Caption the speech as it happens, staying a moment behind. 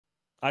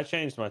I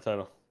changed my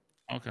title.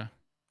 Okay.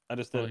 I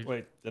just did.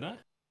 Wait, did I?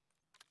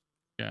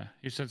 Yeah,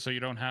 you said so you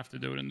don't have to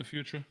do it in the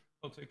future.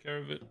 I'll take care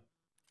of it.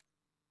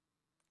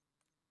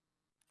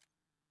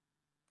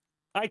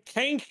 I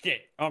changed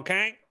it.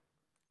 Okay.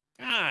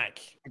 God.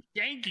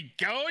 Thank you,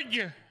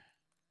 God.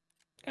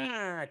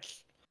 God.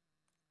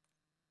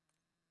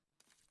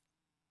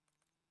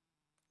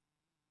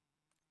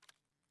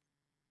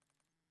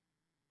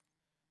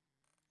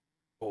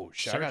 Oh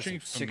shit! I got some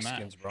sick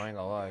skins, bro. I ain't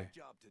gonna lie.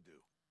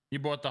 You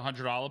bought the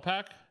 $100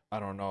 pack? I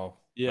don't know.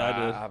 Yeah, I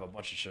did. I have a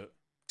bunch of shit.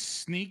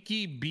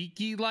 Sneaky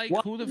beaky like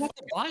What? who the fuck?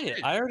 Buy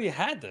it. I already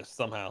had this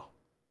somehow.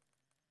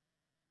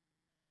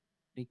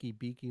 Sneaky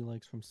beaky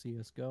likes from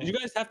CS:GO. Did you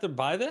guys have to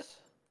buy this?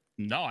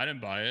 No, I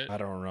didn't buy it. I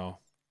don't know.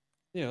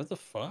 Yeah, what the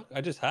fuck?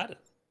 I just had it.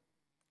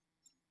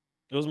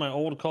 It was my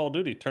old Call of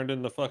Duty turned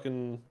into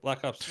fucking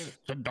Black Ops 2.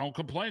 So don't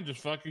complain,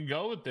 just fucking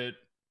go with it.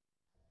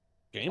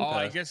 Game Oh, Pass.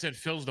 I guess it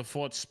fills the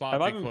fourth spot.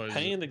 Have I been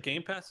paying the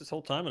Game Pass this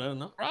whole time and I don't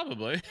know?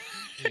 Probably.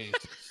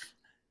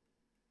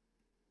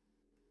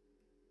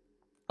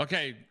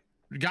 Okay,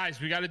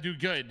 guys, we got to do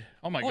good.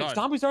 Oh my god.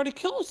 Zombie's already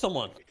killing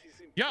someone.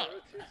 Yeah.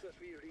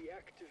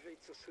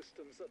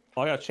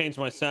 Oh, I gotta change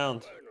my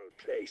sound.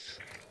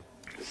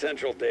 The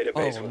central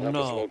database will help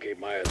us locate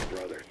Maya's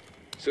brother.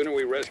 Sooner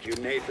we rescue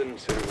Nathan,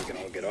 sooner we can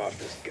all get off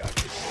this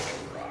goddamn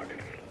rock.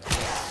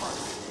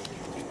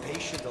 Be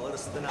patient to let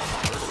us thin out.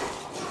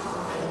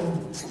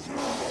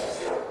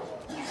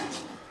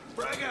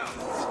 Frag out.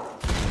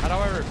 How do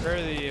I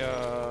repair the?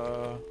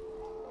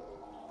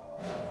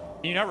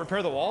 Can you not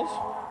repair the walls?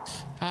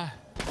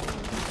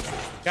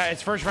 Yeah,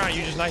 it's first round.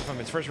 You just knife him.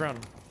 It's first round.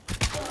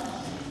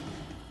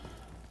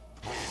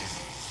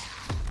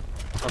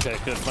 Okay,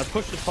 good. My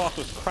push to talk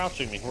was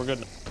crouching me. We're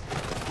good.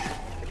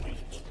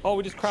 Oh,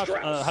 we just crouched.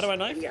 How do I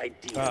knife? The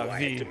idea why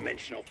a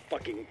dimensional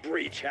fucking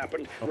breach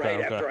happened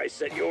after I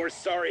set your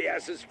sorry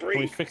asses free.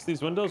 Can we fix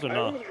these windows or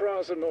not?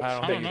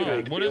 I don't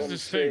know. What is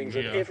this thing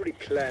here? Every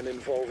plan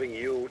involving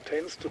you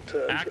tends to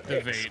turn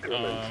Activate.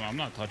 I'm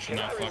not touching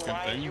that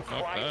fucking thing.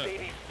 Fuck that.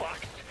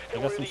 I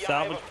got some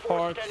salvage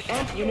parts.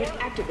 Amp unit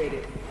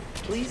activated.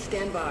 Please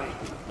stand by.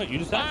 Oh, you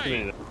just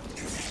activated it.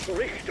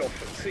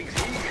 Richthofen thinks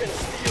he can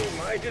steal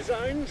my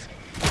designs?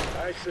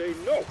 I say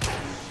no.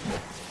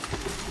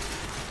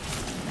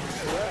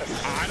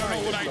 I don't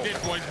know what I did,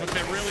 boys, but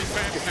they're really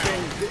fast now.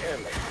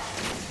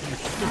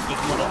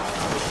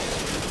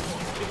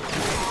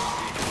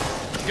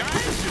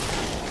 Guys!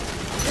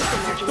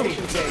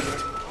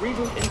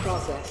 Reboot in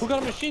process. Who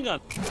got a machine gun?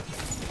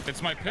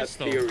 It's my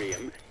pistol.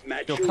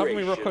 Yo, cover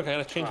me real quick. I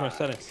gotta change my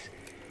settings.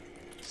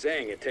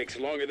 Saying it takes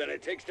longer than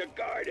it takes to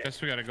guard it.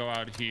 Guess we gotta go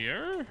out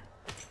here.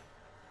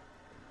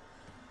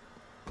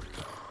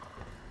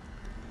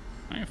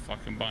 I ain't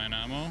fucking buying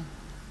ammo.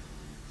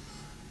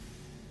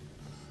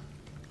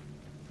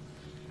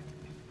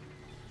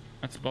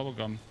 That's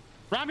bubblegum.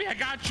 Ramee, I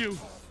got you!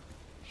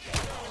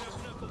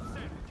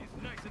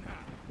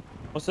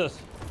 What's this?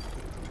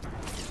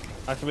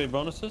 Activate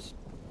bonuses?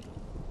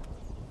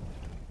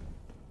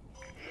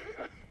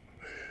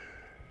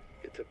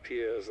 It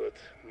appears that,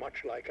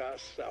 much like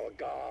us, our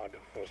guard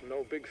was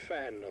no big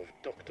fan of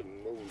Dr.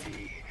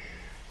 Moody.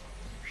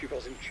 She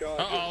was in charge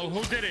of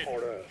who did it?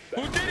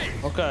 Who did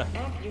it? Okay.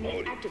 Amp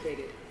unit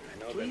activated.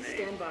 Please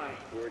stand by.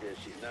 Word is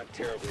she's not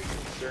terribly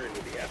concerned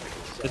with the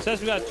ethical side. It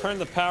says we gotta turn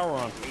the power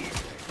on.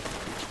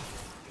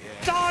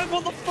 Die,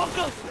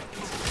 motherfucker!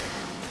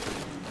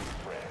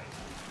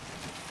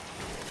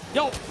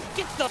 Yo,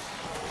 get the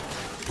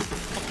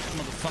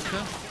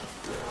motherfucker.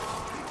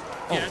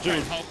 Oh, Yeah,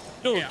 dude. help.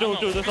 Dude, Yeah, dude,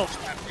 there's no...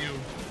 You.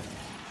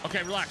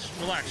 Okay, relax,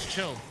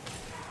 chill.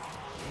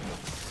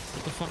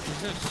 What the fuck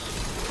is this?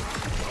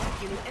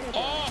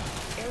 Oh!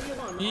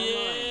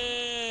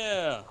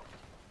 Yeah!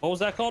 What was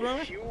that called,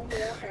 Ramee?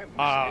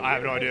 I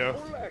have no idea.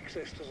 Full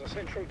access to the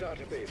central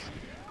database.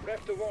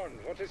 Raptor 1,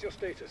 what is your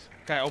status?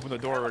 Guy opened the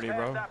door already,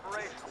 bro.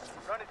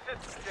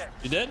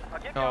 You did?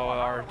 No,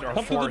 our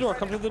come through the door.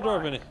 Come through the door,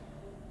 Vinny.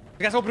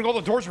 The guy's opening all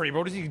the doors already,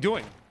 bro. What is he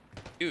doing?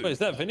 Dude. Wait, is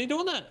that Vinny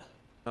doing that?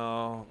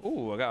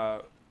 Ooh, I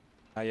got.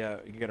 Yeah,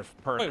 you can get a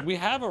perk. Wait, we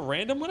have a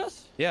random with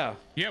us? Yeah.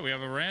 Yeah, we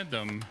have a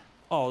random.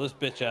 Oh, this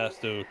bitch ass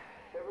dude.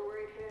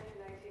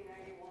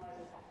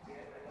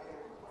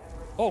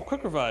 Oh,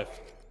 quick revive.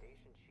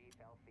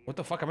 What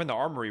the fuck? I'm in the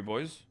armory,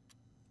 boys.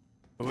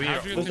 There's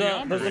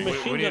a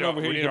machine gun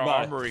over here you can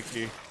buy. Armory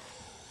key.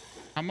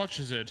 How much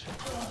is it?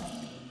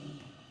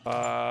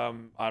 I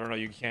don't know.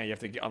 You can't. You have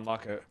to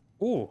unlock it.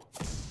 Ooh.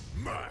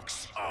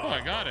 Max. Oh,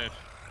 I got it.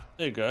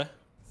 There you go.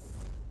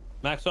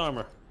 Max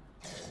armor.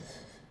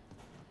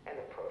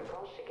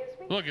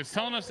 Look, it's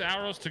telling us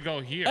arrows to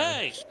go here.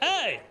 Hey!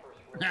 Hey!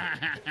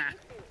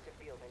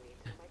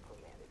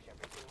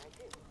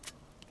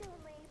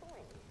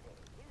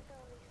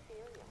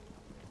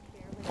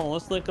 Oh,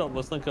 let's link up.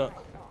 Let's link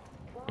up.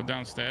 Go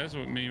downstairs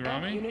with me,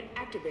 Ramee. Unit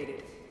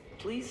activated.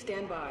 Please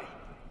stand by.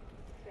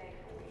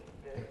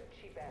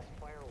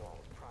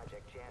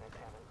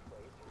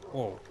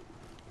 Whoa.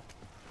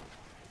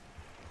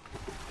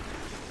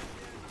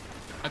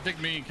 I think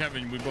me and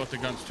Kevin, we bought the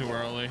guns too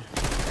early.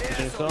 You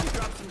think so?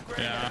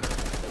 Yeah.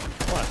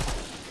 What?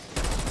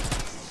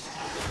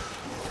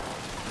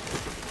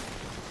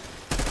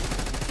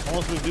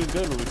 Once we do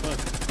good, we'll be fine.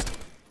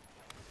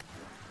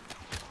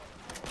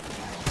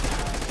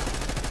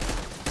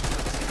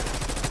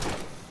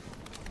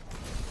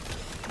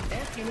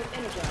 F unit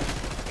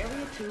energized.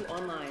 Area 2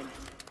 online.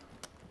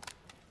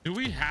 Do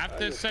we have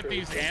to set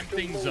these amp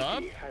things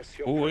up?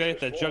 Ooh, we gotta get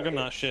that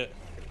juggernaut shit.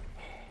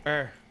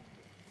 Where?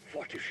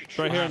 What if she It's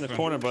right here in the Awesome.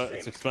 corner, but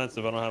it's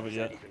expensive. I don't have it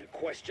yet. Even a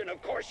question.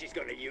 Of course she's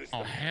going to use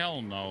them. Oh,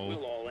 hell no.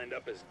 We'll all end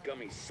up as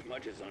gummy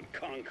smudges on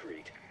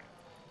concrete.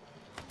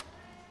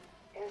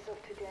 As of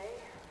today,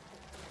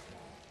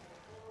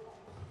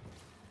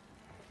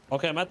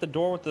 Okay, I'm at the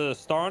door with the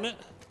star on it.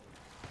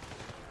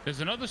 There's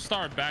another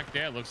star back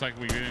there. Looks like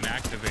we didn't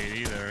activate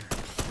either.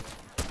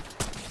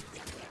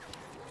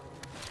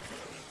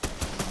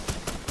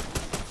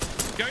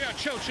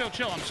 Yo,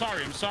 chill. I'm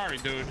sorry,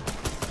 dude.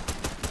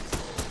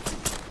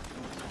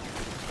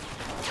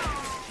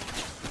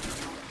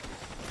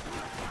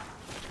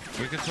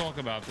 We could talk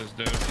about this,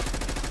 dude.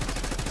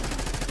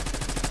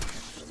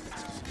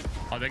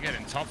 Oh, they're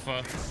getting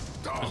tougher.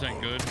 This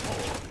ain't good.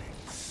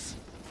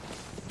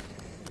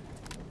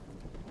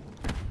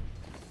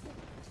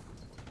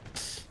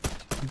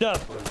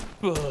 Double.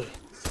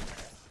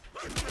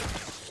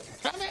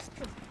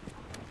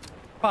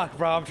 Fuck,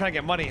 bro. I'm trying to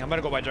get money. I'm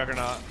gonna go buy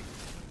Juggernaut.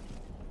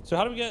 So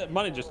how do we get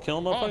money? Just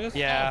kill motherfuckers?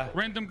 Yeah.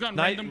 Random gun.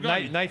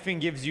 Knifing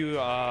gives you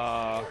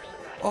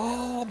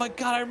Oh my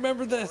god, I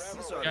remember this.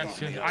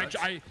 Yes,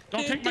 I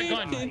don't take my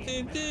gun.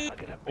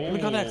 Let me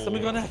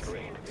go next.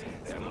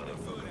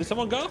 Did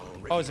someone go?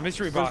 Oh, it's a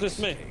mystery Or box. is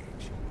this me?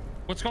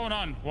 What's going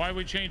on? Why are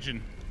we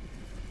changing?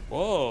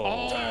 Whoa.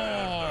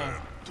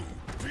 Oh.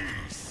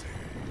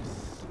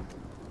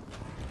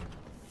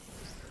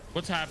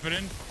 What's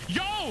happening?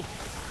 Yo!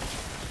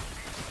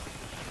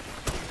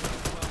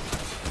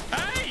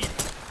 Hey!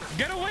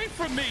 Get away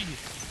from me!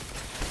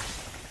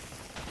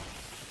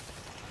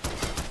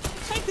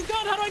 Take the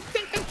gun. How do I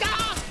take the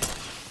gun?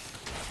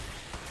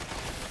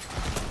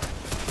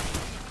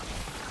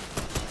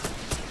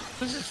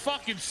 This is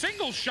fucking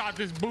single shot,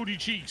 this booty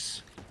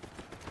cheeks.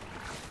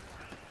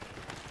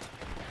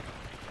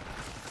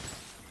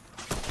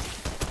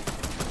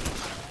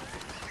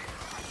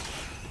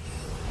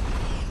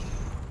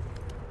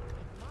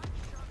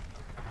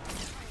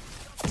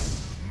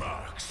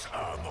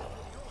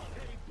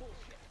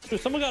 Dude,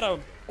 someone got a.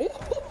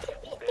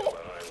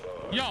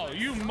 Yo,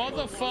 you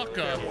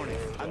motherfucker.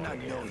 I'm not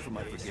known for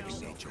my forgiving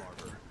nature.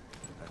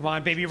 Come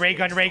on, baby. Ray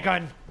gun.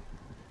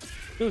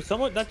 Dude,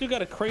 that dude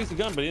got a crazy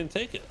gun, but he didn't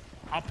take it.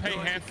 I'll pay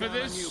half for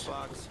this.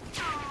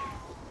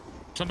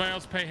 Somebody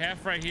else pay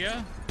half right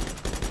here.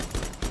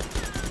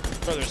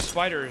 Bro, there's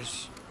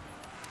spiders.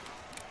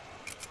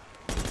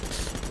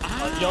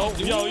 Yo.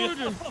 You know you're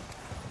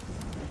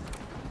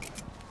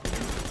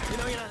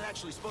not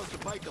actually supposed to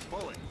bite the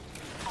bullet.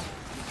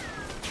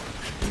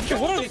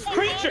 What are these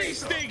creatures?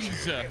 These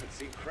things? I haven't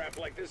seen crap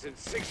like this in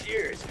 6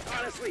 years.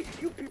 Honestly,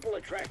 you people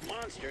attract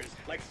monsters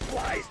like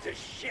flies to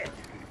shit.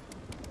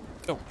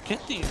 Yo,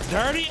 get these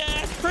dirty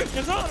ass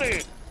creatures on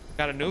here.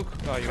 Got a nuke?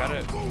 Oh, you got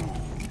it.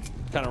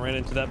 Kind of ran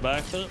into that by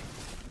accident.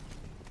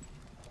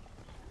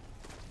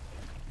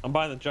 I'm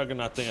buying the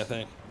juggernaut thing, I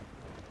think.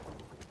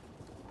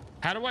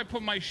 How do I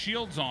put my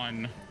shields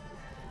on?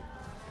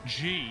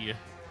 G.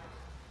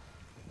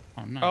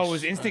 Oh, nice. Oh, it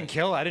was instant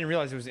kill? I didn't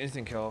realize it was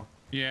instant kill.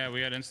 Yeah,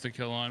 we had insta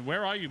kill on.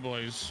 Where are you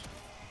boys?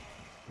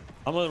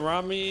 I'm with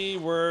Ramee.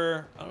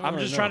 I'm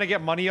just trying to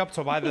get money up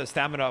to buy the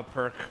stamina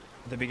perk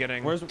at the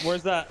beginning.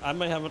 Where's that? I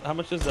might have. How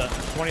much is that?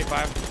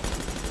 25.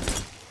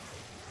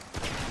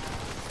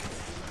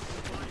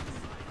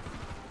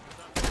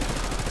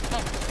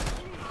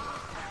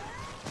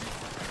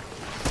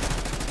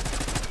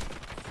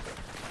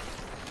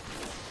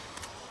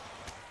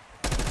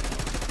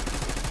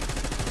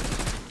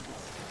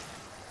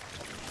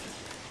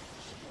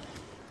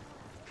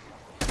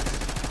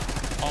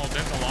 Oh,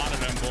 there's a lot of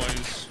them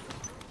boys.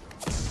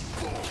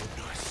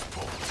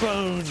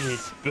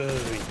 Bonus,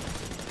 boy.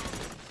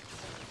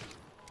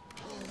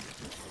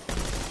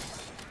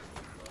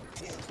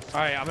 All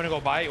right, I'm gonna go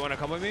buy it. You wanna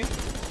come with me?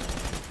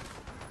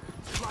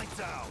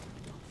 Lights out.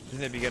 In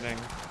the beginning.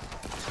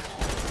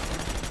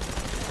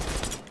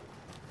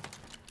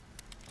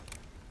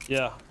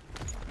 Yeah,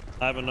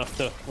 I have enough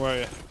to. Where are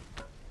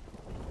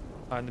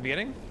you? In the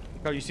beginning?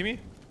 Oh, you see me?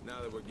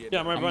 Now that we're getting Yeah,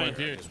 I'm right I'm behind with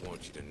you. you. I just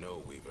want you to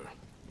know, Weaver,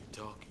 you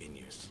talk in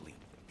your sleep.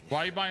 Why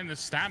are you buying the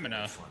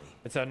stamina?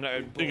 It's a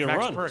You can max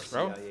run. perks,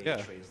 bro. CIA Yeah.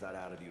 trades that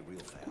out of you real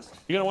fast.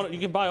 You gonna want? You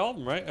can buy all of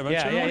them, right?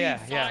 Eventually? Yeah.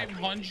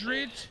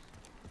 500?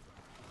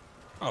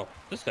 Oh,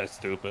 this guy's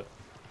stupid.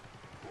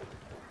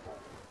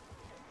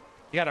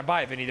 You gotta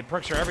buy it, Vinny. The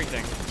perks are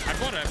everything. I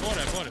bought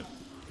it.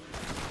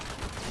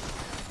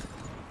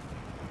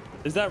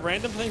 Is that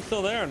random thing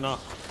still there or not?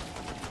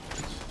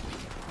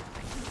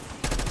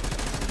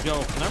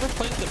 Yo, can I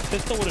replace the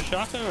pistol with a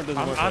shotgun or does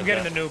it work I'm like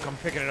getting that? the nuke. I'm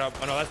picking it up.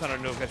 Oh no, that's not a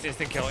nuke. That's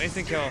instant kill.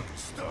 Instant kill.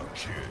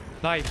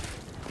 Knife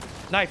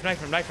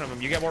from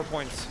him. You get more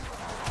points.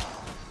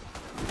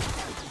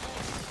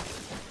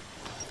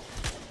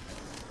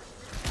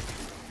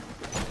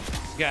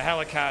 Yeah,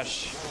 hella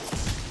cash.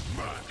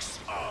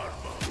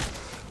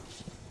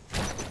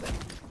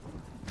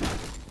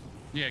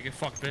 Yeah, get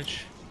fucked,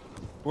 bitch.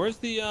 Where's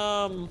the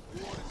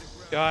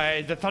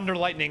The thunder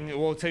lightning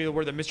will tell you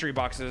where the mystery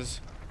box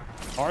is.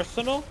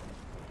 arsenal?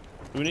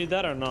 Do we need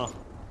that or not?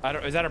 I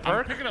don't. Is that a I'm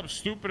perk? picking up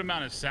stupid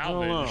amount of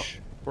don't know. salvage.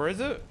 Where is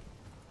it?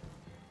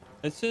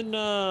 It's in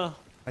I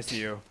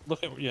see you.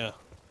 look at yeah.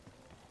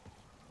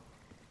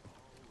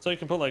 So you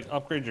can put like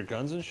upgrade your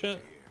guns and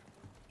shit.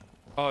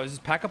 Oh, is this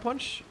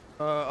Pack-a-Punch?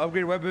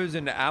 Upgrade weapons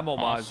and ammo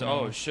mods. Awesome.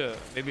 Oh shit.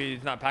 Maybe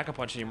it's not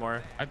Pack-a-Punch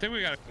anymore. I think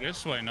we got it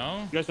this way, no?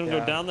 You guys wanna Yeah.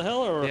 go down the hill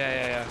or?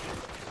 Yeah.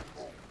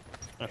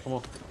 Alright, come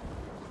on.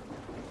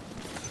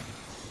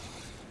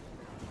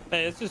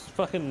 Hey, let's just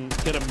fucking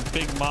get a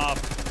big mob.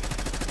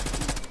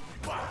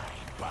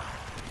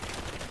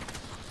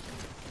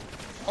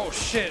 Oh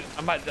shit.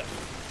 I'm about to...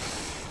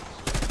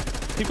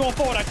 Keep going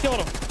forward. I killed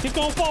him. Keep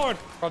going forward.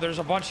 Oh, there's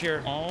a bunch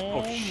here.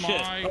 Oh,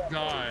 shit. my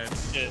god.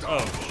 Shit.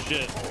 Oh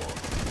shit.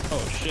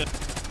 Oh shit.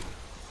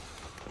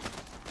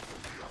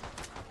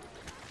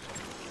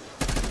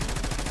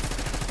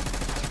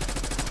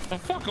 The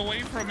fuck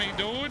away from me,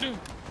 dude.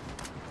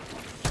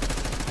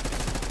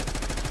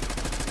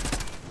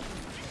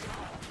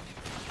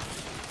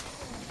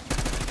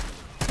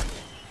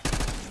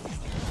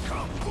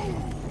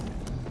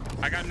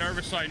 I got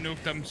nervous, so I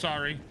nuked them.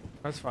 Sorry.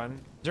 That's fine. Is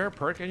there a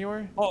perk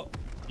anywhere? Oh,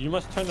 you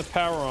must turn the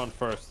power on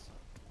first.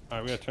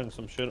 Alright, we gotta turn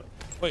some shit on.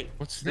 Wait,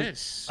 What's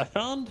this? I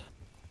found.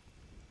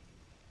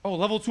 Oh,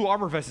 level 2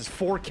 armor vest is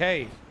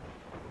 4K.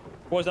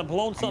 Boys, I'm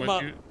blowing I'm something with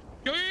up. you.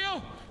 Yo, yo,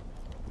 yo.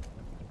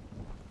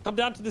 Come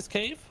down to this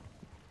cave.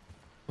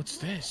 What's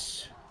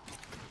this?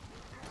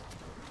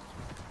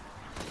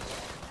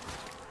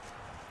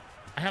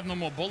 I have no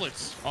more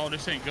bullets. Oh,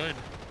 this ain't good.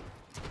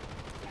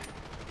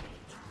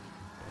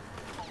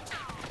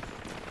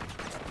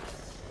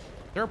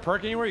 Is there a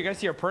perk anywhere? You guys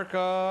see a perk?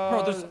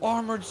 Bro, there's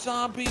armored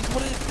zombies.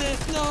 What is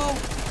this? No,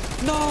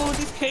 no,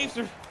 these caves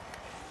are.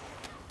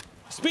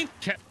 Speed.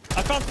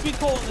 I found speed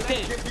coal in the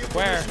cave.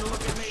 Where?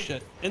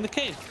 Shit, in the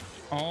cave.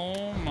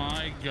 Oh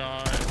my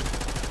god.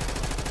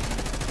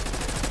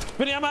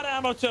 Vinny, I'm out of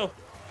ammo too.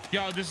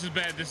 Yo, this is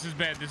bad. This is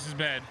bad. This is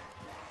bad.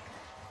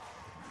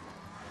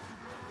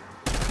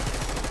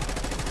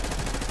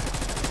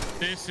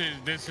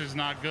 This is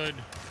not good.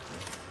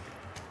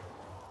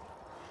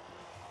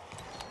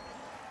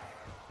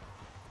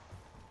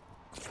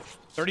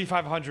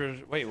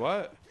 $3,500. Wait,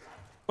 what?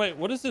 Wait,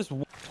 what is this?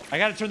 I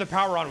gotta turn the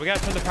power on. We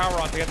gotta turn the power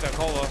on to get the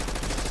cola.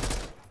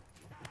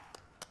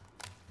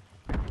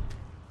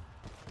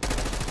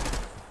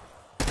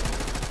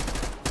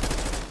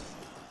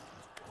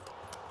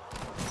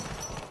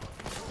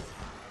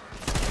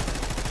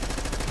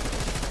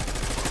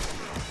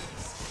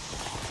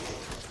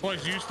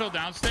 Boys, you still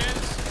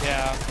downstairs?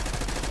 Yeah.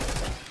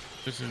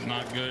 This is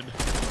not good.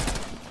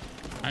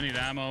 I need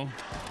ammo.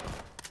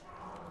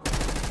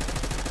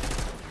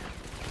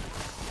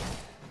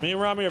 Me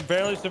and Ramee are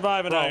barely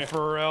surviving out Bro, here.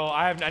 for real.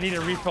 I need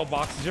a refill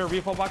box. Is there a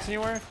refill box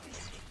anywhere?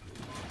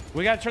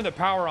 We gotta turn the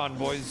power on,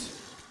 boys.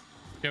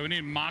 Yeah, we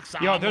need max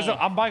Yo, ammo.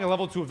 I'm buying a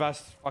level 2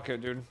 vest. Fuck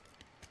it, dude.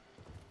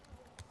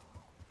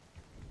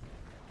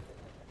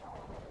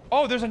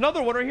 Oh, there's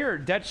another one right here.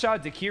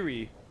 Deadshot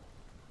Dakiri.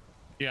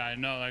 Yeah, I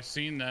know. I've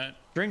seen that.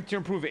 Drink to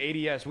improve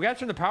ADS. We gotta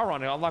turn the power on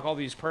to unlock all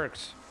these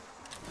perks.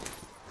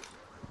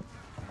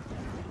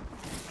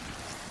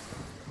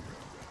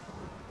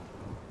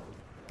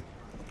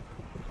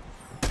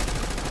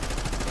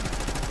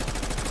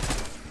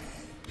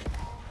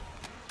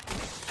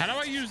 How do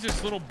I use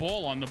this little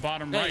ball on the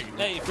bottom Hey, right?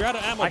 hey, if you're out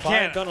of ammo, I buy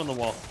can't. a gun on the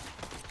wall.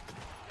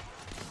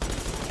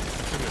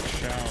 That's a good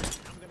shout.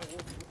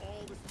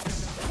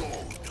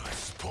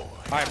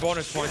 All right,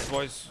 bonus points,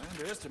 boys.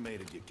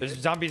 Underestimated you. There's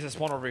zombies that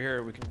spawn over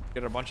here. We can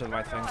get a bunch of them,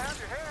 I think.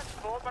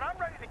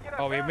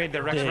 Oh, we made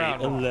the next Day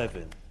round.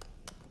 11.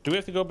 Do we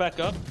have to go back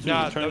up to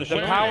Nah, turn the, the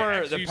shit on?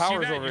 power- Wait, the you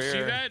power's see that? over You see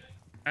here. that?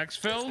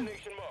 Exfil?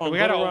 Oh, we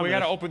go to gotta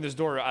Ramee's. open this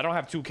door. I don't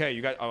have 2K.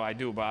 You got? Oh, I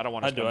do, but I don't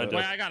want to. I do, I do.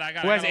 Wait, I got.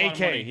 Who has I got a lot of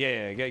 8K? money.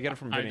 Yeah, get it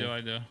from I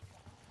Vinny. do.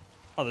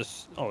 Oh,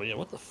 this. Oh, yeah.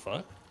 What the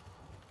fuck?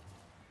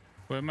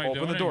 What am I Open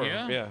doing the door. in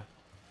here? Yeah.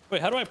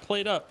 Wait, how do I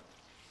plate up?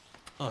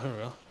 Oh, here we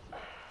go.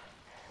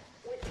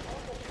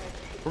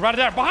 We're right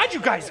there. Behind you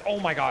guys. Oh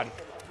my god.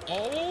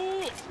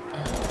 Oh.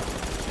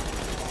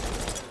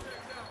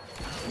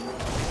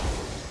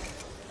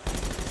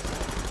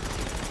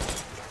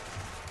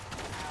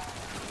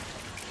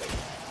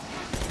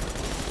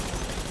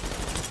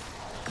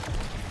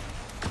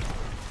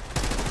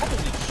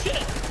 Holy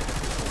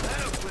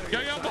shit!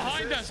 Yo,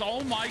 behind us.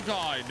 Oh my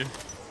god.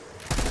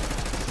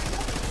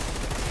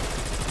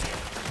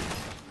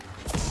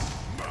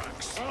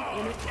 All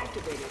units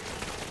activated.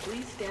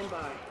 Please stand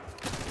by.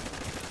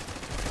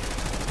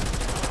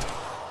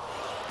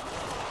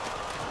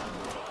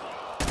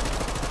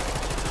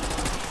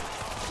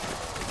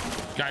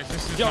 Guys,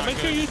 this is Yo, not make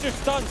good. sure you use your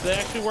stuns. They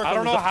actually work. I on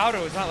don't the know how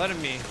to. It's not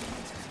letting me.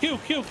 Q,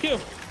 Q, Q.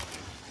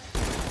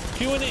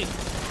 Q and E.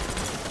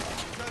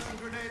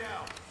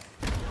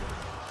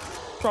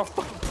 Bro,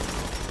 fuck.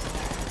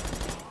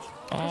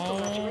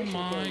 Oh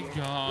my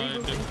god.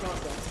 Reboot in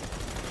process.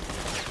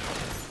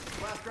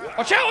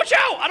 Watch out! Watch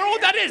out! I don't know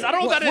what that is. I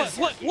don't know what that is.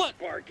 What?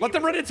 Let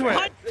them run into it.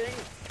 Hi-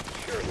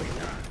 Surely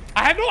not.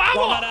 I have no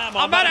ammo.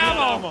 I'm out of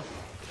ammo.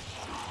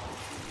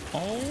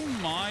 Oh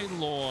my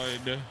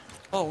lord.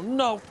 Oh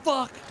no,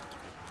 fuck.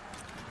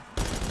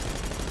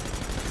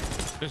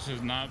 This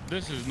is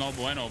no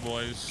bueno,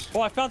 boys.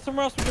 Oh, I found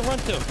somewhere else we can run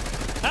to.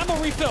 Ammo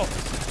refill.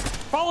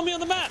 Follow me on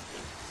the map.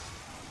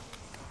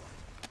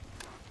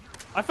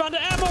 I found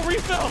an ammo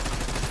refill.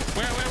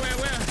 Where?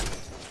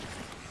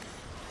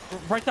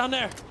 Right down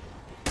there.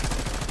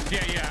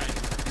 Yeah.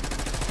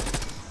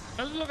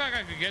 Doesn't look like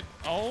I could get.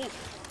 Oh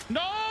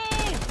no,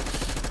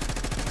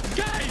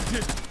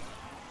 guys,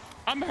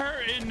 I'm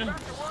hurting.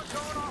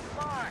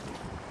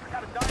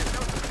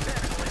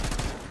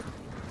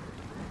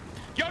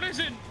 Yo, there's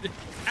an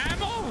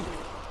ammo.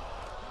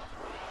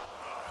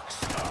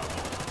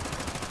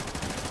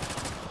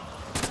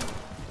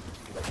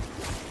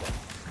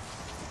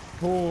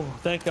 Oh,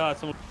 thank God.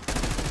 Someone.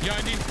 Yo,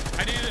 I need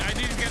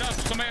to get up.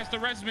 Somebody has to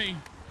res me.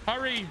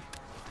 Hurry,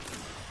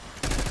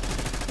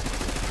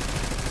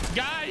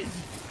 guys.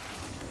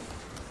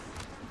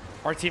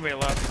 Our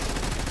teammate left.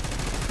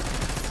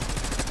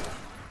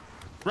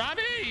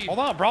 Ramee. Hold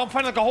on, bro. I'm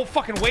finding like a whole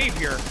fucking wave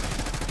here.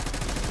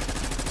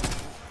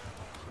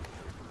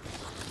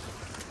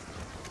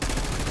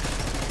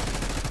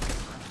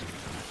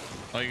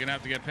 Oh, you're gonna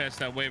have to get past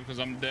that wave because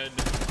I'm dead.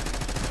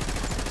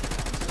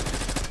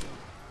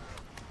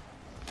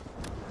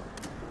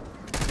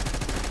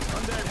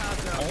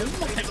 Oh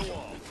my.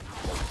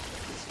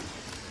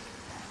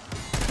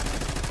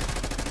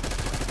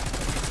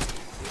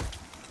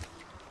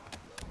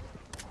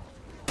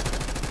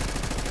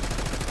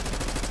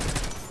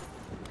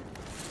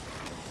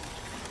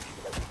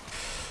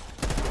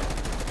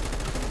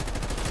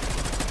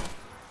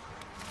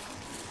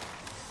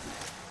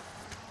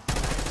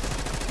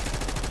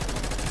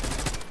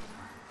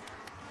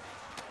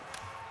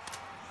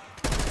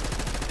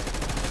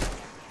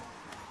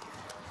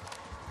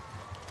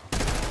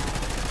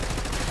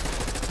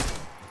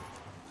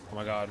 Oh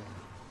my god.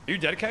 Are you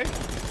dead, Kay?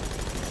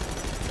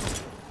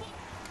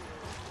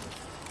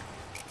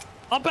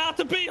 I'm about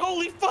to be.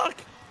 Holy fuck.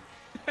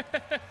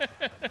 Alright,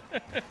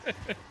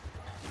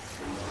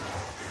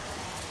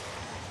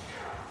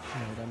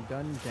 I'm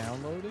done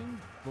downloading,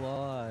 but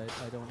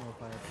I don't know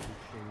if I have to do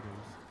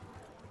shaders.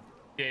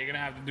 Yeah, you're gonna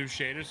have to do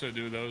shaders, so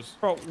do those.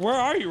 Bro, where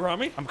are you,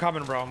 Ramee? I'm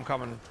coming, bro. I'm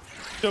coming.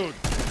 Dude.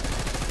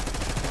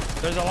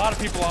 There's a lot of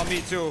people on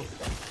me, too.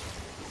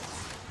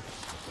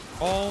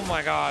 Oh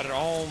my god.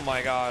 Oh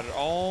my god.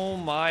 Oh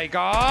my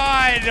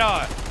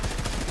god.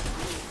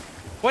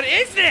 What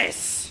is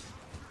this?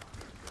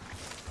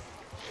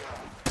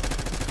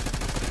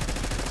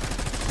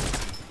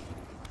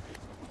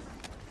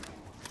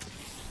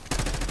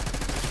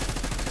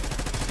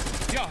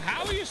 Yo,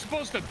 how are you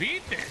supposed to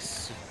beat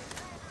this?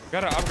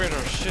 Gotta upgrade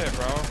our shit,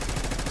 bro.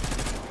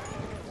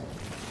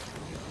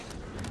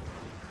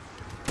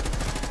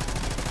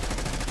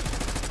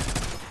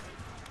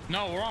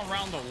 No, we're on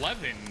round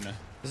 11.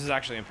 This is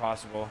actually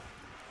impossible.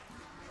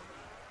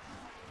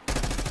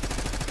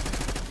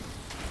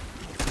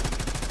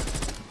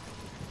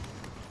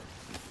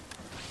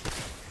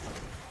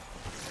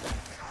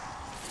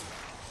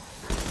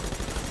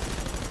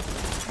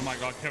 Oh my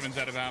god, Kevin's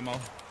out of ammo.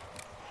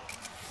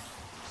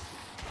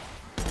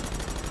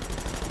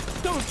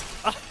 Dude,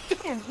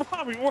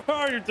 Ramee, where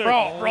are you, dude?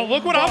 Bro,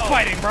 look what I'm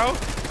fighting, bro.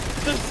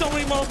 There's so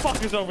many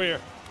motherfuckers over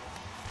here.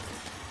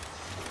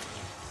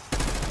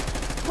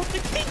 Bro, they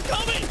keep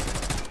coming.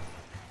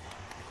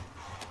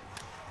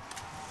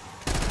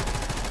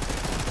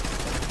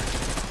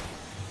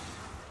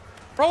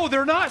 Bro,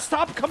 they're not.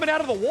 Stop coming out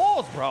of the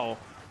walls, bro.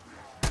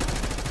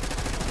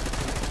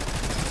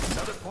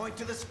 Another point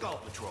to the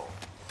Skull Patrol.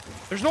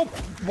 There's no...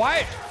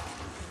 Why?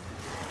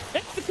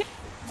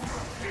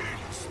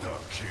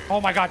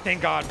 Oh my god,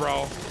 thank god,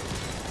 bro.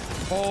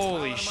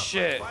 Holy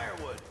shit.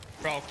 Firewood.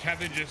 Bro,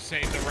 Kevin just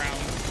saved the round.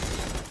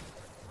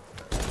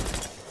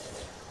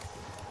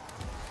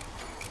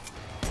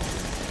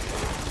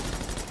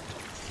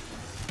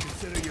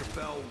 Consider your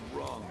bell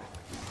rung.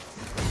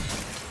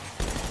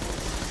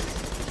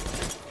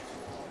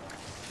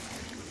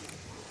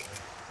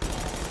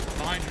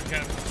 Behind you,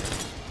 Kevin.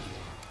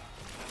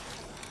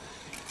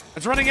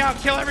 It's running out.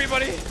 Kill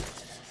everybody.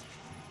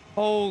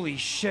 Holy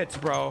shit,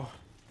 bro.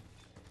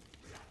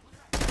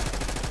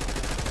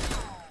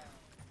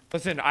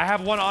 Listen, I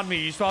have one on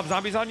me. You still have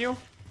zombies on you?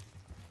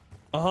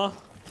 Uh-huh.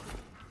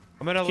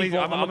 I'm gonna leave.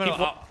 one, I'm I'll gonna. keep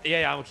one.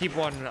 Yeah, I'm gonna keep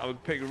one. I'll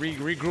pick,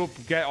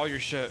 regroup, get all your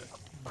shit.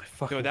 My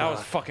fucking Dude, that was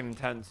God. fucking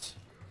intense.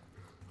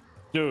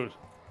 Dude.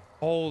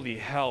 Holy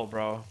hell,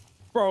 bro.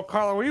 Bro,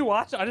 Carla, were you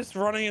watching? I just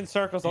running in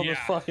circles on Yeah, this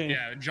fucking...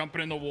 yeah,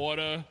 jumping in the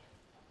water.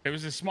 It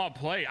was a smart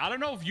play. I don't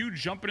know if you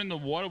jumping in the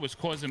water was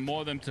causing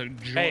more of them to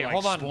join. Hey, like,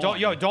 hold on. spawn.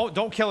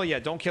 Don't kill it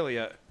yet. Don't kill it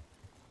yet.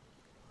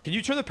 Can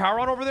you turn the power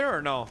on over there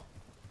or no?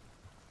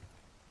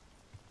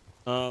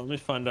 Let me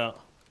find out.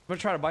 I'm gonna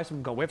try to buy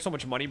some gun. We have so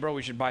much money, bro.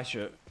 We should buy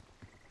shit.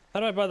 How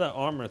do I buy that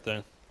armor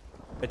thing?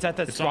 It's at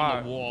that It's spot.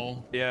 on the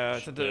wall. Yeah,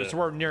 it's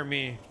where near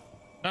me.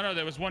 No,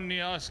 there was one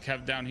near us,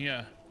 Kev, down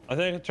here. I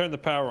think I can turn the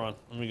power on.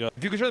 Let me go.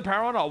 If you can turn the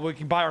power on, we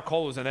can buy our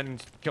coals and then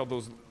kill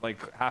those like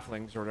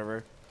halflings or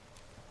whatever.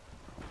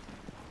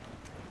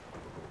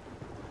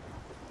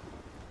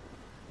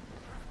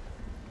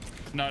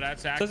 No,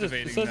 that's It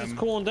activating says them. it's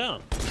cooling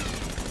down.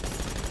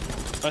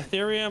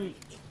 Ethereum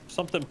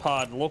something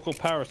pod, local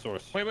power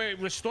source. Wait,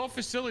 restore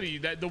facility.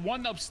 The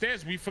one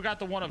upstairs, we forgot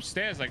the one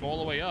upstairs, like all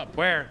the way up.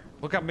 Where?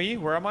 Look at me.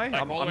 Where am I?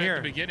 Like, I'm all the way here.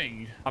 at the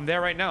beginning. I'm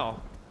there right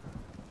now.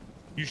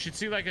 You should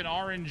see like an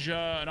orange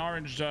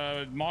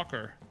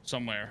marker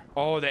somewhere.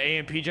 Oh, the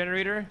AMP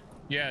generator?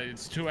 Yeah,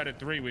 it's 2 out of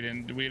 3. We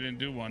didn't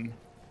do one.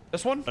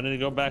 This one? I need to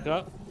go back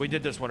up. We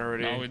did this one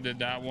already. No, we did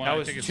that one. That I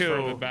was think it's 2.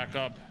 further back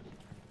up.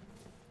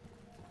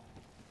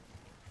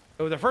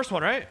 It was the first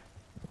one, right?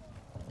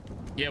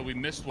 Yeah, we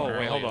missed Oh one.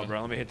 wait, hold earlier. on,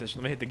 bro. Let me hit this.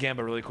 Let me hit the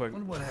gamba really quick.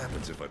 Wonder what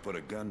happens if I put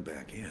a gun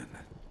back in.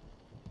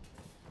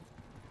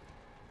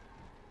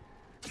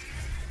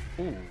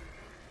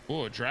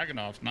 Ooh, a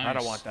Dragunov. Nice. I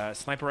don't want that.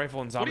 Sniper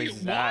rifle and zombies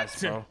is what? ass,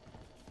 bro.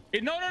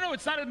 No.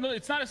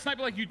 It's not a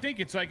sniper like you think.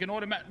 It's like an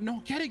automatic.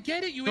 No, get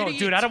it, you No, idiot.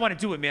 dude, I don't want to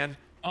do it, man.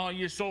 Oh,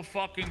 you're so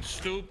fucking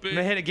stupid. I'm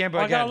gonna hit a gamba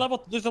I got again.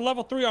 there's a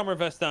level 3 armor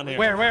vest down here.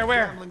 Where?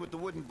 Gambling with the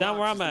wooden Down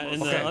where box I'm is at, in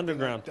most the thing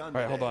underground. I've done All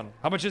right, hold today. on.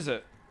 How much is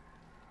it?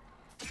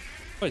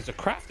 Oh, it's a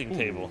crafting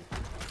table.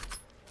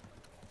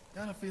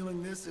 Got a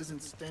feeling this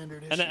isn't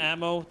standard And issue. an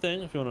ammo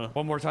thing, if you wanna.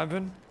 One more time,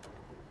 Vin.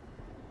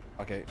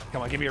 Okay,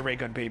 come on, give me a ray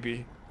gun,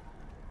 baby.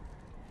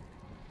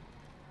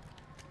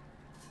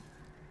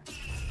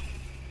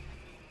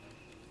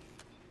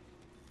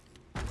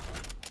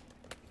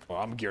 Well,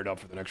 I'm geared up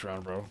for the next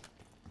round, bro.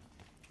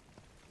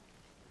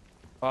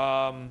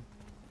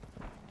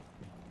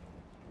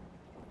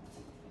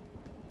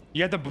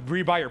 You had to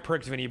rebuy your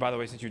perks, Vinny, by the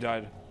way, since you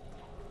died.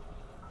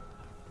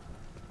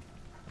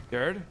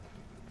 Scared?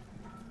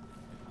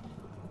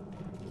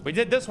 We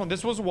did this one.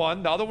 This was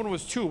 1. The other one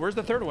was 2. Where's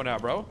the third one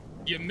at, bro?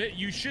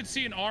 You should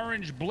see an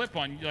orange blip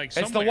on like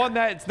It's the one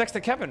that's next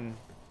to Kevin.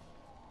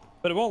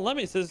 But it won't let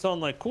me. It says it's on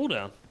like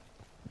cooldown.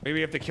 Maybe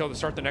we have to kill to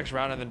start the next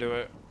round and then do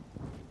it.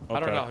 I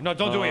don't Okay. know. No,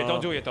 don't do it.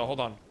 Don't do it though. Hold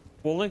on.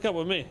 Well, link up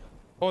with me.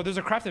 Oh, there's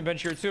a crafting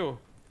bench here too.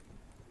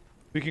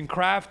 We can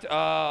craft.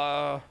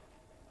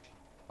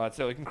 That's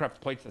it. We can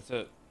craft plates. That's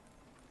it.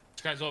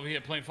 This guy's over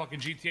here playing fucking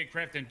GTA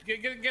crafting.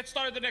 Get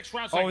started the next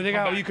round. So I Oh, can they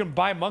come got. back. You can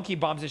buy monkey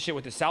bombs and shit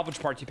with the salvage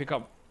parts you pick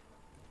up.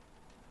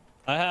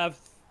 I have.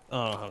 Oh,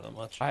 I don't have that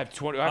much. I have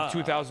 20. I have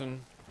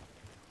 2,000.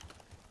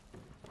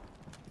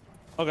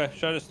 Okay,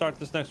 should I just start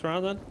this next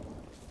round then?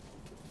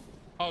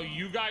 Oh,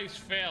 you guys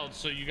failed,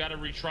 so you got to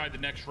retry the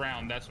next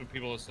round. That's what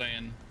people are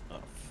saying. Oh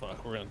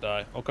fuck, we're gonna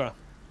die. Okay. All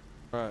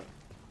right.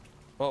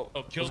 Well,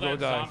 So kill let's go that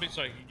die. zombie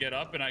so I can get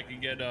up and I can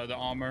get the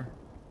armor.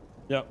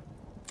 Yep.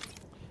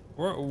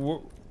 We're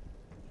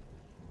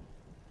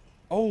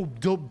Oh,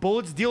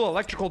 bullets deal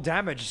electrical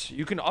damage.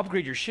 You can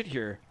upgrade your shit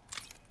here.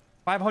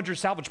 500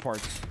 salvage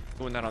parts.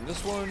 Doing that on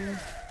this one.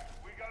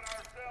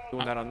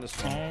 Doing that on this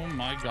one. Oh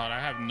my god, I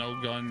have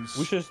no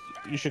guns.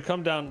 you should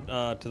come down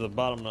to the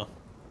bottom now.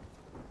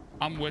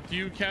 I'm with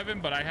you, Kevin,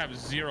 but I have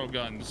 0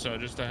 guns, so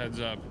just a heads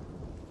up.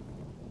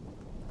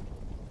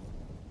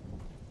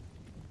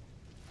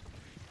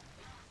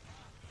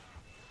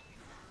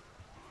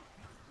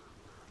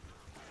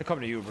 I come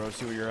to you, bro.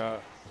 See where you're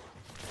at.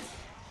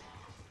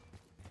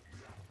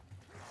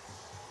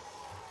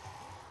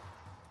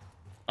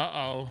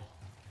 Uh-oh.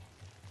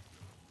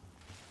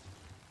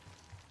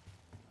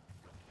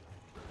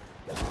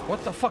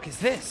 What the fuck is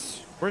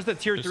this? Where's the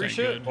tier This 3 ain't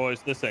shit? good.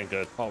 Boys, this ain't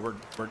good. Oh, we're.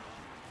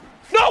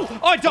 No! Oh,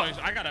 I don't. Boys,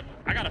 I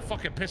got a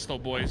fucking pistol,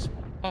 boys.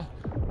 Oh.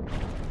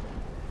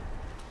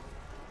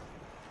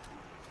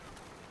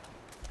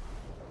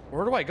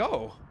 Where do I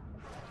go?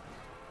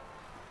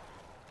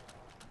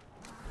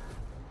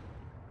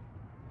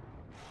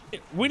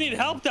 We need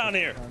help down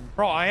here.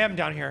 Bro, I am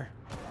down here.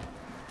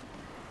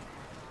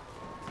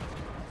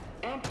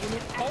 Amp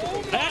unit Oh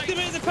activated. my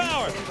Activate the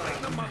power.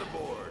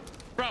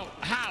 Bro,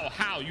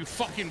 how? You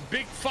fucking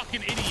big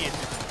fucking idiot.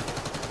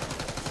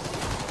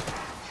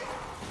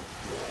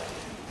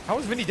 How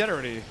is Vinny dead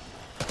already?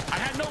 I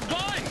had no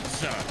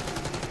guns.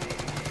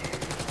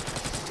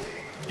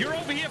 You're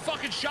over here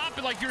fucking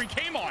shopping like you're in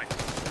Kmart.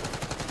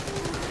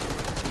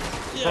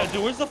 Yeah,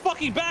 dude, where's the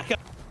fucking backup?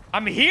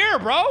 I'm here,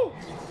 bro.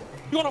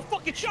 You want a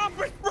fucking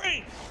chopper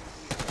spree?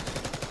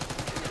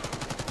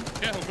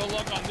 Yeah, we'll go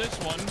look on this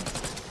one.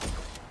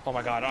 Oh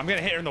my god, I'm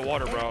gonna hit her in the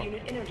water, bro. Amp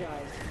unit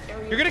energized.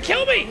 Area You're gonna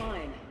kill me!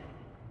 online.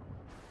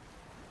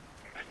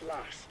 At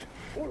last,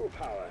 full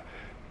power.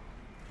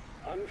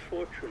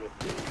 Unfortunately,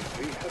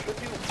 we have a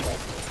new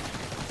problem.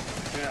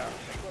 Now,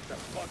 what the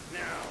fuck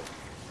now?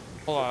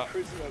 Hold on.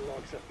 Prisoner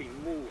logs have been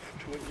moved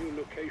to a new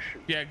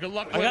location. Yeah, good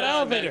luck I with got an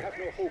that. elevator. Have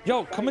no hope Yo,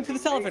 of come into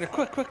this elevator,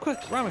 quick,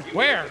 Ramee.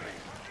 Where?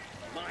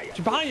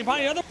 Behind you, the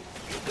other. You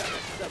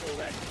gotta settle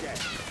that debt.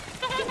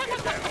 Go get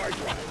that hard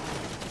drive.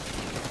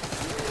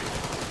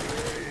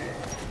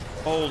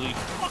 Holy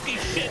fucking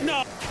shit,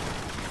 no.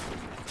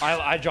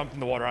 I jumped in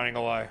the water, I ain't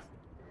gonna lie.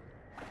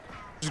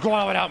 Just go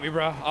on without me,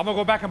 bro. I'm gonna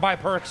go back and buy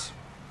perks.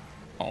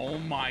 Oh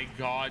my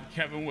God,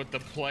 Kevin with the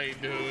play,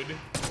 dude.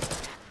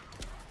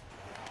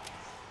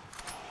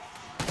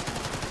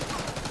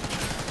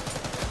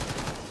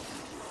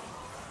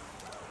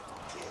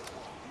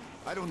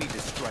 I don't need to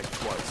strike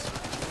twice.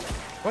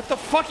 What the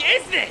fuck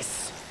is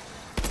this?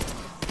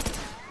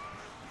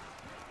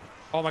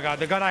 Oh my God,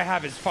 the gun I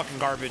have is fucking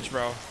garbage,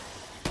 bro.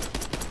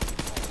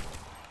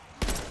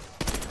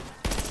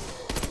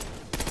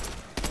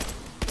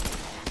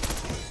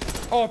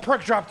 Oh, a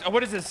perk dropped.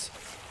 What is this?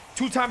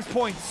 2 times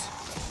points.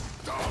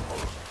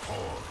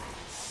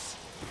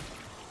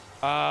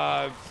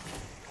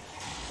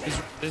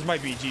 This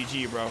might be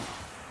GG, bro.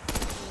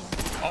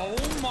 Oh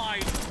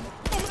my.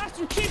 Oh,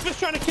 Master Chief is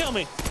trying to kill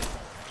me.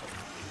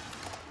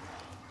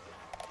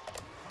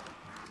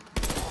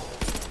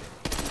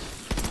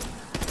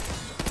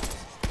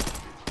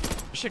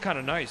 This shit kind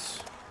of nice.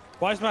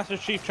 Why is Master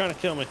Chief trying to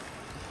kill me?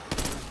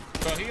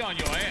 Bro, he on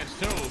your ass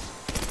too.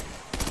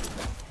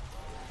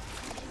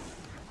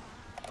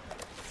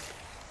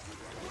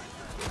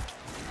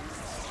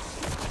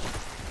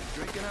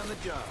 Drinking on the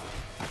job.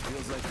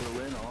 Feels like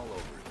Berlin all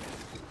over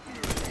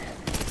again.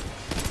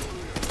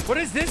 What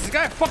is this? This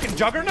guy a fucking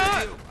juggernaut?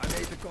 I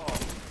made the call.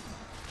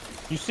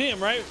 You see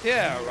him, right?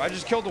 Yeah, I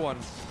just killed one.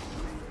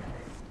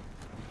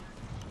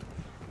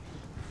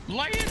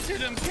 Lay into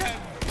them, Kev.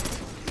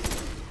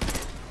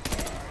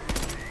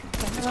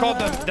 It's called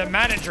the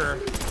manager.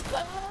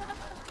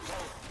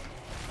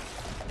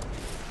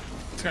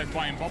 This guy's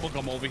buying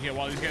bubblegum over here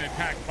while he's getting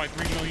attacked by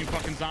 3 million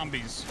fucking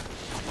zombies.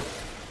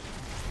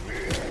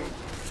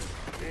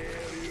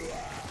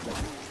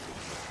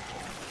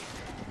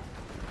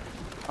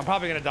 I'm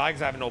probably gonna die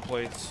because I have no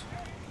plates.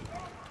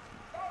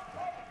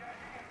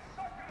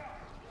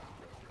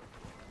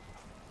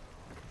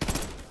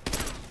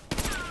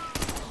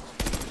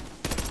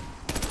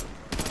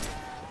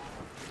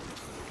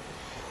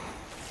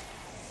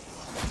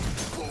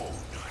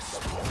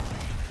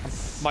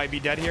 Might be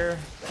dead here.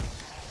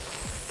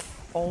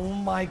 Oh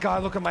my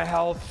God, look at my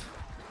health.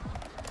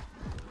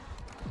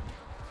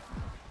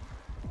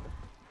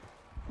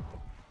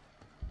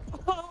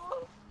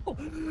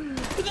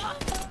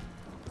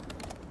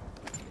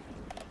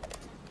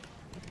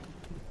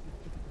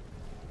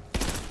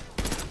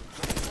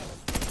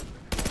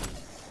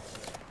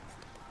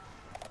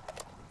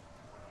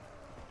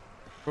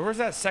 Where's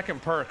that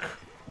second perk?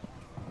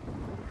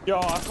 Yo,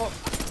 I thought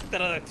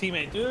that other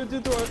teammate. Dude,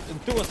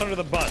 threw us under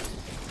the bus.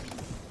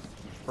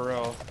 For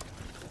real.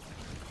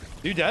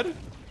 You dead?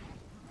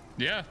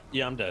 Yeah.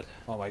 Yeah, I'm dead.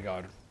 Oh my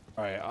God.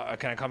 All right,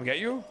 can I come get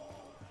you?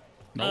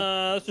 Nope.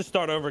 Let's just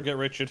start over and get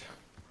Richard.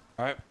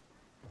 All right.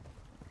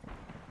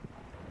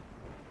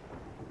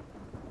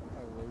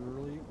 I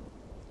literally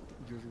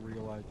just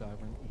realized I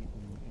haven't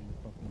eaten in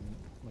fucking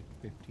like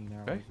 15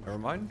 hours. Okay, never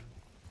mind.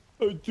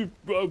 I took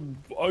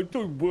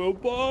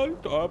Wilbon.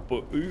 I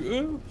put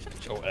eating.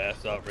 Shut your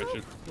ass up,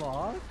 Richard.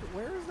 What?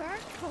 Where is that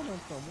coming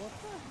from?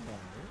 What's that about?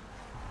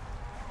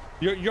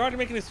 You're already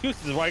making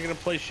excuses. Why are you gonna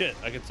play shit?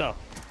 I can tell.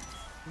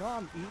 No,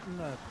 I'm eating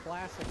a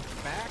classic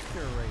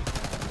factor right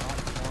now, not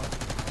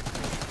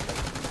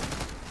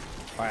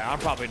one. All right, I'm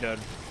probably dead.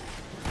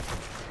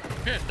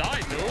 Yeah,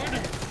 die, dude.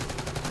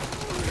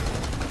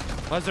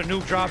 Unless their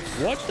nuke drops.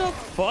 What the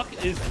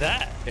fuck is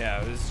that?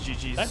 Yeah, it was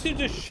GG's. That dude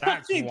just shot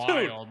That's me,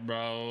 wild,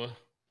 bro.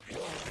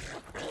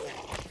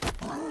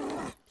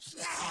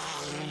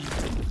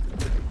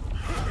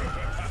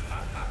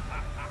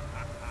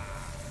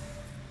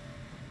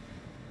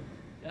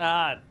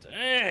 God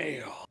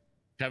damn.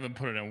 Kevin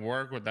put it in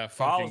work with that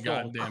fucking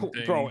goddamn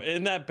thing. Bro,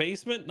 in that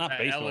basement? Not That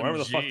basement, wherever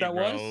the fuck LMG, that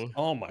was. bro.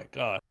 Oh my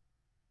God.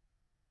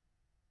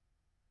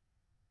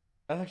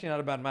 That's actually not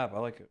a bad map. I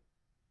like it.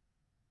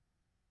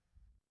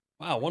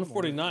 Wow,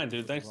 149,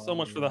 dude. Thanks so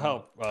much for the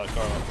help,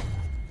 Carlo.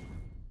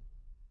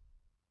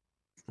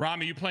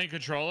 Ramee, you playing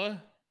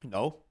controller?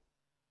 No.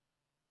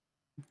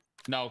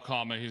 No,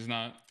 Karma, he's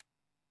not.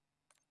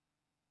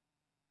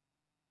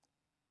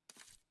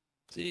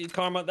 See,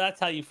 Karma, that's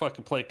how you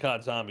fucking play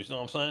COD Zombies. You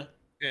know what I'm saying?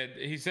 Yeah,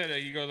 he said,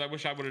 he goes, I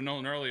wish I would have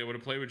known earlier. Would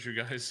have played with you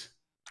guys.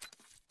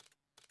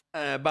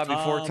 Bobby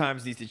 4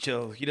 times needs to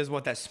chill. He doesn't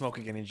want that smoke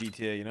again in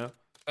GTA, you know?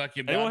 Fuck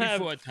you, Anyone Bobby, have-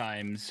 4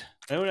 times.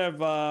 Anyone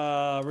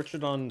have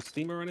Richard on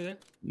Steam or anything?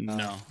 No.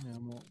 Yeah,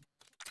 well,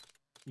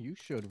 you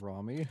should,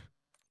 Ramee.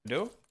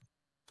 Do?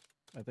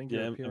 I think Yeah,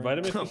 you're appearing invite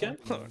him if you on can.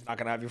 something Not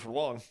gonna have you for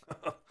long.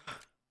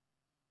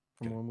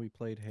 from when we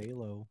played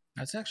Halo.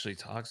 That's actually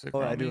toxic.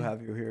 Oh, I do Ramee.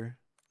 have you here.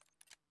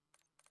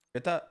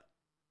 Get that?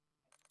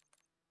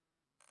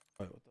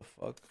 Wait, what the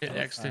fuck? Hit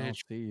X I to don't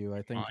hit. see you.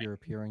 I think Fine. you're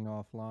appearing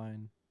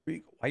offline.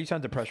 Why you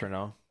sound depressed right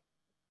now?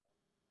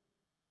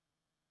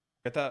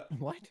 Get that?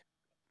 What?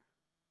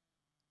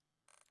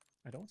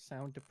 I don't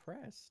sound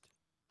depressed.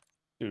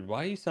 Dude,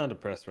 why you sound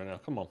depressed right now?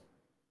 Come on.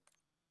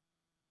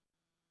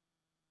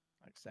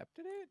 I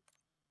accepted it.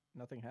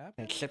 Nothing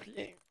happened. Accepted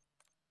it.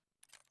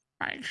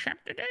 I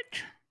accepted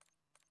it.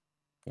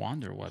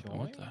 Wander weapon.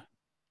 What the?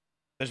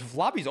 There's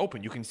lobbies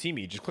open. You can see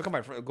me. Just click on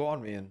my. Go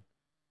on me and.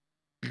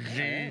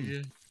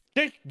 Jeez.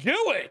 Just do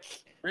it.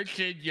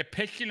 Richard, you're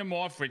pissing him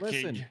off, Richard.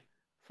 Listen,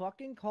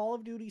 fucking Call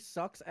of Duty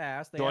sucks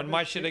ass. They Join have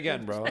my this shit shit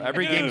again, with- bro.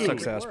 Every game Dude.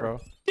 sucks ass, bro.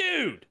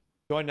 Dude.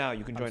 Join now.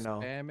 You can join now.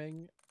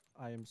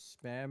 I am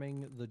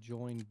spamming the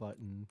join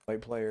button.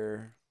 White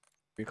player,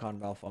 recon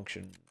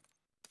malfunction.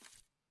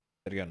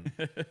 It again.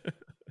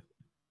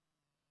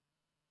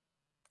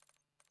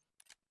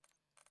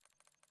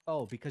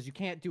 Oh, because you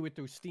can't do it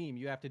through Steam.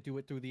 You have to do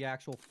it through the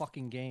actual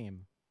fucking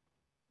game.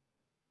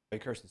 Why you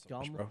cursing so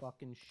much, Dumb bro?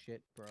 fucking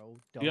shit,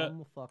 bro. Dumb Yeah.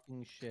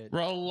 fucking shit.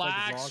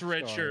 Relax, Rockstar.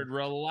 Richard.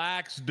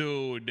 Relax,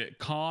 dude.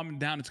 Calm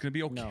down. It's gonna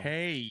be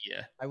okay.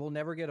 I will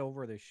never get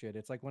over this shit.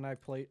 It's like when I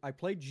played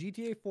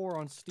GTA 4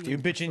 on Steam. You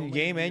for bitch so in many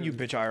game and you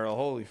years, bitch IRL.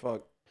 Holy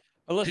fuck.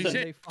 Listen, He's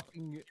they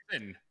fucking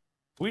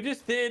we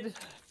just did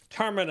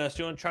Terminus.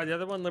 You want to try the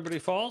other one, Liberty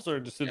Falls, or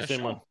just do the Yeah, same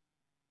sure. one?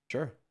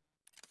 Sure.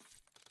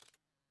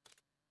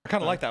 I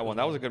kind of like that one.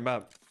 That was a good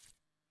map.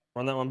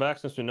 Run that one back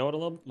since we know it a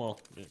little. Well,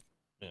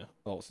 yeah.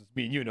 Oh, since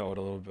me and you know it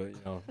a little bit,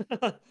 you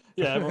know.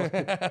 Yeah. Everyone...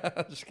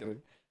 Just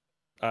kidding.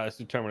 All right, let's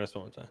do Terminus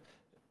one more time.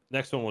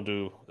 Next one we'll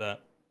do that.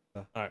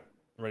 Yeah. All right,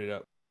 ready to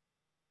up.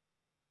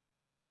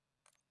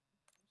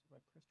 I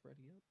pressed ready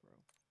up, bro.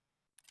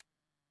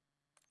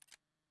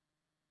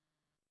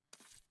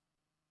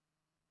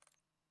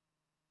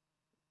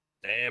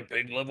 Damn,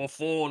 big level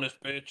 4 on this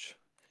bitch.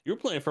 You were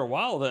playing for a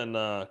while then,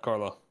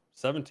 Carlo.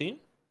 17?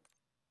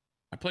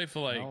 I played for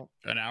like No.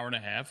 an hour and a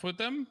half with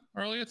them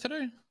earlier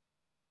today.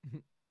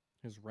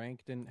 His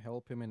rank didn't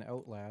help him in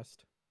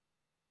Outlast.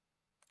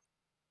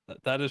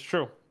 That is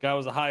true. Guy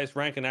was the highest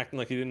rank and acting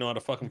like he didn't know how to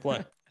fucking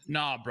play.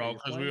 Nah, bro, You're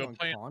because we were on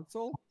playing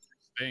console.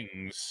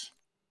 things.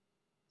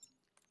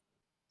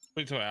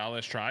 Wait till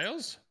Alice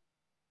Trials?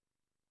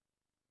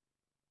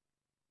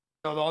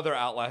 No, the other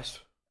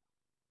Outlast.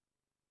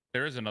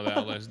 There is another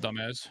Alice,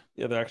 dumbass.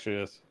 Yeah, there actually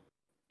is.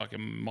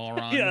 Fucking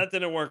moron. Yeah, that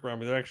didn't work,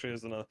 Ramee. There actually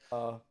is another.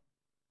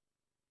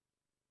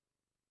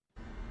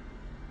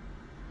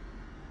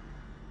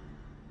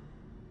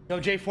 Yo,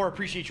 J4,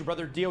 appreciate you,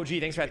 brother. DOG,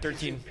 thanks for that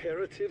 13.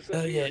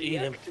 Oh, yeah, eat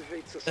him.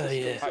 Oh,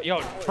 yeah.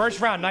 Yo,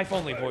 first round, knife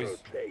only, boys.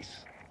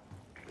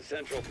 The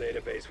central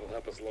database will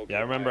help us locate. Yeah,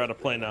 I remember how to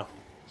play now.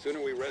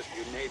 Sooner we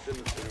rescue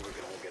Nathan, the sooner we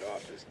can all get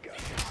off this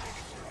goddamn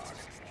rock.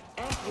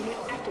 Amp unit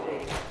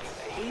activating.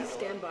 Please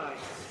stand by.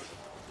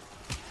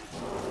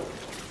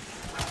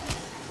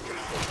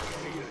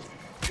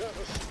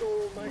 Just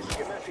stole my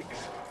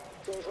schematics.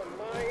 Those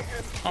are my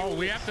amp. Oh,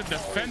 we have to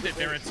defend it.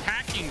 They're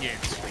attacking it.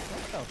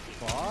 What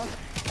the fuck?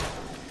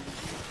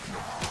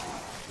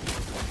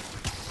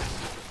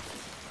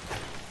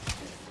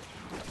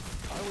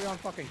 Why are we on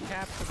fucking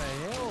Caps to the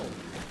Hill?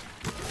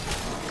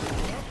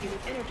 Amp unit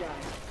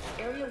energized.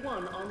 Area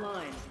 1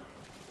 online.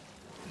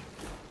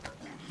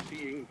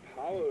 Seeing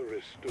power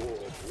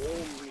restored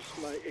warms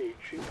my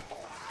aging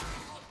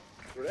heart.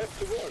 For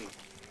after one,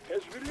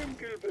 has William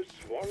Gilbert's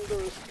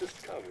wondrous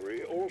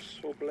discovery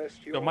also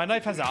blessed you? Yo, my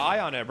knife has an eye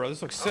on it, bro.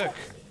 This looks sick.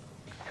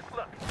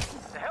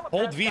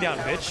 Hold V down,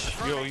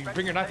 bitch. Yo, you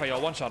bring your knife out,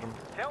 y'all one-shot him.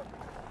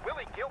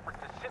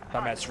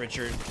 Dumbass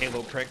Richard,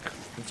 Halo prick.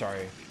 I'm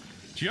sorry.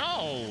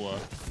 Yo!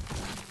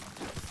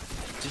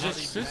 He's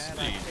just,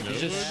 Sissy,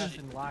 just-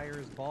 dude. In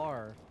Liar's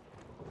Bar.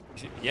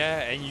 yeah,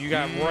 and you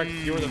got wrecked.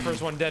 You were the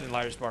first one dead in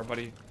Liar's Bar,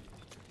 buddy.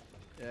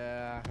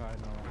 Yeah, I know.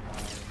 I'm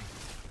lying.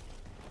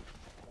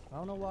 I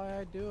don't know why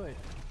I do it.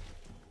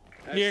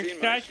 I've You're seen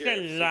my such share a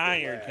of secret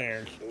liar, labs,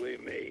 Terrence.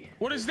 Believe me.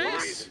 What is There's a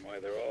this? reason why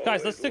they're Guys,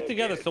 always let's stick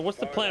together. located So what's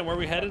the far plan? Where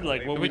we headed?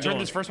 Like, what Did we we turn doing?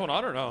 this first one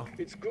on or no?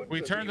 It's good We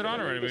that turned it even on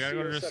an already. We gotta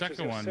go to the imbecile such as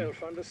second one.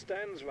 yourself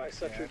understands why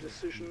such a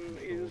decision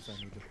is I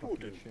need to fucking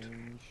prudent.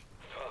 change.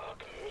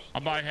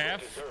 I'll buy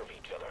half.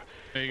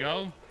 There you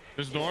go.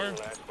 This door.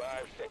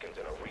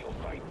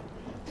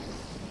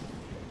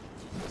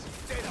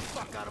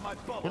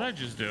 What'd I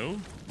just do?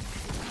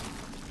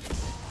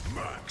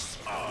 Max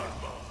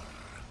armor.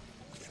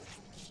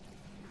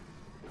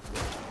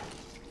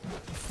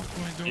 What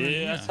am I doing Yeah,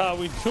 here? that's how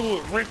we do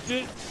it,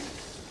 Richard.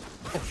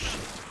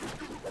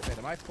 Wait,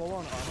 am I full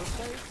on armor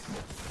plates?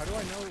 How do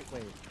I know?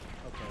 Wait.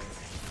 Okay.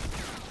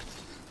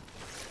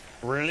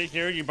 Really,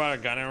 dude? You bought a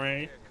gun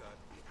already?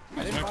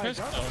 I didn't my buy a gun.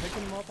 pistol. I'm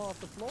picking them up off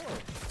the floor.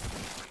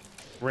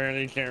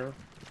 Really, dude?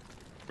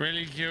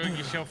 Really, dude?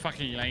 You're so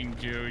fucking lame,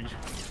 dude.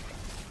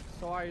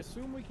 So I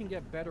assume we can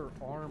get better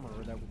armor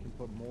that we can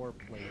put more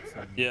plates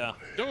in. Yeah.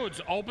 Dudes,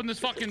 open this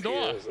fucking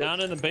door. Down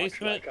in the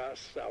basement. Like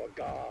us, our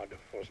god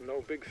was no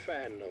big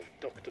fan of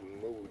Dr.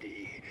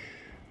 Moody.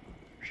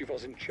 She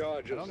was in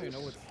charge I of don't even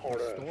know this what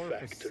horror store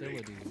factory.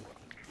 facility.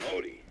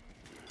 Moody.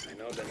 I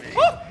know the name.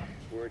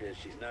 Word is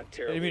she's not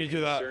didn't mean terribly to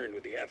do that. concerned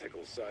with the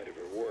ethical side of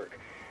her work.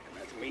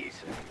 And that's me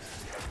saying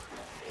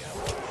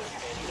that.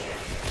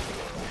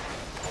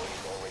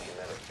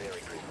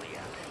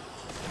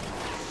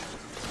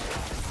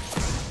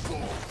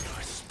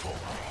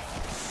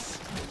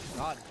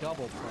 Not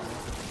double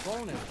points,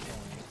 bonus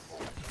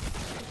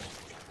points.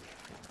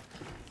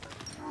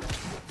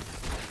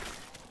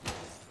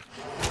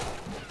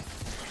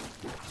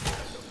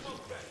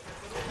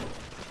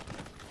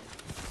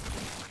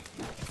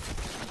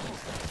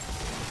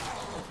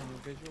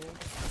 Any visual?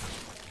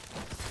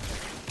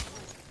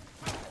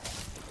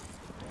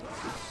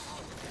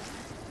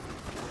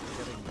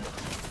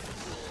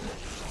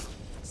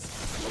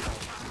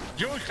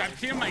 Juice, I'm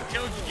seeing my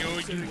kills,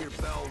 dude. Consider your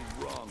bell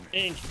rung.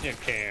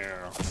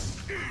 Insta-kill.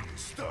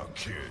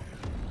 Insta-kill.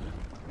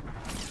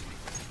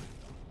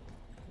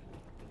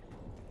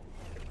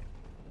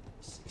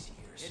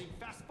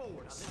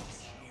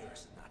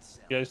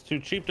 You guys too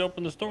cheap to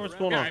open the store? What's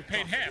going Yeah, on? I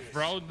paid half,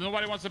 bro.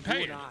 Nobody wants to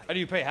pay it. How do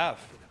you pay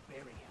half?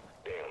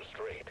 Damn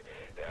straight.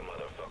 That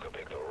motherfucker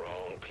picked the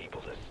wrong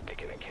people to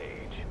stick in a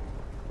cage.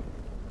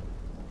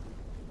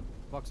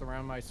 Bucks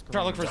around my screen.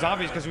 Try to look for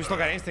zombies because we still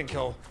got instant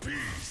kill.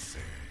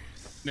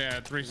 Yeah,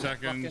 3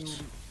 seconds.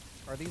 Fucking,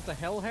 are these the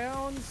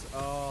hellhounds?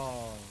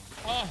 Oh.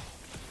 Oh,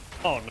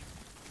 Oh, no.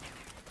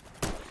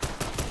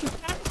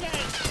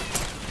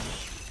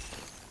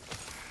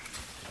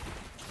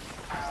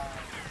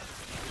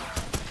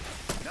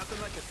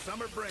 Nothing like a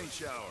summer brain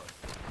shower.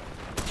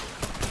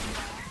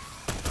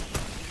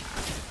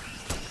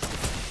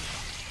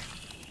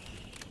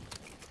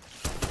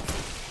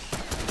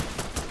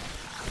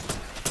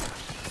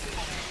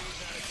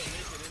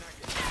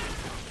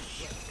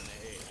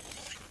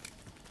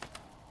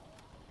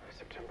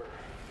 September.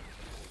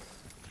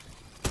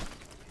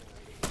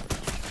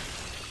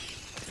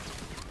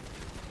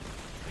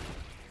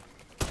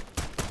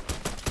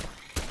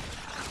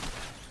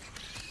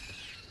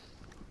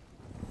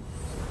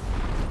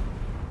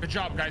 good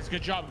job, guys.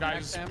 Good job,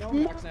 guys. Max ammo,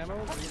 max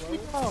ammo,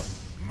 reload.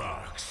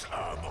 Max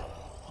ammo.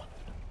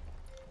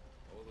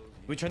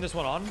 We turn this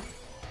one on?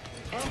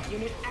 Amp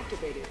unit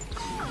activated.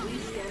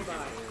 Please stand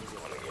by.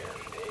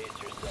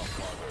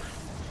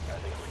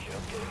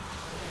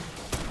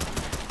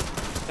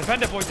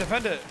 Defend it, boys,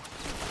 defend it.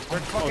 We're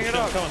fucking it shit,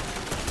 up. come on.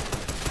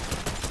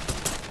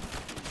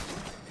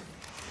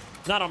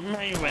 Not a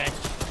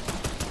Mayweather.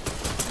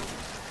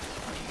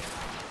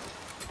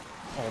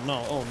 Oh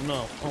no, oh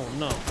no, oh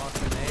no.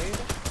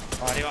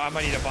 Grenade. I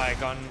might need to buy a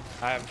gun.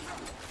 I have.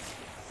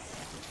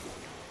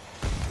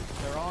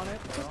 They're on it.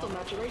 Crystal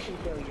maturation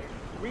failure.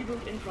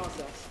 Reboot in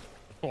process.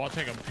 Oh, I'll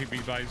take a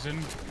PB Bison.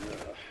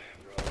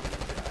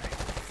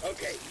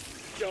 Okay,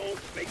 don't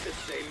make the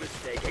same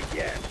mistake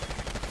again.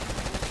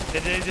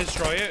 Did they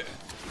destroy it?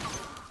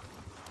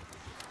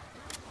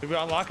 Did we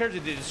unlock it or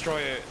did they destroy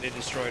it? They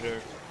destroyed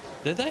it.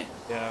 Did they?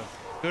 Yeah.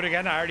 Do it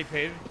again. I already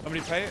paid.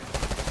 Somebody pay it?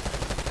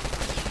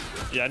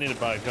 Yeah, I need to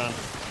buy a gun.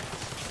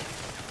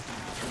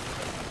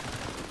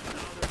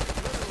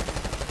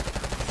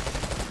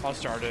 I'll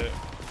start it.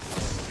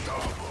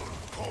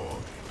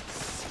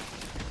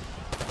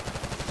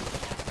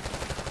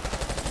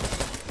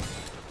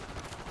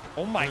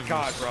 Oh my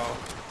god, bro.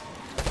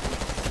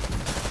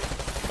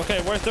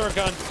 Okay, where's their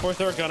gun? Where's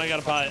their gun? I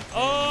gotta buy it.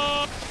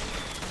 Oh!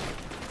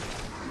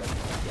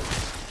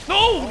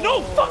 No,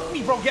 no, fuck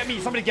me, bro. Get me.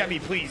 Somebody get me,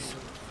 please.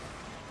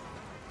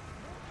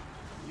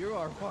 You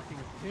are fucking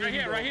Right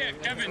here, right here,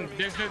 Kevin.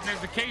 There's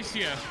the case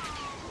here.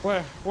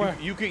 Where? Where?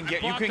 You can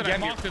get. You Blocked can it, get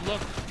I me. marked it.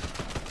 Look.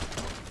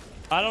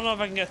 I don't know if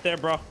I can get there,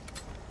 bro.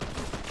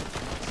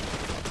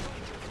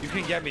 You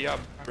can get me up,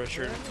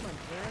 Richard.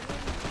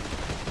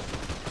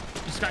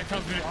 This guy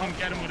tells me to come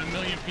get him with 1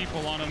 million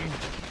people on him.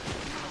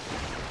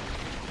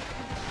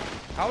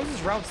 How is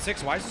this round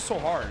 6? Why is this so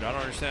hard? I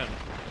don't understand.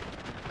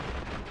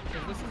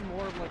 Because this is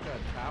more of like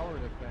a tower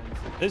defense.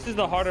 This is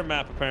the harder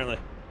map, apparently.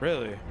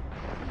 Really?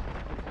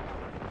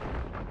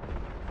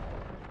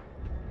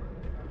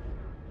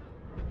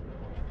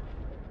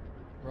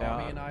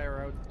 Ramee and I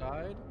are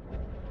outside.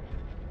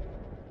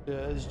 Yeah,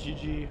 it's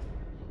GG.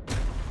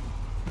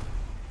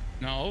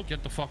 No,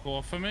 get the fuck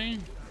off of me.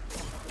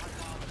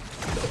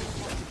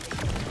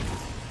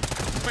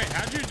 Wait,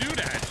 how'd you do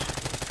that?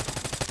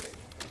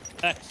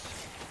 X.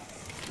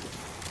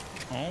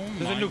 Oh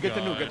There's my a nuke. Get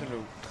the God. nuke. Get the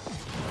nuke.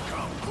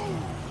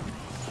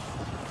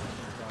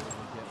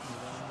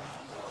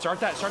 Start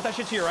that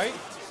shit to your right.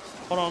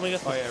 Hold on, let me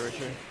get Oh yeah,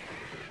 Richard.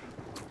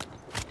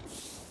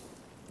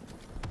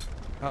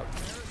 Oh.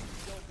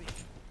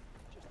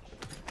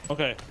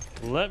 Okay,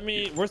 let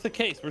me. Where's the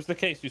case? Where's the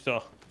case you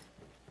saw?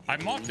 I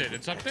marked it.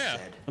 It's up there.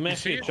 Let me You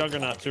ask see you a it?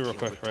 Juggernaut too, real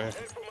quick, right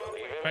here.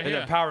 Right Hey,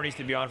 here. the power needs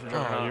to be on for Oh,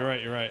 Juggernaut. you're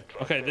right. You're right.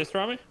 Okay, this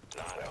Ramee?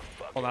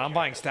 Hold on, I'm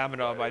buying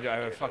stamina up.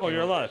 I fucking. Oh,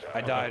 you're alive.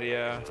 I died.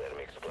 Yeah.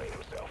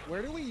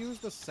 Where do we use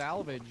the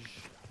salvage?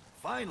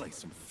 Finally,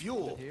 some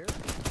fuel. Here?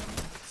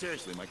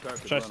 Seriously, my car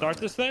could Should I run start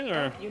on this thing or?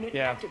 Amp unit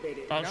Yeah.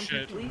 activated. Oh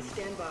shit. Please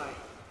stand by.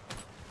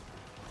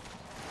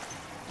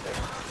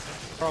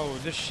 Bro,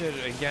 this shit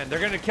again. They're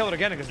gonna kill it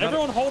again because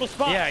Everyone hold a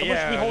spot. Yeah, Someone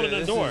should yeah. be holding the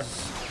this door.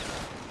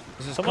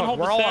 This is Someone cooked. hold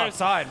the We're all stairs.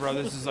 outside, bro.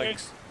 Hold This the is like.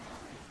 stairs.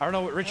 I don't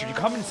know, Richard. You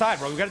come inside,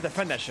 bro. We gotta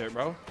defend that shit,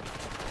 bro.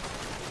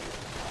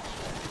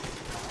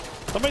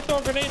 Somebody throw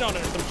a grenade on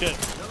it or some shit.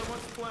 Another one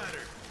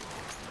splattered.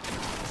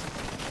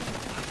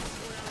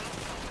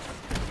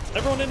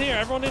 Everyone in here.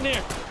 Everyone in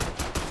here.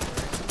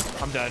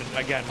 I'm dead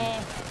again.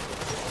 Amp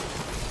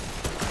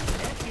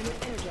unit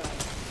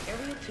energized.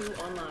 Area 2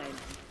 online.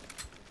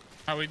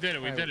 Oh, we did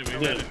it. We did it. We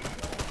did did it.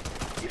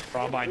 it.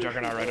 Bro, I'm buying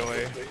Juggernaut right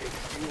away.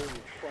 Exhumed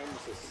from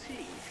the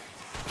sea.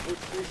 Put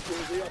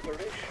this in the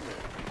operation.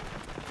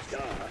 Duh.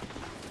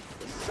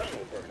 The sun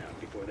will burn out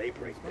before they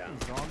break down.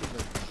 Zombies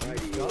Why are do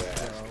juiced you up,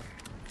 ask?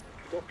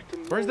 bro. Dr.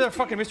 Where's the Moby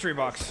fucking mystery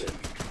box?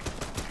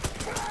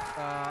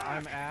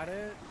 I'm at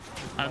it.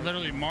 I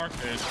literally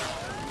marked it.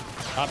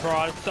 Bro,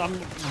 I'm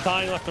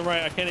dying left and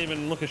right. I can't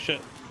even look at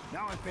shit.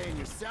 Now I'm paying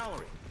your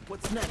salary.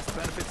 What's next?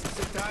 Benefits and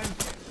sick time?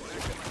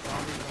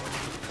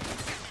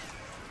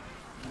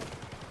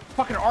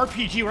 Fucking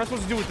RPG. What am I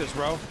supposed to do with this,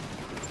 bro?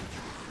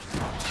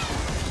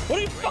 What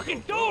are you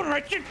fucking doing,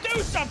 Richard?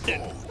 Do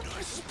something!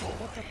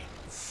 Okay,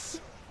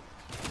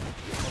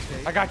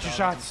 I got you,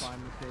 Shotz.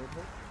 find the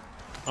table.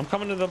 I'm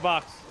coming to the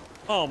box.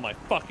 Oh my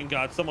fucking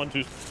god, someone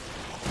just...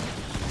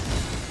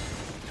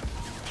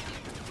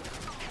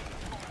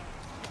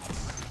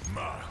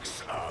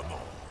 Max ammo.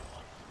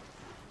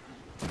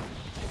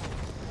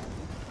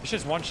 It's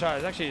just one shot.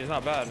 It's actually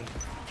not bad.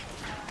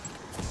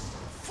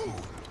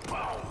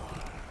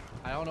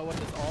 I don't know what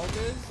this alt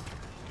is.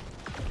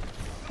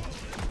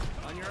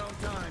 On your own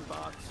time,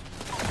 box.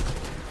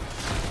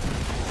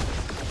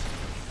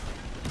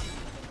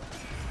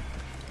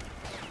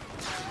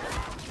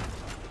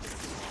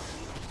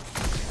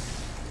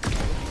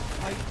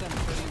 Fight them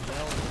pretty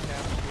well in the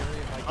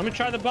cafeteria. If I I'm gonna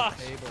try the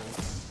box. table.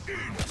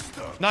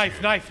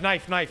 Knife, knife,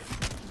 knife, knife.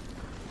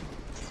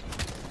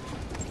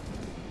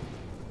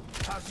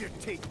 How's your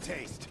teeth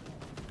taste?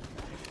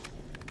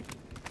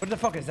 What the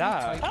fuck is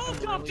that? Fight them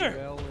Helicopter! Really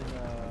well in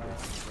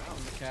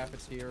the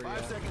cafeteria.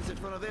 5 seconds in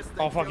front of this thing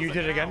Oh fuck, feels you like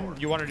did it an again? hour.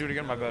 You want to do it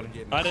again? My bad.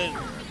 I didn't...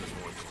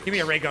 Give me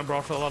a ray gun,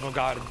 bro, for the love of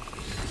God.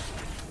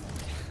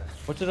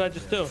 What did I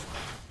just do? Is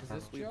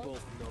this Joe?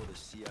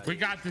 We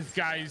got this,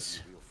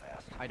 guys.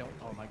 I don't.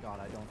 Oh my god,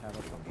 I don't have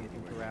a fucking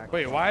interact.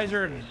 Wait, why is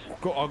there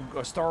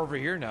a star over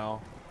here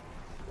now?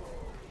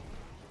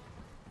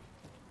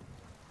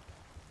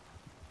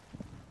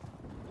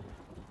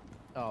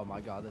 Oh my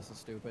god, this is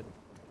stupid.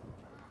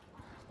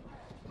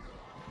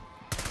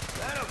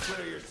 That'll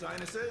clear your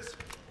sinuses.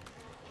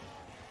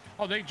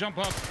 Oh, they jump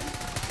up.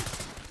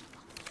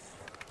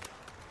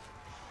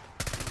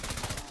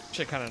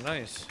 Shit, kind of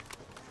nice.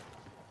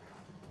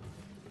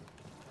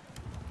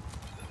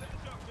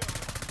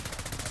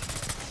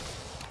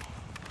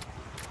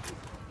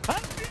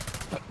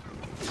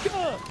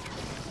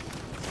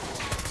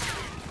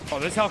 Oh,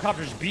 this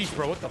helicopter's beast,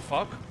 bro. What the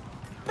fuck?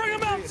 Bring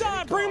him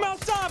outside! Bring him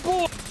outside,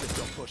 boy! Just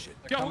don't push it.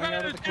 Yo, we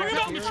got Bring him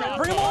outside!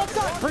 Bring him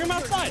outside! Bring him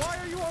outside! Why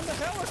are you on the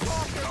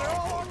helicopter? They're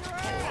all on your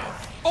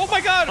ass. Oh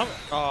my God!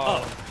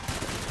 Oh.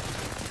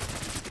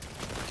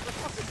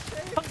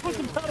 I was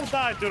about to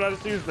die, dude. I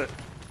just used it.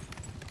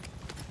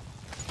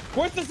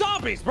 Where's the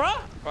zombies, bruh?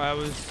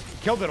 I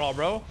killed it all,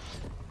 bro.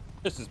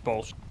 This is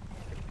bullshit.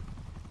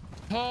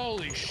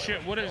 Holy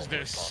shit, what is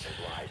this?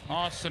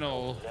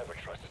 Arsenal. Never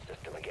trust the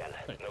system again.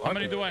 How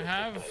many do I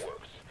have?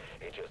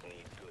 It just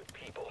needs good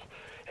people,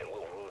 and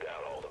we'll root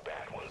out all the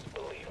bad ones,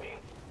 believe me.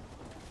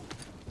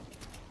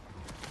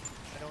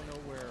 I don't know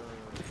where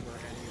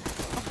any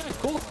of Okay,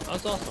 cool.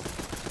 That's awesome.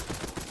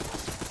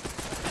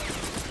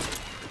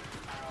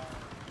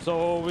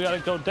 So we gotta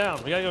go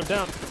down. We gotta go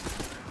down.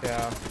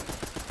 Yeah.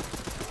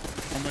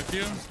 I'm with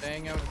you.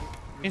 staying out.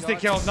 Instant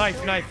kill.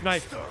 Knife, knife,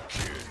 knife.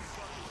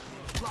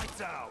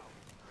 Lights out.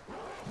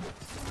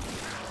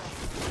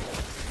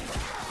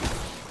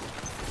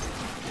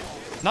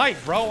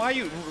 Knife, bro. Why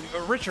you,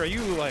 Richard? Are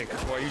you like,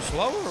 what, are you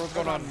slow or what's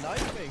going on? I'm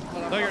knifing,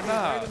 but I'm No, you're fucking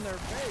not. right in their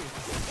face.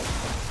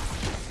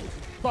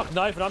 Fuck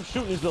knife, and I'm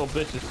shooting these little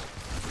bitches.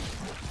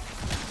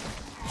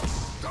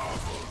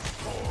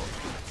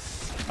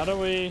 How do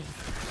we? You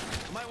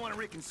might want to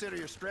reconsider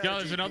your strategy. Yo,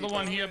 there's another people.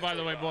 one here, by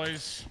the way,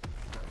 boys.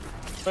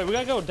 Wait, we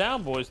gotta go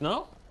down, boys.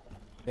 No?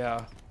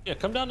 Yeah. Yeah,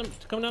 come down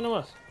to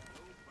us.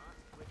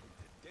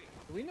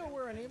 Do we know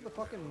where any of the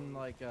fucking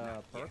like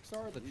perks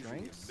are? The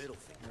drinks? There's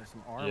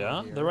some armor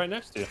Yeah, here. they're right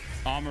next to you.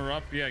 Armor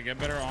up. Yeah, get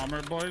better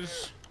armor,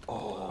 boys.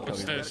 Oh,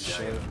 what's this?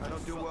 I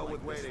don't do well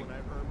with waiting.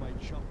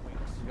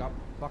 You got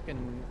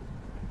fucking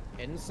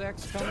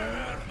insects coming.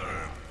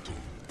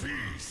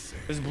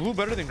 Is blue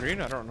better than green?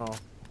 I don't know.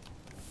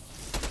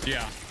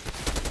 Yeah.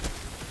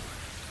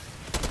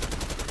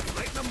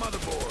 Lighten the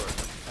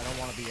motherboard. I don't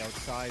want to be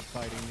outside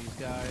fighting these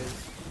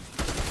guys.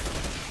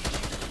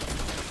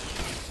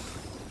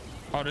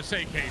 Oh, this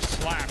AK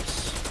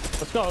slaps.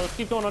 Let's go. Let's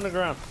keep going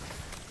underground.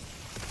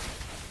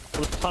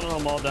 There's a ton of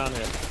them all down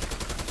here.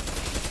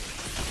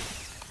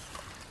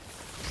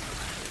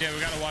 Yeah,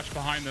 we gotta watch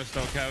behind us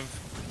though, Kev.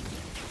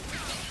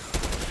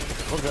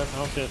 We're good. I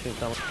don't see anything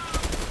coming.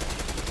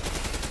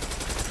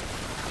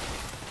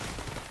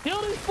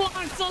 Kill these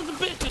blind sons of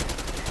bitches!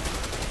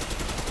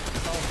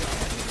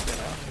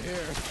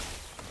 Here.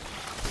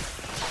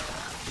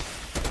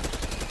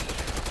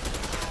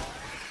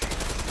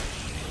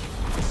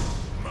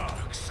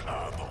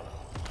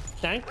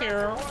 Thank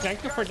you.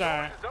 Thank you for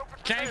that.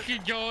 Thank you,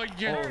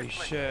 George. Holy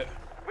shit.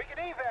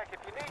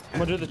 I'm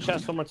gonna do the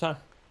chest one more time.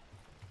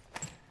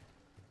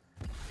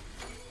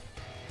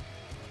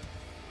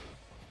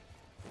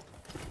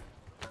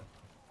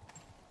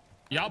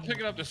 Y'all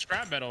picking up the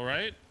scrap metal,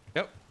 right?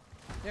 Yep.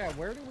 Yeah,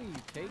 where do we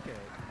take it?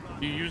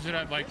 You use it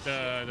at like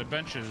the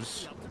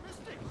benches.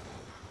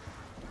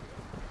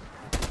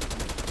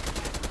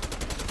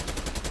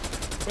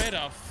 Where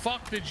the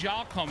fuck did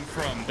y'all come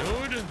from,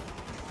 dude?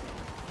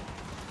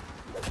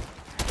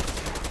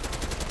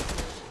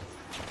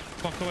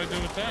 What do I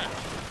do with that?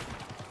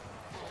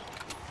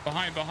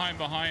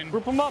 Behind.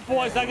 Group them up,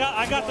 boys. I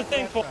got the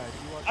thing full.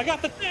 I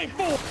got the thing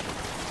full.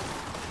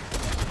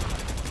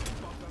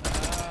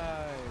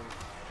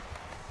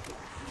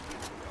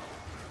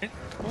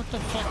 What the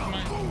fuck am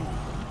I?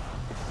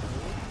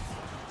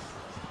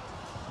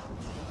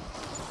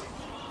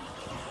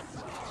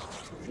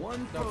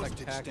 One Sounds like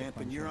postage packet stamp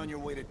and punch. you're on your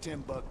way to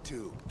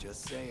Timbuktu.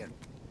 Just saying.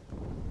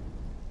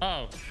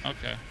 Oh,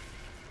 okay.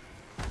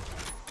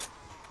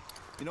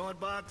 You know what,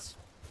 Box?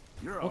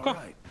 You're Okay. all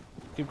right.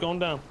 Keep going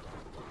down.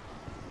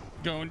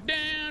 Going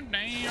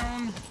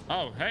down.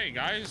 Oh, hey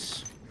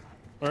guys.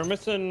 We're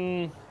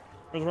missing.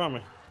 Where's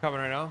Ramee? Coming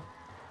right now.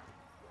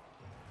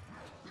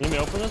 You need me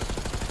to open this?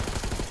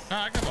 No,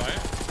 I can buy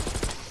it.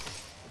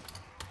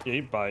 Yeah,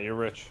 you buy it. You're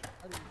rich.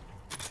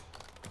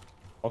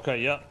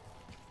 Okay, yeah.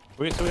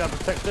 We have to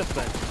protect this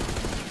thing.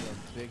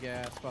 Big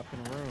ass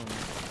fucking room.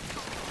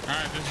 All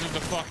right, this is the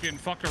fucking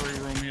fuckery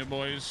room here,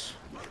 boys.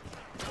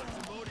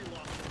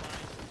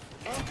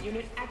 Amp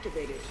unit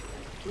activated.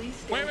 Please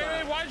stand Wait.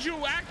 by. Why'd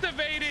you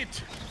activate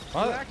it? You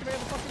activate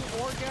the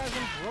fucking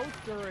orgasm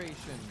growth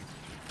duration.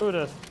 Do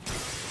this.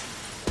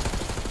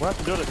 We'll have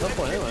to do it at some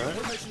point anyway, right?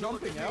 We're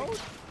jumping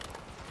out?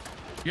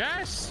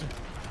 Yes.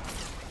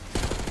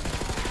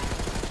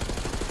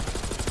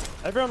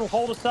 Everyone will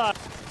hold aside.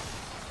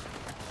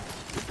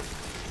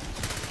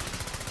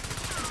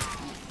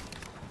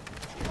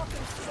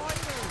 Fucking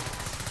spiders!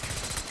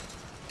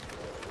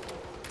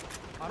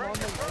 I'm on the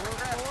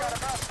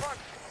floor.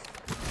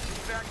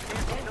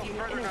 Amp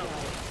unit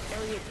energized.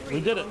 Area 3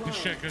 We did it. Good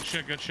shit.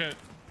 Nice.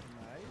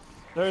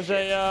 There's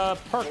a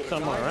perk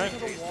somewhere, right?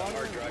 Into the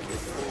water.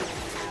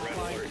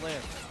 Find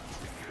lift.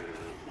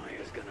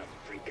 Maya's gonna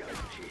freak out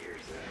when she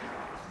hears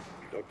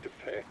that. Dr.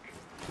 Peck.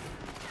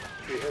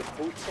 We have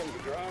boots on the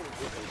ground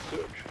who can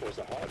search for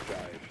the hard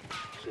drive.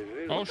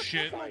 They will Oh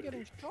shit. What am I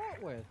getting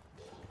shot with?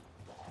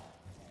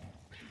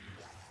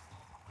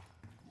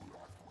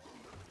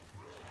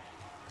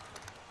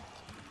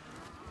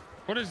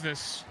 What is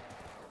this?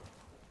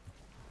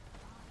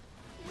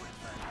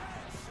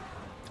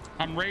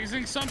 I'm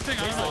raising something?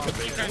 I don't know what the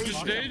fuck I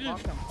just did. Not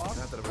that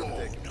I've ever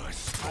taken. I'm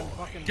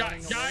fucking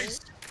running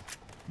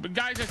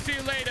Guys, I see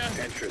you later.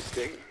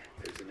 Interesting.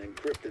 There's an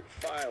encrypted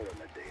file in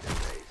the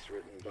database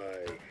written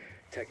by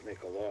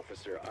technical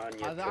officer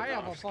Anya away. I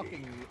have a Tarnowski.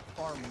 fucking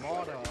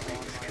armada on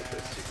my At the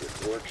ass.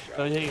 secret workshop.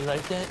 Oh yeah, you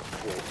like that?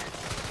 Quote,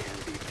 can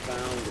be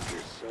found if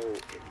you're so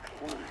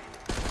inclined,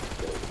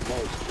 though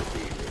most will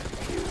be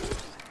refused.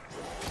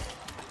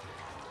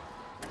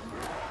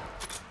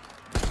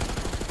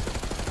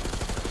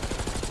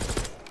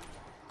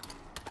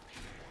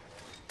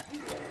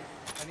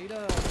 I need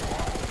a...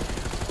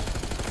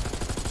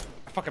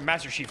 Fucking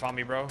Master Chief on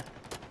me, bro. Oh,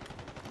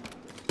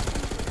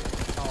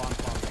 I'm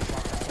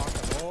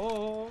fucking.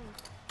 Oh.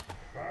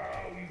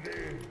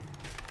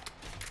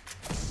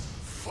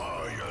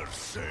 Fire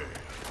sale.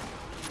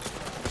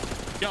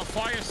 Yo,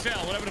 fire sale,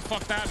 whatever the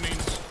fuck that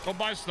means. Go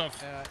buy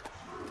stuff.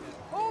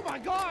 Oh my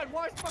god,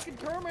 why is fucking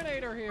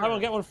Terminator here? I will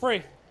get one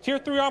free. Tier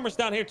 3 armor's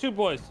down here too,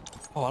 boys.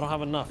 Oh, I don't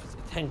have enough.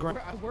 It's 10 grand.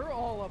 We're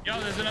all up Yo,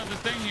 here. there's another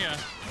thing here.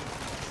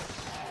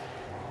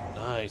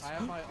 Nice. I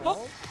have my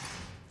ult.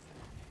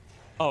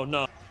 Oh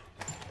no.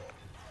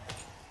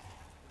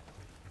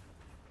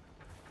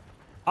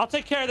 I'll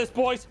take care of this,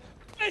 boys.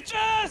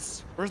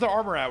 Bitches! Where's the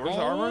armor at? Where's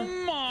the Oh armor?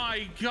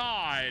 my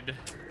god.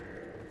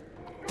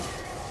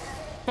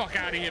 Fuck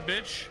out of here,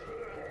 bitch.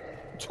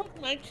 Took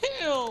my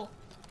kill.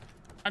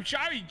 I'm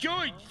sorry,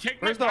 George.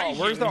 Take Where's my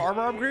the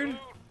armor upgrade?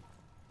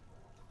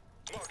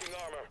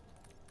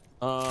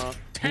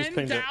 He's pinged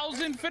it.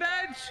 10,000 for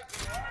that?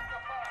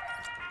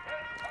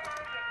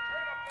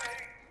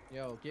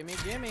 Yo, gimme.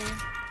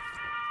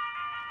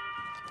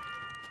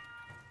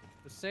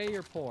 Just say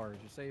you're poor.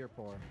 Just say you're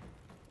poor.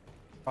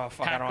 Oh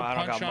fuck! Pack I a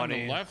don't punch got on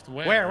money. the left.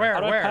 Where?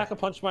 How do I pack a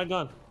punch my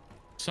gun?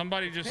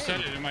 Somebody just said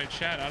it in my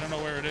chat. I don't know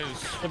where it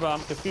is. Yeah, but I'm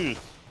confused.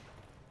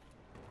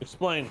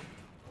 Explain.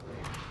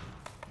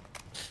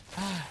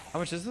 How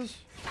much is this?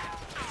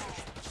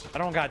 I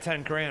don't got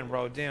 10 grand,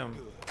 bro. Damn.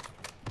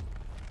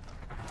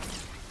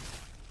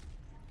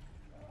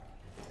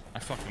 I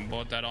fucking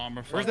bought that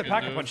armor. Where's the fucking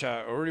pack a dude. punch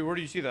at? Where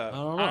do you see that? I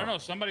don't know.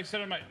 Somebody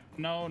said it might.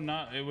 No,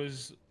 not. It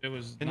was. In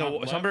not the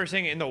left. somebody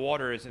saying in the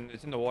water. It's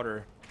in the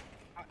water.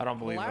 I don't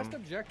The believe last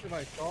them. objective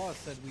I saw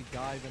said we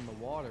dive in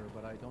the water,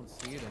 but I don't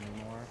see it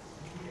anymore.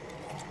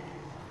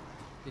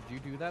 Did you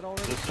do that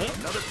already? This it?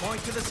 Another point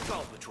to the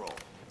Skull Patrol.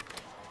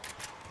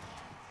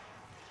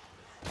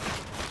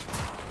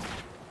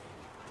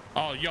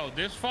 Oh, yo,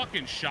 this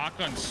fucking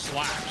shotgun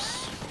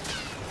slaps.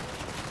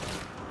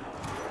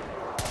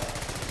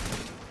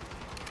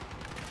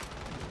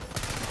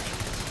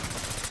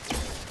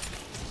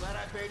 Glad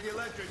I paid the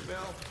electric bill.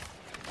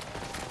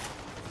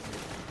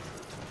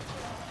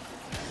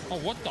 Oh,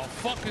 what the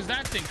fuck is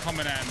that thing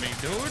coming at me,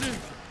 dude?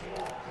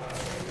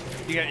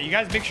 You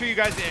guys make sure you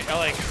guys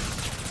like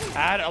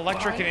add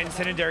electric and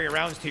incendiary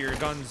rounds to your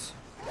guns.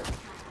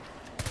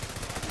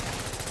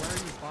 Where are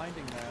you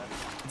finding that?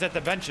 It's at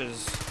the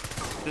benches.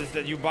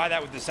 You buy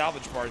that with the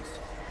salvage parts.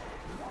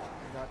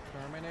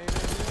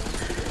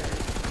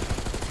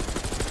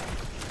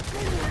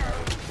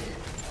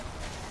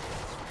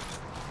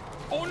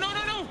 Oh, no,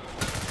 no, no.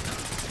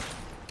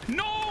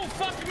 No,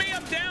 fuck me.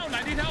 I'm down.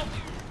 I need help.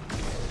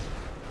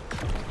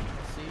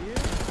 See you.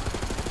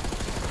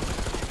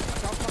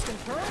 Stop fucking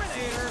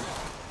Terminator.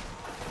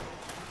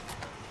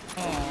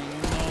 Oh,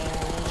 no.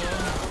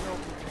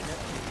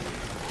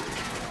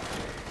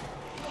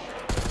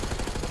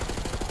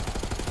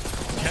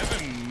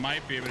 Kevin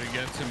might be able to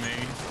get to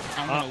me.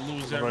 I'm gonna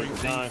lose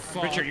everything.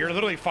 Fuck. Richard, you're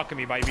literally fucking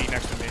me by being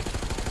next to me.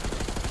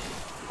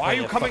 Why are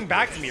you coming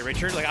back to me,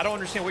 Richard? Like, I don't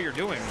understand what you're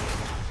doing.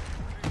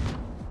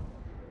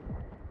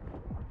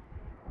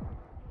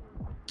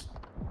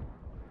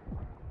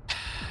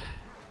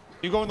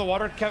 You go in the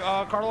water,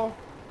 Carlo?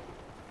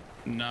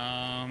 No,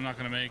 I'm not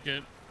gonna make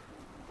it.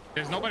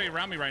 There's nobody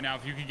around me right now.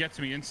 If you could get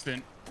to me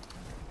instant.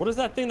 What is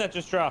that thing that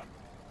just dropped?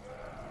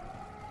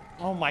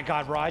 Oh my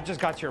god, bro. I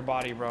just got to your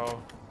body,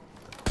 bro.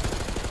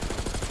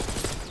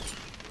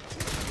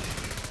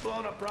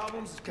 Blowing up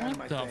problems is kind of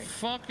my What the thing.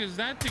 fuck is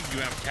that thing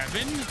you have,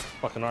 Kevin?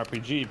 Fucking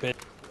RPG, bitch.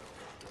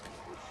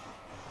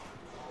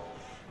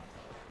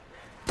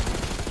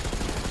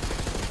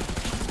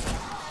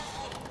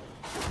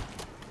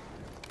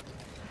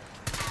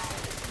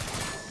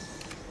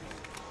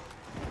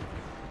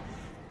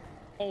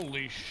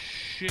 Holy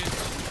shit.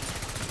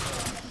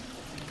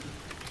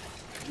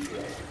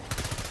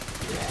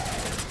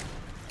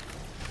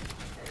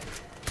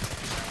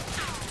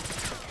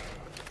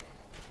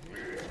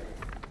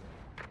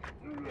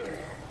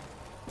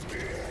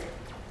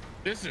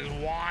 This is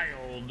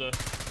wild.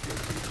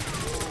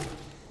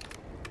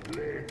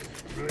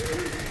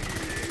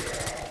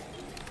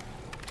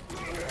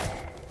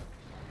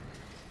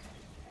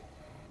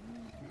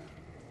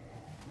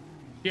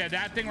 Yeah,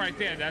 that thing right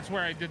there. That's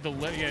where I did the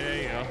yeah,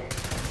 there you go.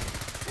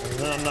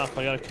 Not enough.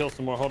 I gotta kill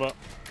some more. Hold up.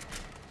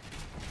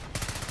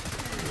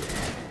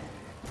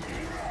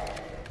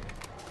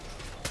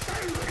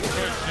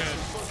 Good shit.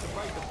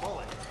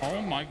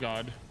 Oh my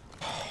god.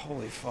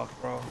 Holy fuck,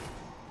 bro.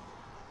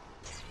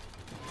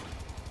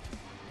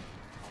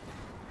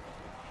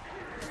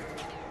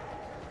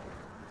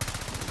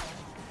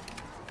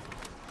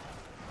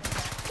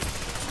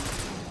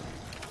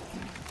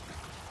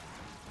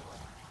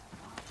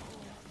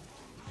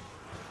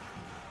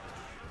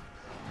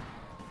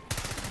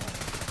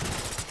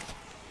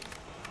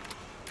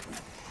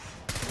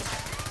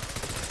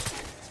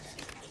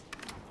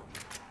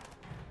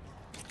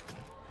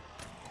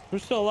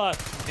 Who's still alive?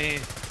 Me.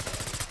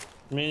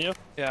 Me and you?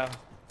 Yeah.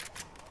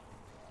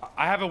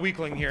 I have a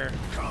weakling here.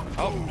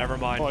 Oh, never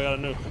mind. Oh, I got a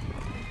nuke.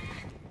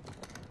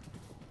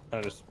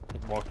 I just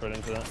walked right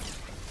into that.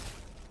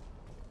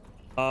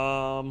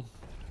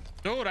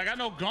 Dude, I got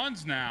no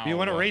guns now. You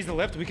want to raise the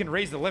lift? We can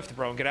raise the lift,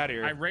 bro, and get out of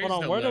here. I raised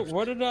Hold on, the where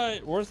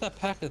lift. where's that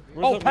packet?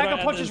 Oh, pack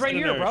of punches right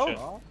here,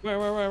 bro.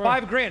 Where?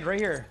 5 grand right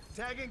here.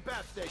 Tagging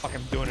Pap Station. Fuck,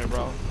 I'm doing it,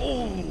 bro.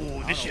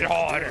 Oh, this shit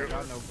hard. I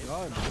got no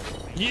gun.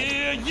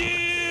 Yeah,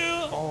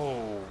 yeah.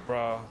 Oh,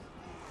 bro.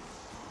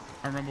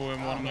 I remember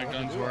when one of my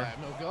guns were. I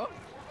have no gun.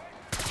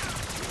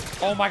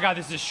 Oh my god,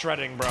 this is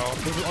shredding, bro.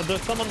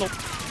 There's some on the.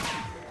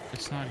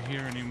 It's not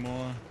here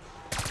anymore.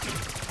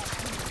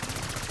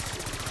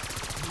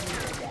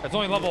 It's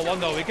only level 1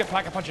 though. We can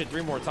pack a punch it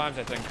 3 more times,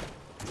 I think.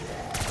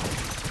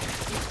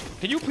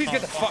 Can you please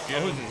get the fuck? you.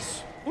 Oh, who's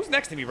this? Who's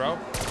next to me, bro?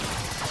 Big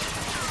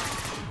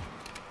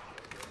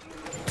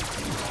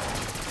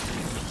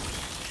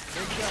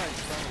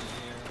guy's coming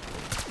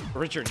here.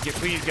 Richard,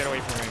 please get away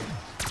from me.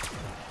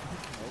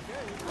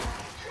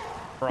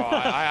 Bro,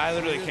 I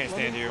literally can't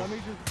stand you. Let me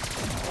just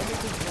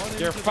run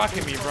You're into the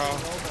fucking big me, bro.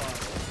 robot.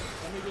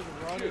 Let me just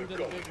run into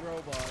the big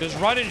robot. Just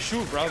run and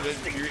shoot, bro.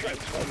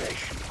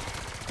 Transformation.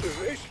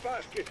 This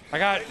basket. I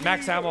got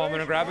max ammo. I'm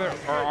gonna grab it.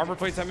 Or armor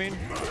plates, I mean.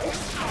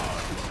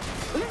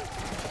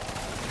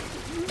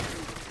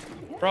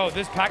 Bro,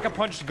 this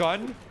pack-a-punch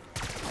gun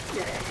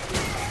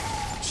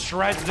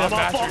shreds the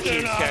Master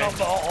Chief's, okay?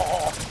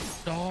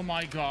 Oh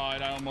my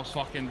god, I almost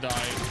fucking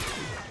died.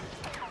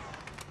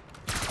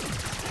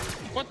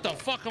 What the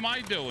fuck am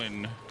I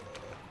doing?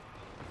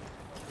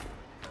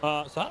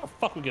 So how the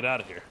fuck we get out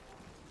of here?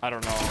 I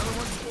don't know.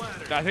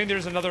 I think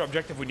there's another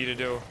objective we need to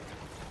do.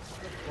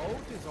 The boat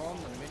is on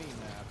the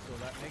mini-map, so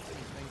that makes me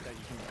think that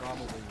you can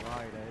probably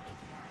ride it.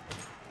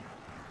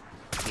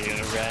 You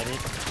gonna ride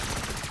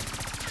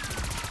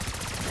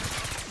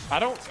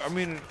it? I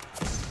mean...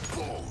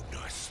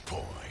 Bonus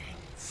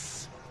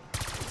points.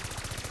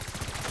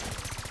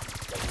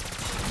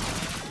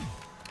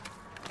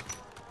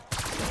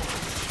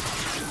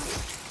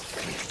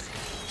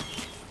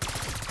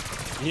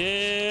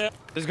 Yeah.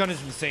 This gun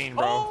is insane,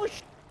 bro. Oh,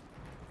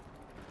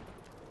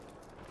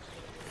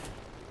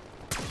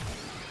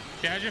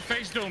 Yeah, how's your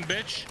face doing,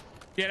 bitch?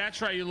 Yeah,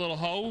 that's right, you little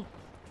hoe.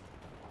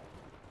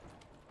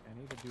 I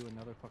need to do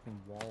another fucking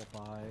wall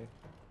buy.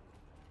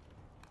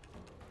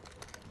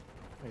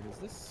 Wait, is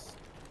this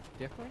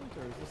different,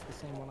 or is this the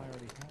same one I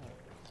already have?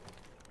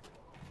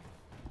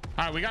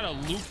 All right, we got a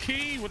loot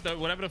key with the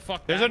whatever the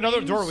fuck. There's that another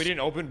means. door we didn't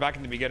open back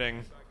in the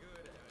beginning.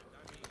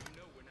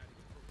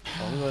 look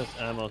at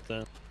this ammo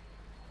thing.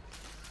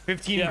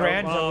 15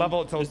 grand to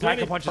level to is there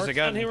any pack-a-punches parts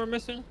again. down here we're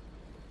missing?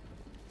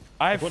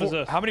 I have What is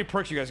this? How many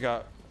perks you guys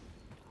got?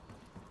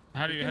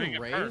 How do you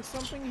get raise perks?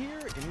 something here?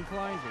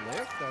 Inclined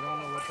lift? I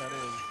don't know what that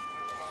is.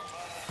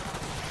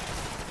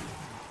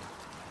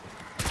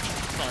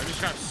 Oh, I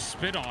just got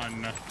spit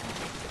on.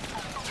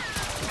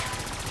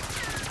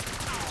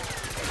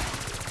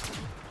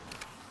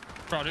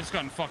 Bro, this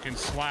gun fucking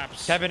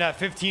slaps. Kevin, at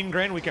 15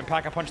 grand, we can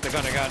pack a punch the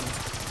gun again.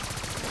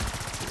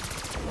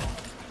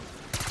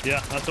 Yeah,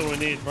 that's what we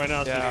need right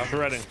now. Yeah.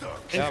 Shredding.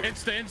 Yep.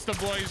 Insta,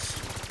 boys.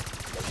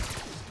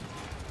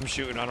 I'm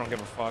shooting. I don't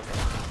give a fuck.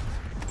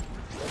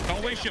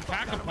 Don't waste your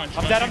pack-a-punch.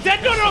 I'm dead. I'm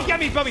dead. No, no, no. Get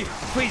me, Bubby.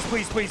 Please,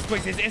 please, please,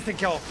 please. It's instant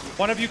kill.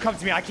 One of you come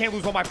to me. I can't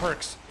lose all my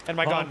perks and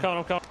my gun. I'm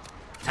coming.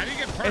 How do you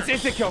get perks? It's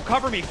instant kill.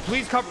 Cover me.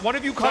 Please cover. One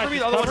of you cover me.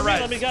 The other one Cover me,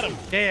 res. let me get him.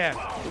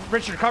 Yeah.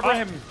 Richard, cover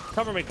him.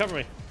 Cover me.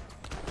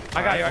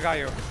 I got you. I got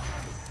you.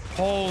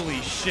 Holy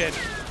shit.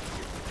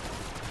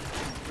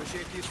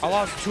 I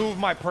lost 2 of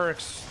my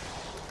perks.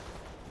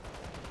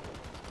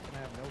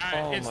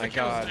 Oh my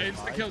god.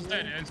 Insta-kill's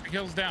dead.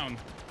 Insta-kill's down.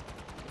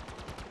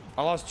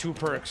 I lost 2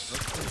 perks.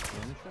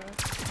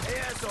 Hey,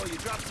 asshole, you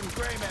dropped some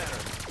gray matter.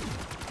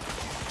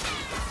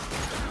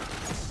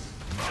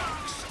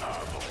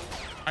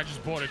 I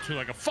just bought it too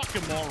like a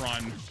fucking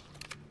moron.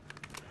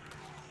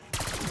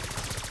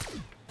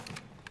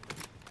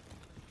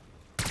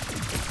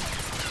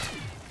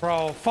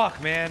 Bro,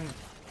 fuck, man.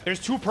 There's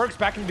 2 perks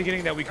back in the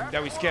beginning that we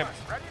skipped.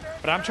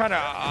 But I'm trying to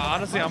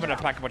honestly, I'm gonna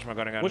pack a bunch of my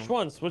gun again. Which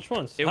ones?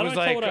 It How was do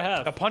I tell like what I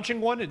have? a punching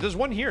one. There's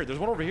one here. There's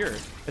one over here.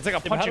 It's like a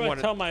punching How one.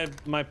 do I tell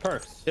my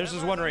perks? There's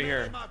this one right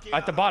here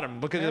at the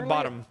bottom. Look at the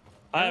bottom.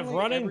 I have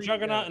running,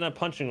 juggernaut, and a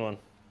punching one.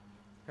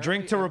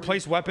 Drink to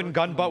replace weapon,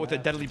 gun butt with a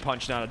deadly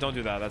punch. No, don't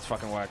do that. That's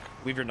fucking whack.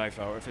 Leave your knife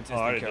out if it's Oh,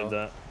 I instant already kill. did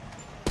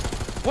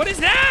that. What is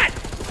that?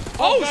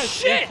 Oh, guys,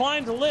 shit!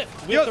 Inclined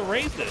lift. We Yo, have to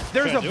raise this.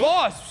 There's Should I a do it?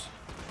 boss.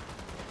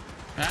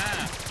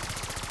 Ah.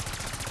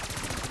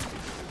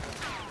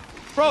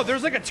 Bro,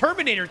 there's like a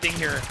Terminator thing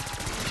here.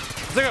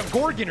 It's like a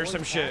Gorgon or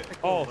some shit.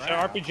 Oh,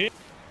 RPG?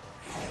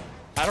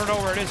 I don't know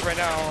where it is right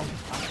now.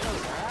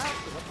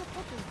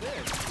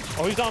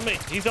 Oh, he's on me.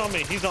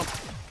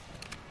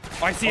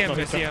 Oh, I see him.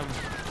 I see him.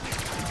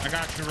 I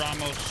got you,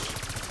 Ramos.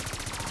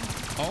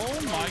 Oh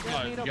my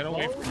god. Get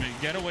away from me.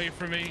 Get away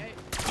from me.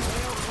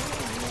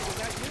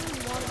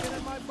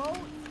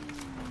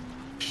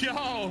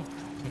 Yo,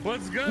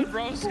 what's good,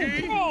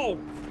 broski? Oh!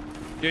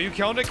 Yo, you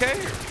killing it, Kay?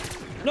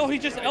 No, he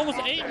just almost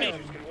ate me.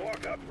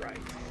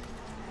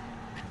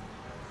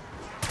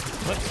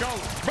 Let's go.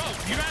 Bro,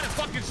 you gotta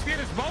fucking steer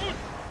this boat?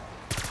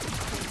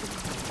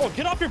 Oh,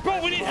 get off your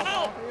boat. We need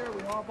help.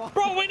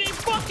 Bro, we need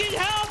fucking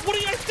help. What are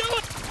you guys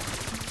doing?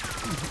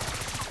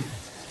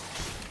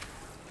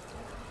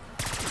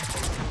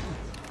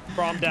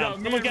 Bro, I'm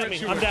down. Someone get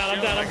me. I'm down.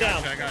 I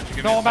got you.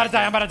 Give No, me I'm about to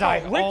die. I'm about to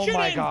die. Oh Richard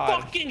my and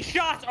god. fucking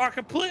Shotz are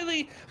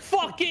completely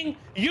fucking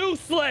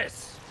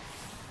useless.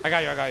 I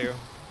got you.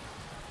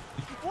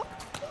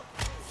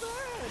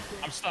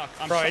 I'm stuck.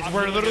 Bro, I'm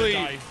we're literally.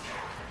 gonna die.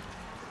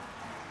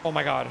 Oh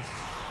my god.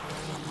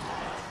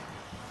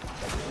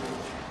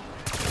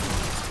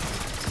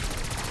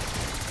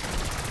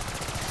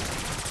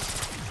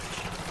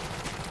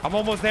 I'm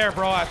almost there,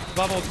 bro. At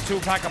level 2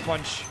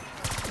 pack-a-punch.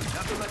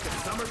 Nothing like a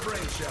summer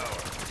brain shower.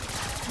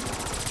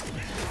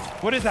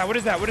 What is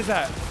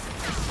that?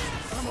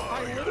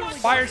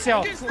 Fire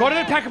sale. Go to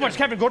the pack-a-punch,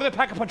 Kevin. Go to the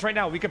pack-a-punch right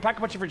now. We can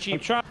pack-a-punch it for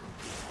cheap.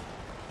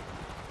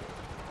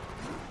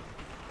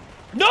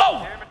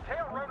 No!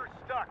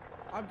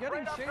 I'm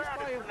getting chased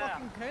by a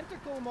fucking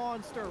tentacle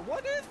monster.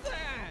 What is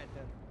that?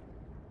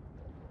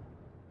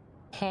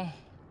 I'm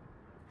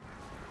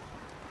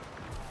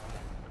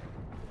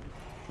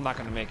not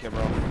gonna make it,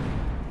 bro.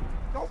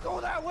 Don't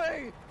go that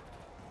way.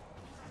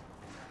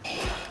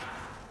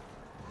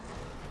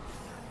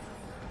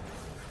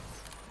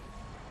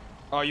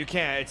 Oh, you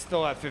can't. It's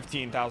still at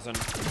 15,000.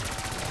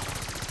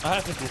 I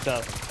have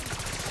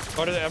 15,000.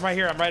 Go to the, I'm right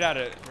here. I'm right at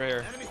it. Right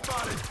here. Enemy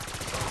spotted.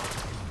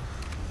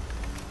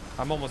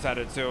 I'm almost at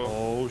it too.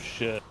 Oh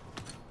shit.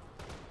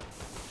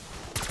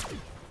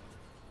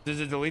 Does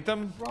it delete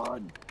them?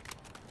 Run.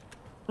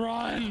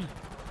 Run.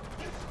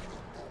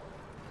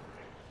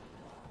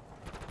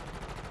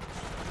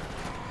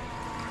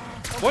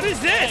 What is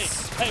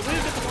this? Hey, we need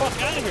to get the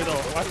fuck out of here, though.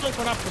 I feel like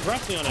we're not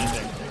progressing on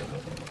anything.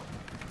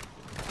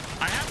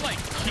 I have like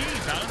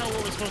keys. I don't know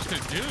what we're supposed to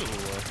do.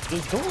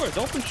 There's doors.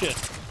 Open shit.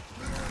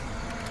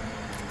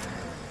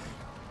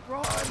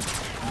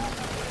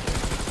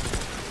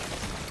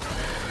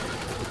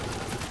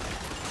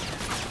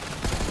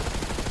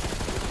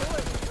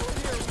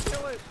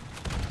 Kill it.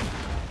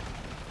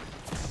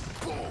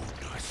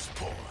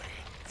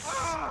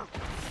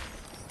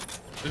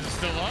 Is it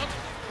still up?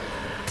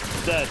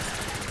 Dead.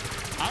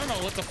 I don't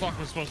know what the fuck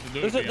we're supposed to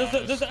do.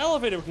 There's an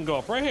elevator we can go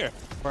up right here.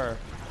 Where?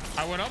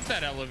 I went up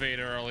that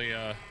elevator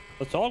earlier.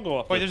 Let's all go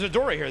up. Wait, there's a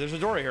door right here. There's a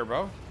door right here,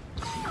 bro.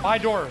 Buy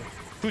door.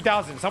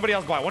 2,000. Somebody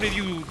else buy. One of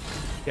you.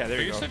 Yeah, there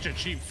you You're go. such a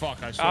cheap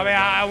fuck. I swear.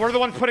 I mean, we're the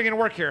ones putting in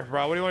work here,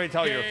 bro. What do you want me to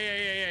tell you?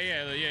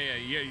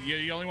 Yeah. You're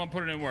the only one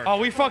putting in work. Oh,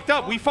 we fucked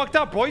up. We fucked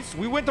up, boys.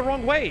 We went the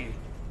wrong way.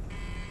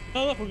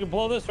 Oh, look, we can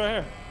blow this right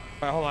here.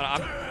 Wait, hold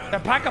on. The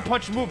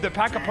pack-a-punch moved. The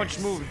pack-a-punch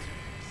moved.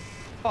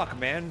 Fuck,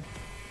 man.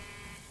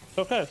 It's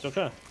okay. It's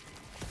okay.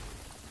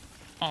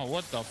 Oh,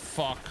 what the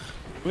fuck?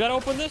 We gotta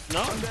open this?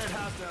 No?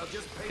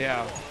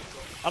 Yeah.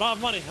 I don't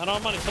have money. I don't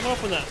have money. Someone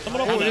open that.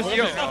 Someone open that. this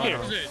yo. We're stuck here.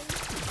 What is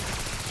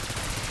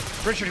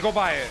it? Richard, go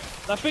buy it.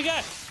 That big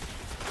X.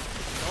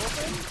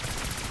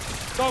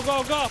 Go,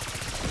 go, go.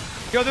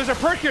 Yo, there's a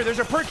perk here. There's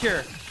a perk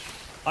here.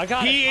 I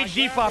got it.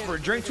 PhD flopper.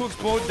 Drink to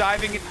explode,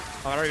 diving.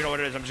 Oh, I don't even know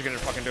what it is. I'm just gonna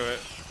fucking do it.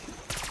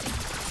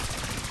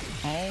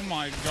 Oh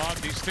my god,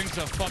 these things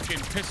are fucking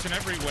pissing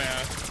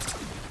everywhere.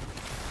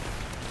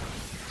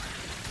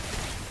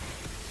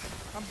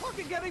 I'm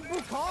fucking getting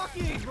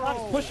bukkake,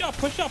 bro. Push up,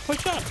 push up,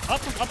 push up.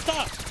 Up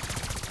top.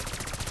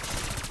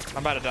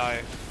 I'm about to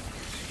die.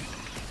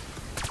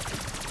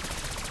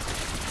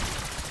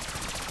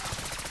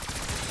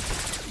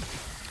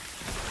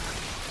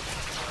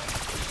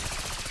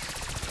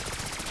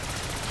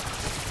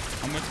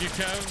 I'm with you,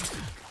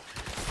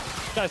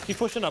 Kev. Guys, keep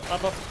pushing up,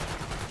 up, up.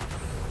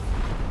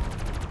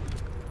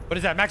 What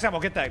is that? Max ammo.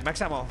 Get that.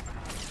 Max ammo.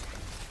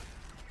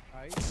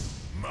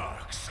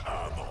 Max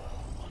ammo.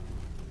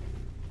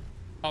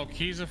 Oh,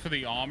 keys are for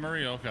the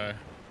armory? Okay.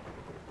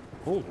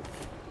 Ooh.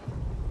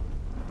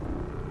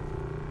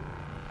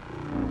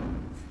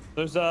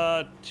 There's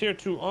tier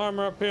 2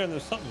 armor up here, and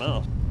there's something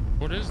else.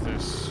 What is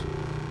this?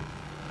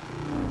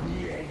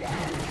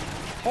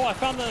 Oh, I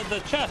found the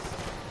chest.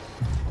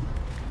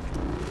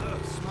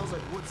 Smells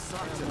like wood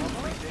socks and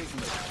 3 days in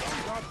the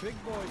We got big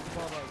boys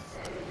above us.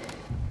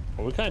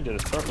 Well, we kind of did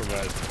a circle,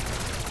 guys.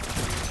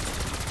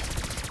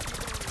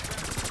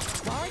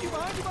 Behind you,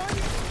 behind you, behind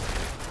you.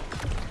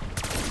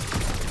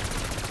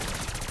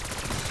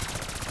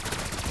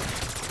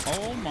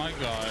 Oh my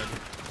god.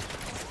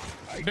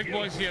 Big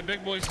boys here, be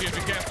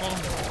careful.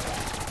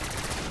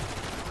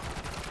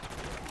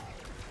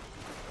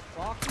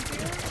 Rocky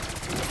here.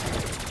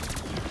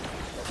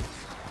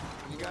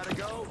 You gotta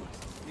go.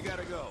 You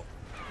gotta go.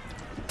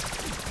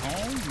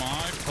 Oh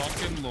my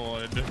fucking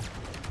lord. I don't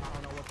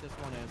know what this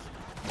one is.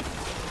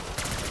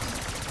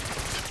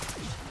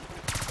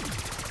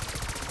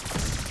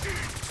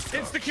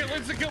 Insta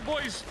kill,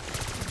 boys.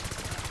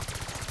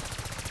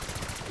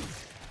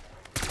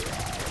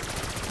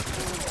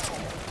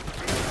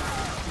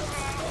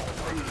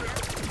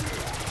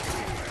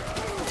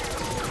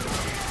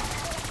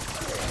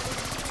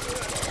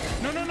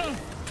 No.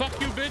 Fuck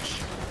you,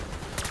 bitch.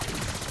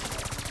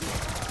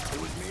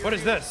 What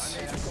is this?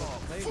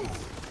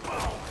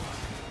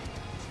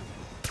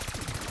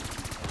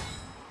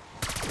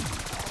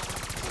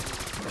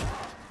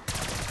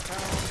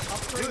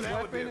 Upgrade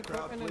weapon,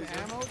 equipment, and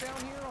ammo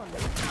down here on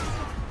this.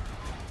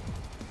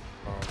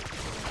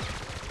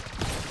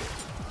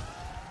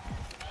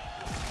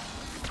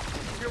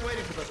 If you're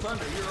waiting for the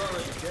thunder, you're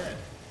already dead.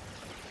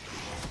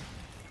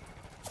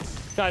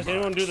 Guys,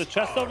 anyone do the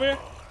chest over here?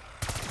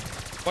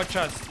 What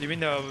chest? You mean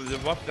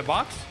the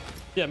box?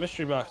 Yeah,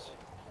 mystery box.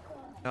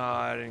 No,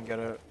 I didn't get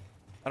it.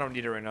 I don't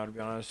need it right now, to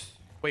be honest.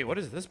 Wait, what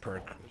is this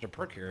perk? There's a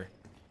perk here.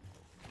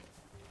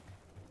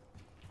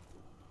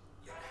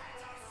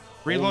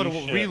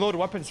 Reload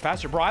weapons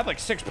faster. Bro, I have like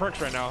 6 perks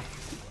right now.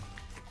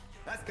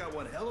 That's got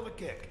one hell of a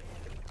kick.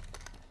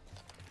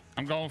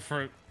 I'm going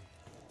for it.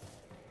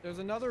 There's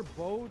another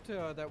boat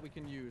that we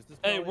can use. This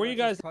Hey, probably where you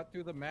lets us guys- cut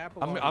through the map?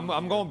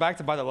 I'm going back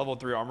to buy the level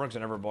 3 armor because I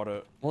never bought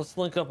it. Let's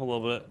link up a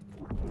little bit.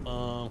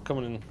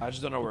 Coming in. I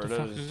just don't know where What it the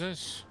fuck is. is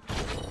this?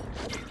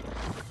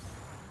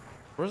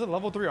 Where's the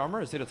level 3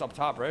 armor? It's up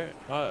top, right?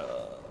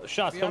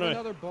 Shots We have coming in.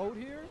 another boat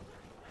here.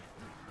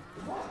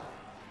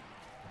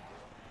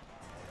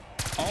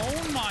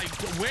 Oh my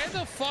god, where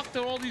the fuck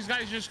did all these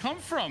guys just come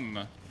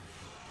from?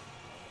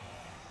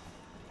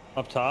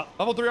 Up top.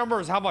 Level 3 armor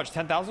is how much?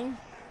 10,000?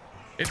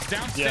 It's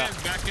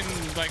downstairs, back in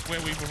like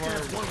where we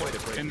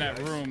were in that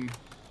room.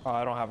 Oh,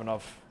 I don't have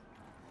enough.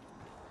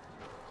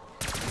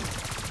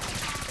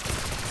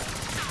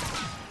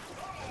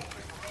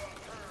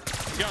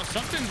 Yo,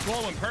 something's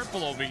glowing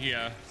purple over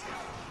here.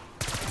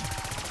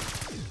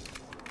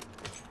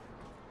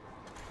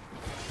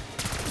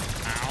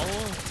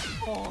 Ow.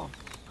 Oh,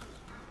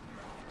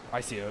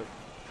 I see it.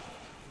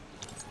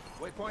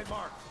 Waypoint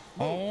mark.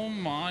 Oh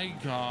my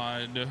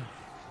god.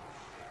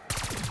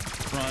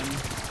 Run.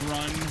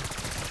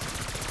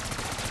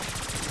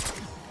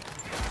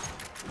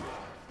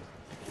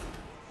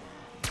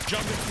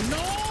 Jump it.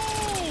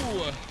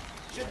 No!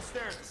 Shouldn't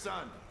stare at the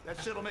sun.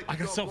 That shit'll make you I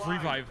got go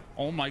self-revive. blind.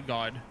 Oh my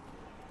god.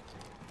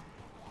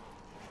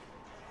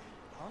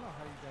 I don't know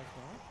how you guys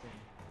got there.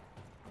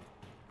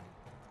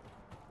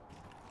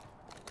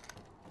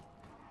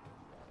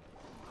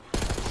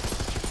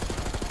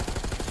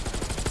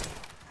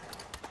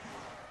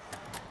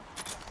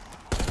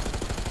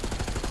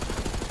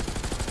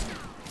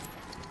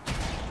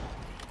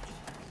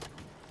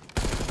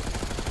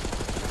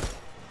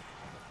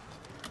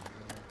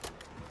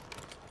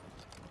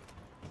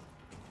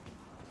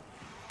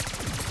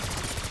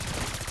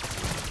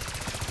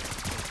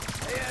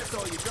 Hey,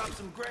 asshole, you dropped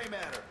some gray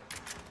matter.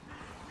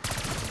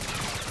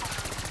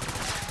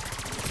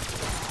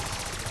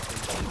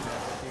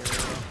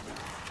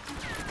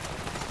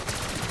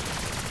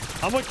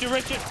 I'm with you,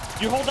 Richard.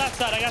 You hold that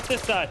side. I got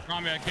this side.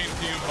 Ramee, I came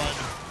to you, bud.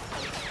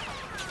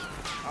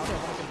 I don't know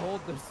if I can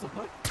hold this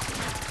side.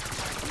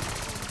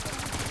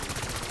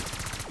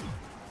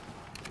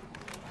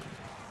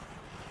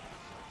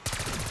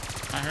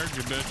 I heard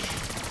you, bitch.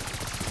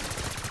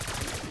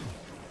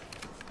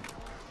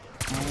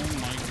 Oh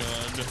my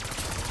god.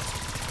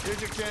 Here's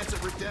your chance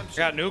at redemption.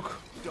 Got nuke.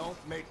 Don't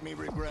make me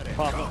regret it.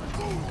 Pop it.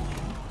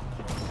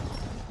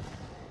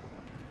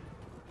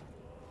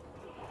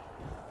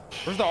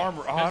 Where's the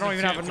armor? Oh, I don't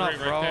even have enough, right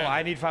bro. there.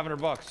 I need 500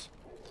 bucks.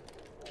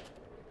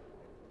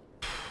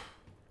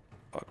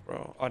 Fuck,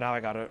 bro. Oh, now I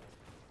got it.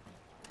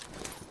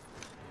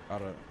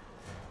 Got it.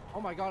 Oh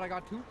my god, I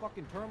got 2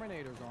 fucking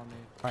Terminators on me.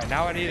 All right,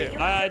 now I need it.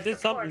 I did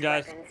something,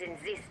 guys. Weapons in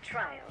this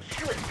trial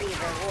should be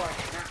reward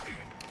enough.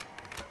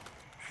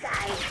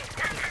 Sight,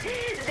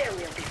 there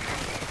will be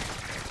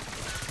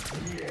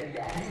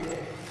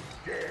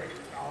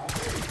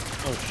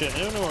Oh shit! I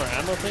don't know where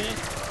ammo thing is.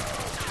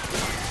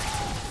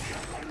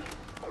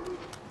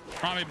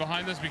 Ramee,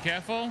 behind us, be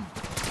careful.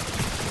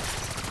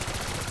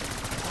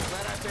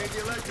 Glad I paid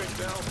the electric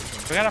bill.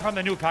 We gotta find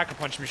the new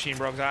Pack-a-Punch machine,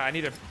 bro. 'Cause I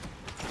need a.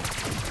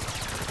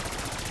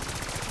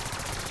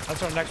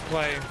 That's our next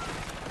play.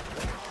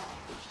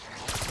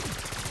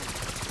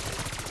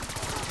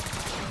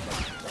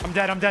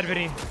 I'm dead,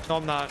 Vinny. No,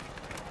 I'm not.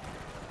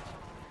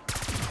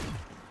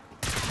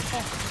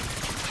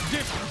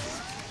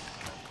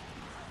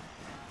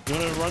 You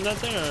want to run that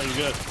thing, or are you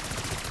good?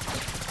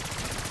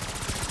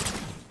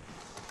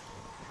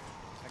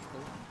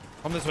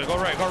 Come this way. Go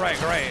right.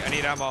 I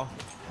need ammo.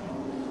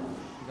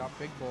 We got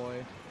big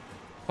boy.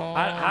 Oh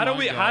How do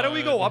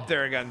we go my up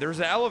there again? There's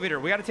an elevator.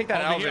 We gotta take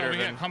that God. Over here, elevator. over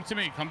here. Then. Come to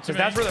me, come to 'Cause me.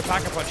 that's where the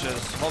Pack-a-Punch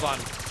is. Hold on.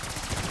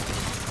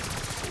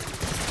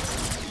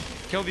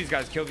 Kill these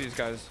guys.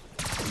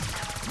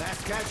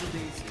 Mass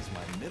casualties is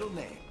my middle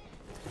name.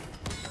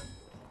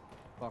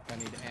 Fuck, I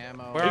need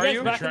ammo. Where You are guys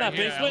you? back in that Right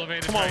here, basement?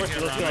 elevator's Come on, right Richard.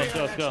 here, Let's go.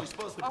 Ramee. Let's go.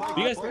 Supposed to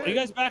You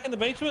guys back in the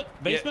basement?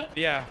 Basement?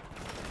 Yeah.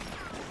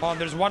 Oh, and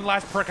there's one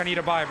last perk I need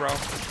to buy, bro.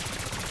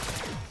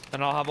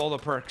 And I'll have all the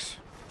perks.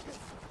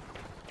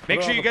 Make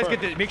What sure are you the guys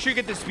perks?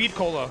 get the speed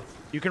cola.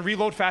 You can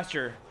reload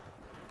faster.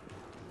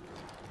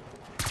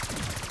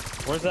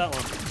 Where's that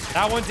one?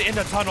 That one's in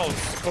the tunnels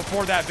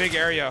before that big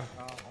area.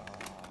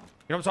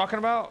 You know what I'm talking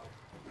about?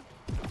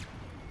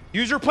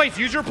 Use your plates.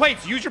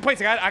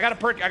 I got a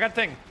perk. I got a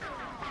thing.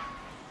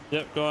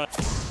 Yep, go ahead.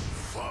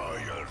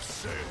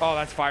 Oh,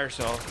 that's fire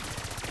cell.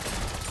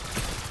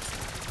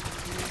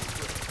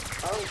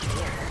 Oh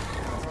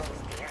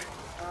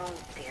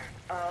dear.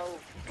 Oh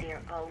dear.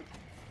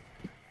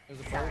 There's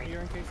a boat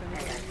here in case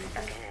anybody needs it.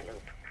 Stuck in a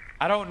loop.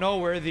 I don't know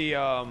where the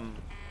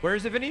where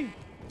is it, Vinny?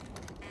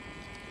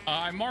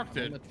 I marked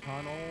In the it.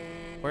 tunnel.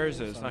 Where is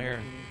it? It's not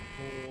here.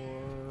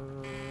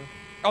 For...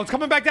 Oh, it's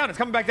coming back down.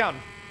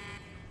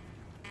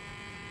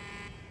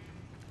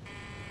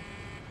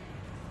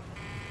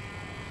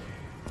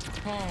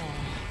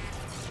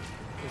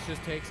 This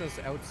just takes us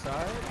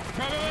outside.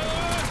 Run!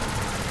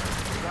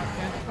 We got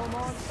tentacle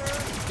monster.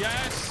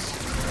 Yes.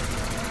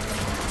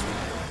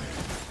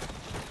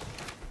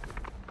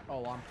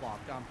 Oh, I'm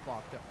flocked.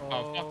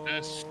 Oh, fuck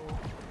this.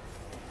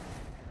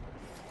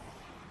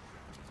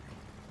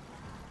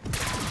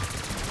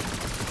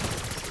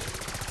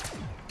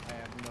 I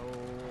have no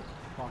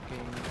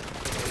fucking.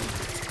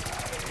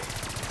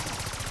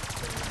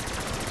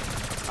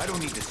 I don't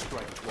need to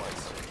strike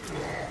twice.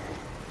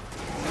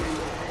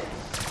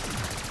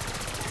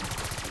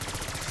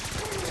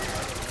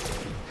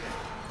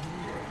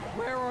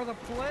 Where are the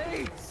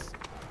plates?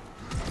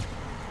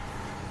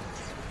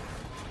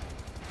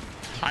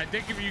 I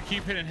think if you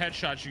keep hitting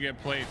headshots, you get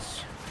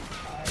plates.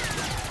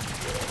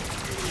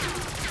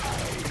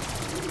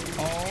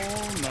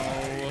 Oh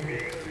no.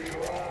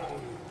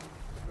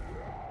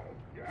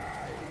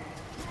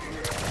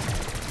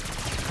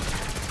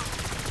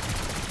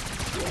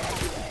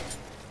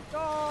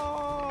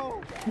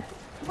 No!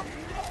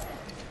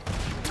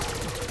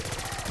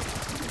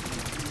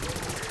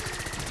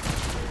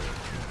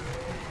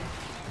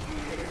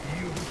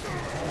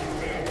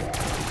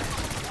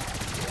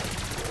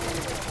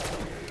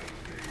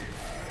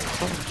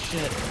 Oh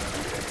shit.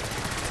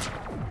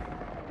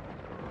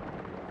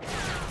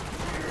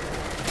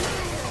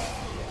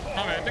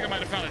 Oh man, I think I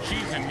might have found a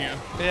cheese in here.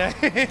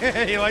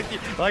 Yeah. You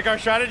like our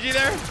strategy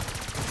there?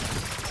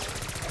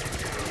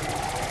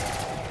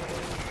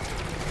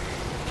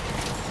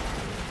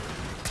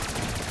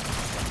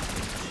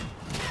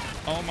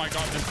 Oh my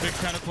god, this big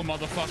tentacle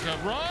motherfucker.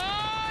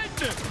 Run!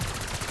 Did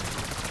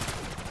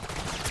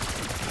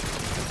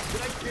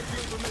I give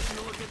you permission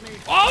to look at me?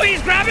 Oh,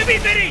 he's grabbing me,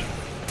 Vinny!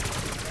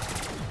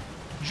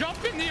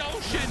 Jump in the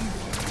ocean!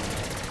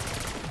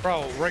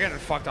 Bro, we're getting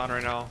fucked on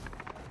right now.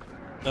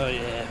 Oh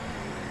yeah.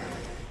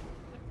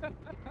 Don't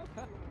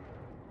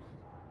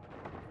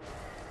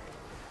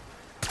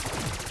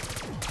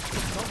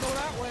go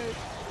that way.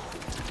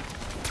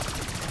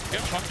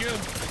 Yep, fuck you.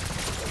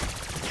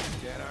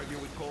 Can't argue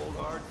with cold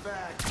hard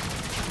facts.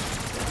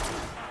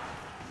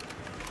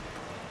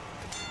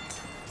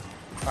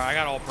 Alright, I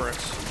got all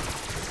perks.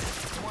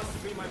 wants to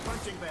be my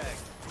punching bag.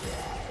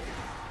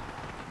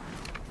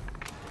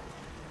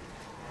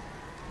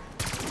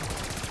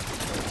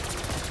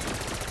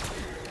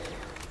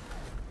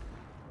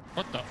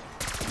 What the? I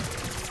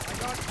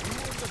got two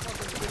of the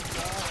fucking big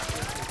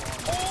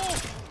guys. Oh!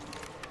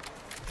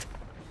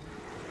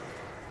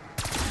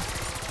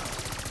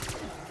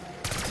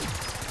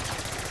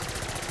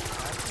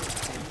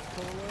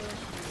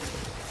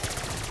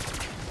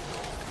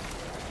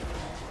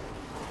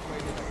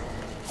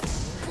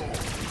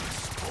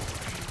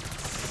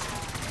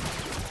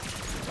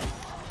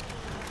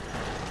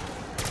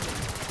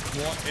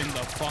 What in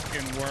the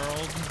fucking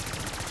world?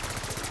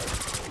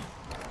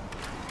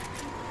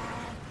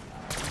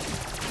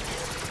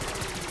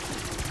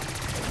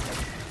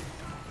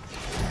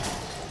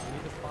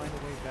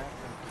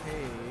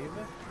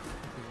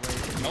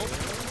 Nope.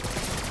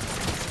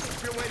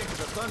 If you're waiting for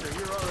the thunder,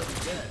 you're already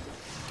dead.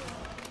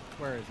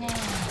 Where is it?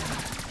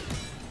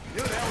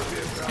 Knew that would be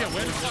a problem. Yeah,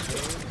 where the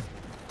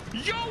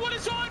fuck? Yo, what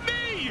is on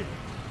me?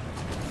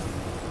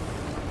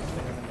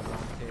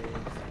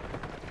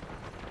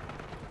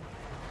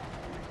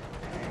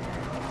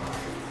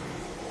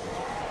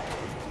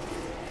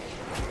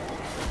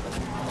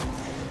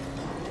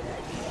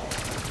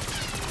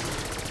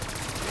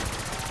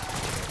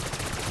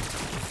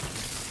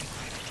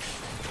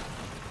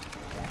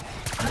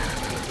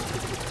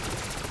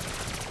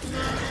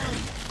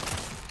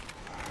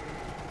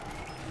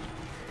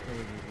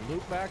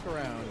 Loop back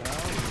around,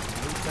 huh?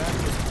 Loop back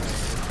around.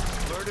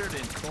 Murdered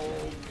in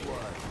cold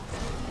blood.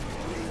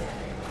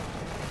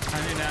 I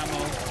need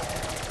ammo.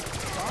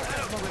 I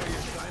don't know what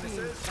your shyness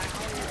is.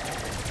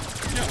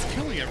 Yo,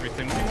 killing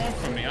everything. What do you want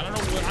from me? I don't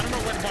know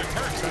where to buy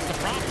perks. That's the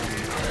problem.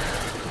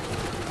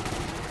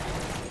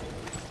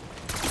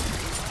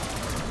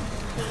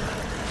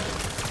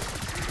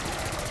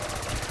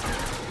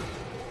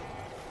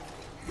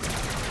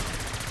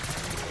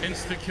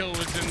 Insta kill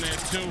was in there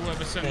too.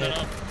 Whoever sent that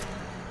up.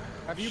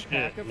 Have you Shit,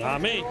 pack not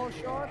me. all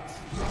shots?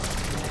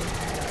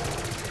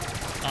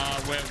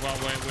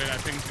 Wait. I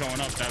think it's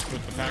going up. That's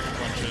what the pack a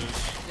punch is.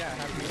 Yeah,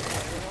 have you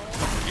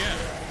Yeah.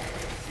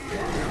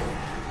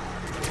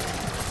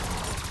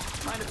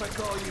 Mind if I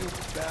call you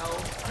Belle?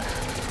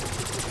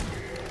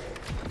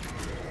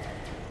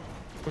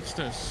 What's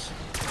this?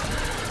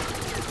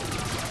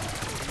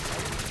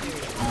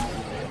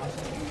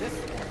 this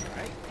one,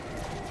 right?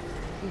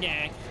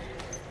 Yeah.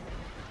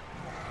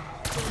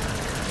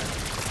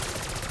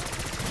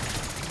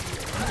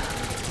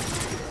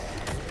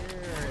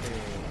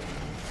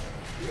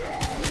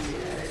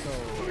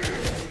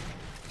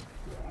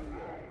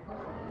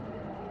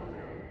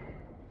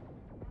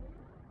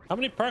 How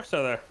many perks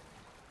are there?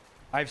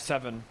 I have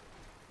 7.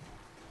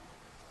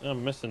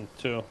 I'm missing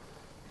 2.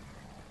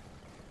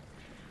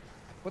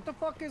 What the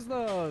fuck is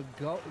the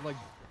like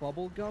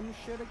bubble gum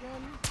shit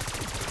again?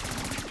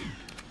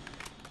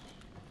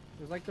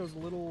 There's like those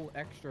little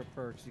extra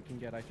perks you can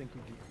get. I think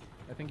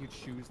you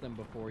choose them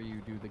before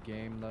you do the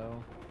game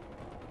though.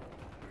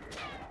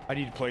 I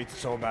need plates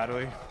so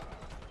badly.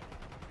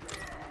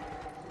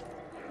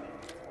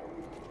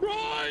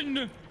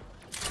 Run!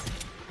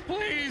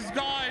 Please,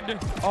 God!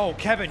 Oh,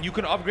 Kevin, you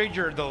can upgrade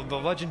your the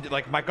legend.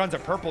 Like my gun's a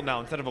purple now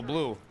instead of a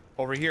blue.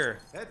 Over here.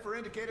 Head for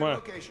indicated Where?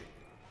 location.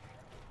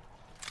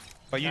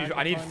 But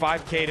I need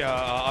 5K to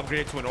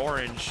upgrade it to an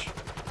orange.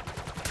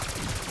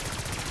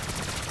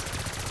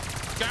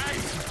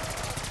 Guys!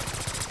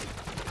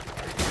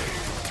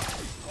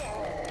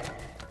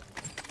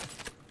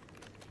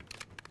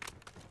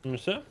 Let me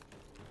see.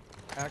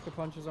 Active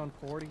punches on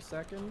 40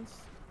 seconds.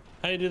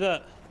 How do you do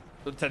that?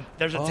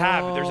 There's a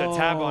tab. There's a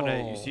tab on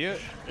it. You see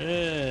it?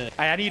 Yeah.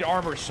 I need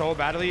armor so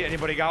badly.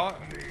 Anybody got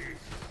it?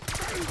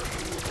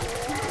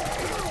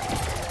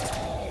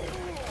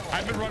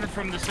 I've been running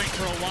from this thing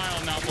for a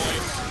while now,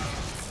 boys.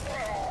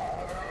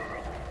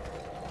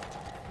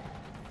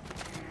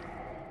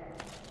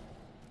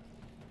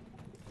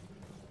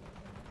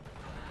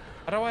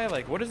 How do I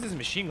like? What is this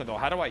machine gun though?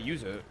 How do I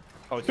use it?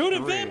 Oh, it's Shoot it,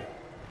 3. Vin!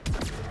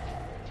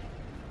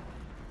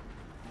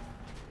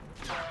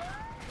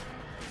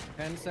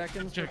 Ten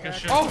seconds. Check for a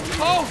active shot.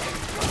 Oh!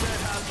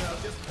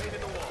 Just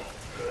painted the wall.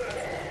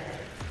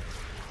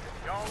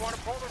 Y'all want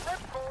to pull the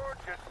ripcord?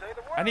 Just say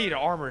the word. I need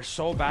armor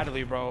so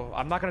badly, bro.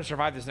 I'm not gonna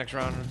survive this next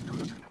round.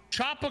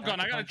 Chopper gun.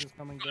 I got punches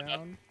coming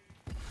down.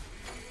 Wait,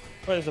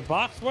 there's a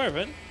box? Where,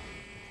 Vin?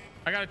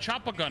 a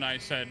chopper gun. I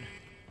said.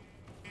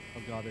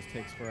 Oh god, this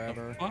takes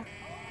forever. What?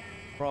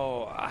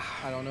 Bro,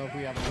 I don't know if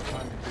we have enough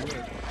time to do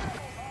it.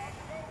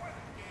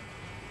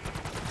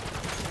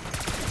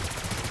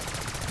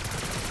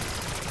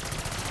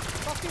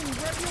 Fucking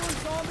regular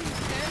zombies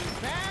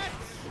and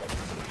bats!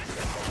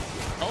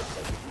 Oh,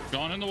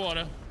 going in the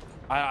water.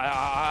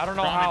 I don't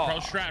know Ramee, how. pro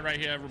strat right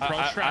here. Pro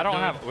strat. I don't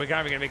dude. have. We're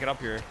not even gonna make it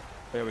up here.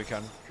 Yeah, we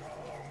can.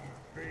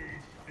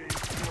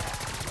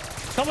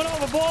 Coming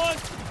over, boy!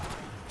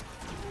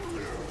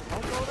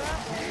 Don't go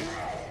that way.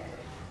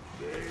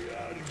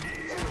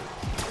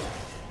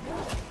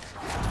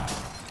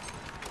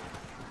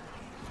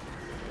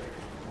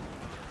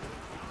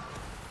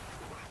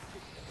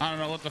 I don't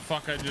know what the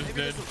fuck I just Maybe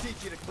did. this will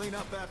teach you to clean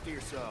up after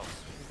yourselves.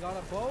 You got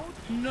a boat?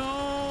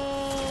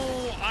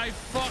 No, I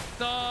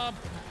fucked up.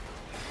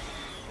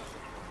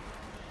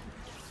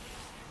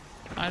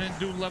 I didn't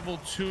do level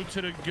 2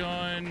 to the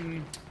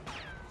gun.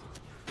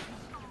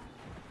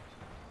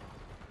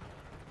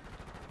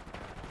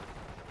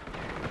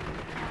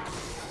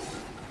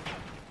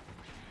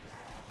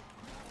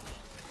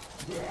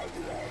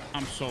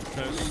 I'm so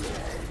pissed.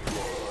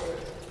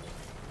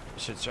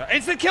 Shit's right.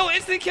 Instant kill!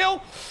 Instant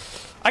kill!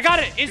 I got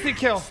it! Instant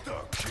kill!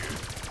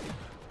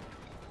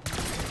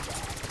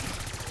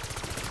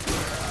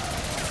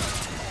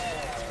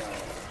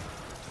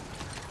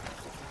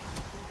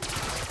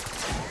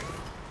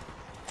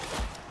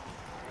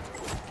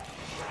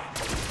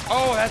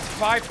 Oh, that's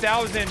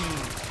 5,000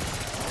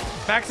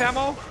 max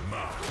ammo?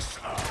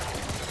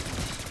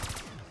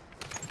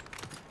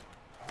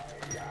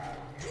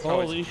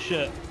 Holy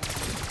shit.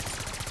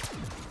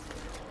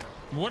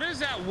 What is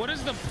that? What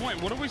is the point?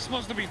 What are we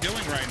supposed to be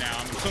doing right now?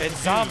 I'm so It's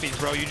confused. zombies,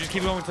 bro. You just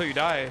keep going until you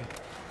die.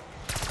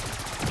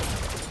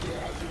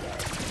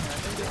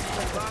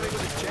 Body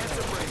with a chance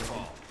of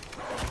rainfall.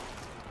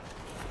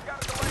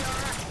 Gotta delay our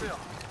exfil.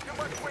 Too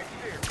much wind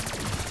here.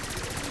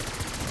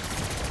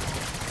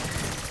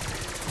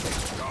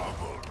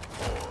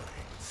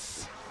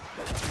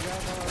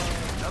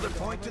 Another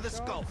point to the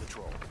skull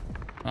patrol.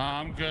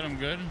 I'm good. I'm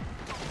good.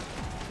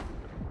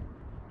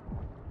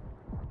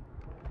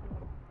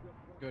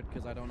 Good,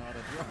 because I don't know how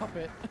to drop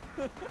it.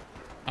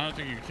 I don't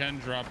think you can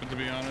drop it, to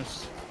be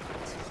honest.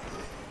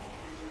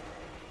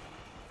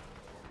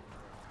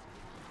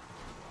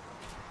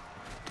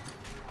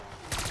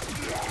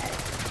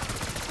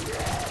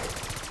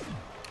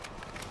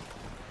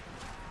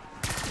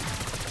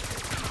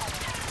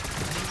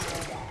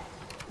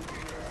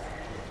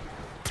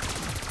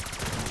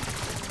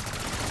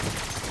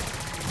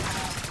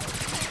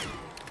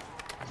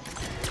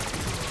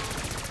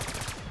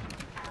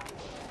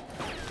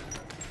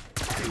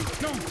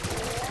 No.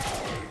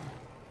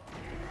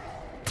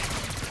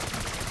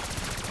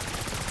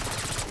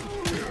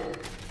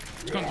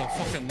 This gun's a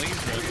fucking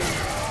laser.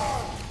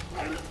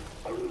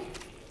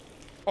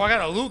 Oh, I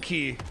got a loot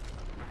key.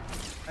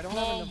 I don't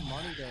have enough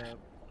money to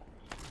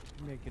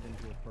make it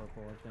into a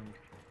purple, I think.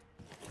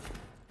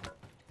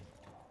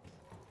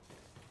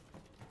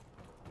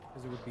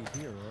 Because it would be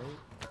here, right?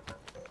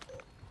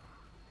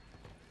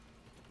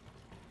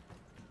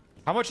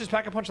 How much is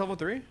Pack-a-Punch level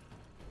 3?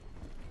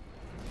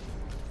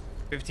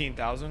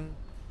 15,000.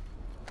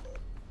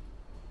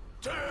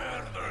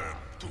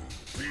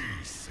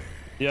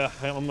 Yeah,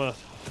 I'm a.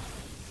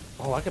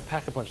 Oh, I could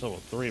pack a punch level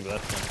 3, but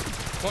that's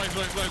not.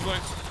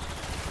 Boys.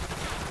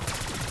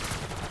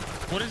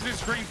 What is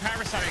this green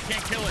parasite? I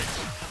can't kill it.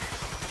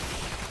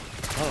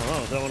 I don't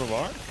know. Is that one of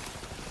ours?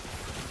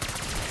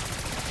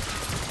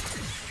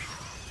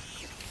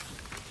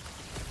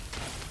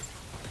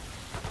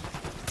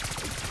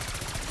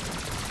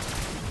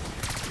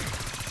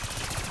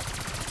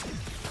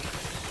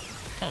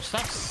 Oh,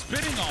 stop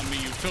spitting on me,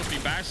 you filthy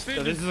bastard.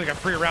 So this is like a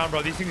free round,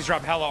 bro. These things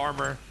drop hella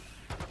armor.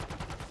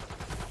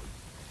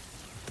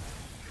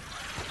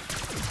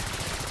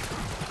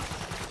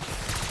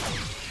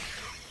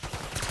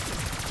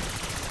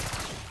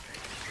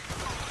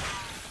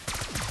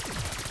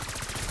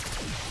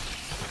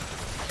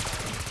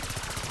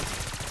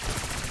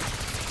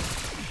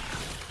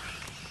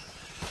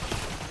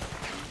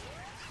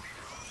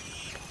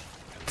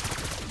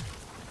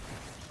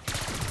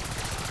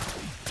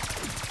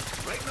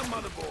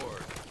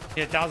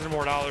 Yeah, $1,000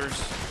 more. Oh,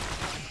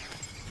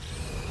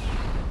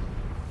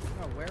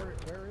 where is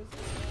it?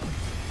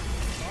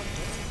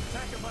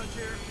 Pack-a-Punch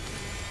here.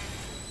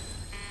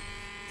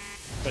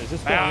 Wait, is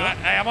this Hey, going up?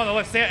 I'm on the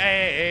left.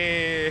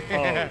 Hey.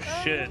 Oh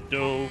shit,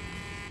 dude.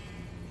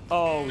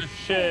 Oh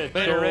shit,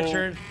 Later, dude.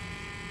 Richard.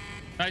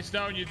 Nice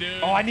knowing you,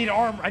 dude. Oh, I need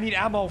arm. I need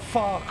ammo.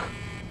 Fuck.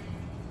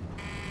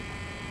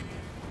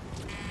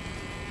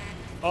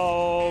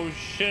 Oh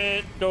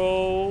shit,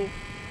 dude.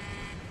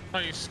 Oh,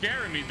 you're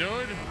scaring me,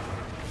 dude.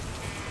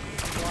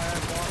 That's why I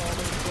bought all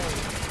those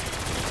boats.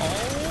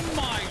 Oh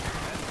my.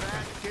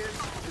 That, kids,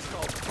 is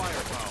called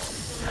firepower.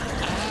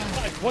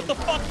 Guys, what the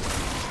fuck?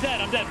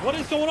 I'm dead. What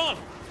is going on?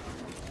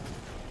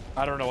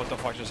 I don't know what the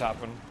fuck just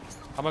happened.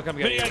 I'm gonna come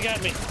get Video you.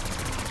 got me.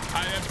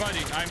 Buddy,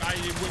 I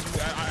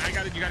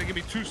got it. You gotta give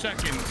me 2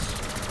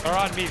 seconds. They're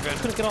on me, Vin.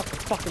 Couldn't get off the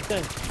fucking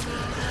thing.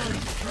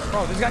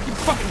 Bro, this guy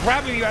keeps fucking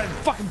grabbing you out of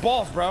fucking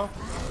balls, bro.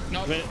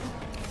 No. Vin.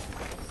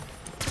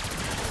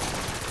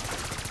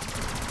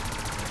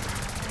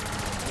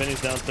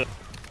 Vinny's down to.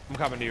 I'm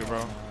coming to you,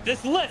 bro.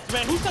 This lift,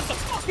 man. Who set the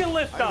fucking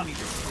lift up?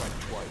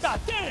 God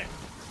damn it.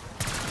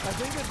 I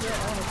think if you're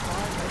on a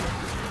time,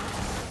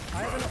 I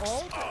have an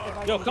ult. If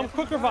I Yo, can come get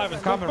quick you revive guys,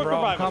 us. I Come Coming, quick bro,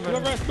 revive us. coming.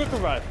 Whoever has quick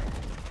revive.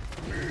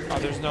 Oh,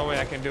 there's no way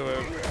I can do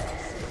it.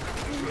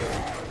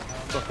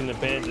 Fucking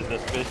abandoned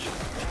this bitch.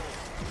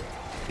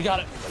 You got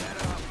it.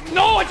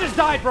 No, I just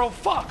died, bro.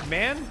 Fuck,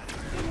 man.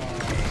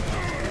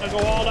 I go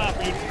all out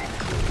for you.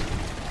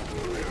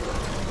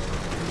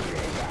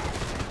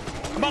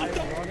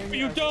 Motherfucker,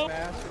 you don't.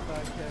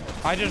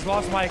 I just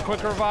lost my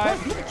quick revive.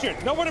 Where's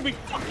Richard? Nowhere to be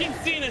fucking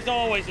seen as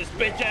always, this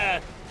bitch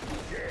ass.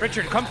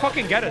 Richard, come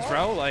fucking get us,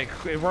 bro. Like,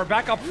 we're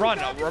back up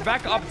front. We're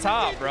back up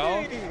top,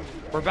 bro.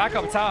 We're back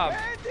up top.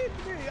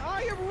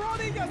 I am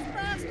running as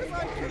fast as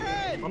I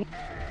can.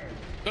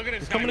 Look at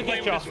this guy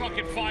playing with his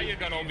fucking fire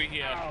gun over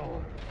here.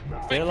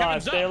 Stay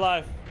alive, stay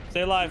alive.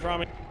 Stay alive,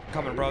 Ramee.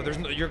 Coming, bro. There's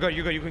no, you're good,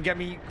 you're good. You can get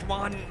me. Come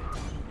on.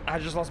 I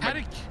just lost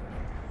my...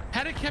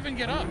 How did Kevin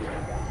get up?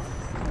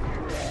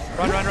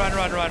 Run, run, run,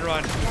 run, run,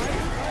 run.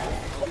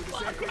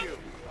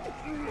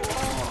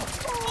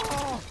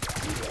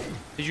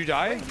 Did you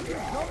die? I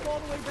jumped all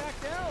the way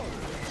back down.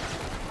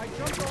 I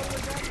jumped all the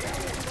way back down.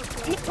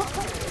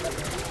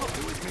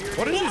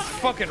 What is this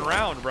fucking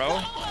round, bro?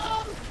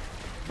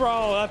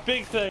 Bro, that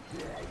big thing.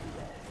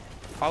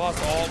 I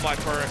lost all my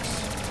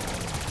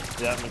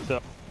perks. Yeah, me too.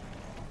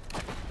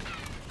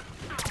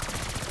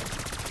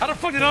 How the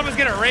fuck did Thomas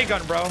get a ray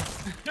gun, bro?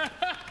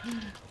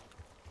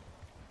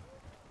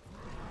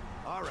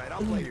 All right,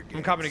 I'll play your game.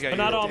 I'm coming to get you.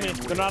 They're not on me.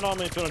 They're not on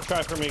me if you want to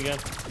try for me again.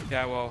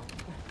 Yeah, well.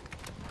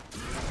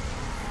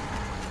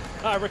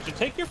 All right, Richard,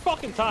 take your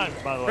fucking time,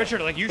 by the way.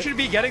 Richard, like, you should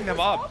be getting them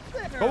up.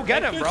 Go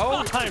get him,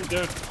 bro. Time,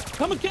 dude.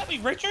 Come and get me,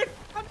 Richard.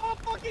 I'm all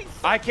fucking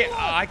I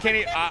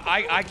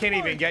can't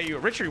even get you.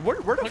 Richard, where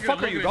the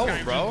fuck are you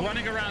going, bro?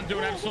 Running around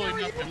doing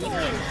absolutely nothing. Look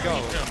at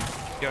him.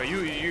 Yo,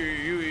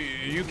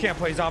 you can't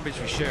play zombies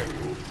for shit.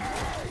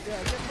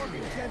 Yeah, get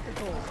fucking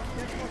tentacles.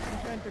 Get fucking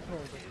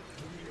tentacles.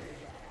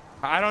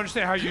 I don't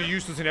understand how you're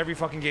useless in every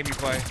fucking game you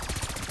play.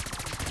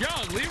 Yo,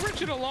 leave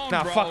Richard alone,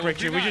 Nah, bro. fuck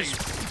Richard. We just...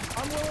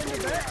 I'm willing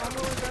to bet. I'm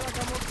willing to bet I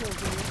got more kills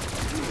than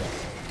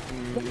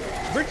you.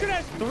 Richard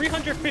has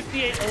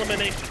 358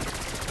 eliminations.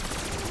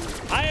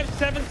 I have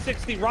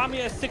 760. Ramee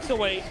has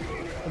 608.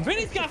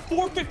 Vinny's got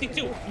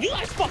 452. You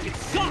guys fucking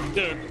suck,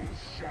 dude.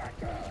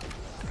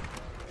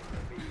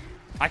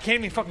 I can't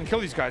even fucking kill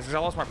these guys because I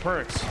lost my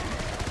perks.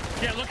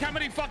 Yeah, look how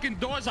many fucking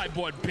doors I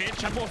bought,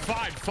 bitch. I bought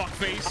 5,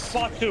 fuckface.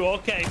 I bought 2,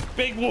 okay.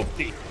 Big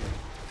whoopty.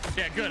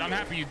 Yeah, good. I'm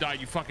happy you died,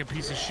 you fucking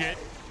piece of shit.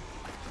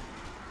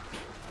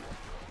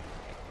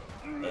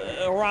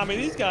 Ramee,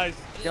 these guys.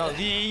 Yo,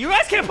 you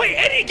guys can't play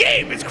any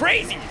game. It's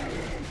crazy.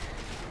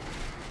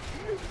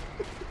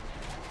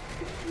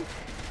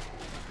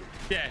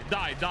 Yeah,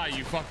 die,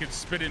 you fucking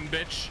spitting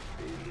bitch.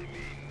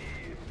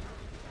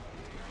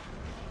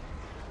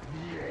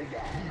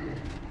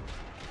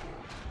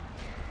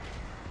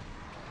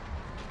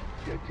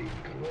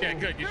 Yeah,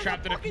 good. You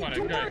trapped in a corner.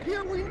 Good.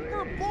 Here we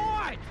were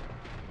bought.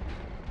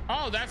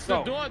 Oh, that's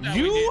the door that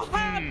you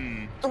have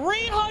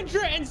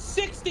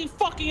 360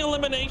 fucking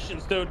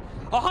eliminations, dude.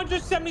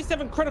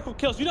 177 critical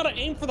kills. You know how to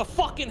aim for the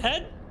fucking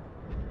head?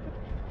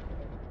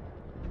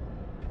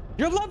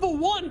 You're level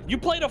 1. You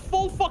played a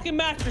full fucking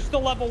match. You're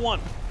still level 1.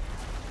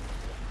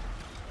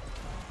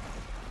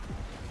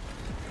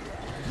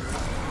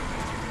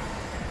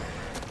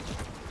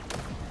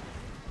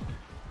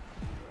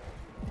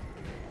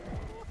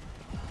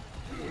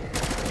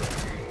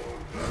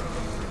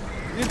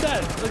 You're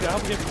dead. Look, I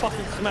hope you get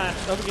fucking smashed.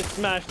 I hope you get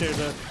smashed here,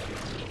 dude.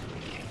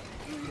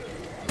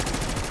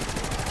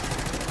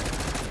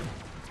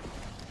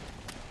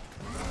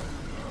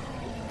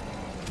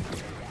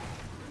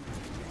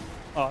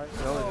 Oh,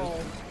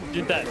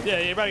 you're dead. Yeah,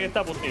 you're about to get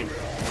double teamed.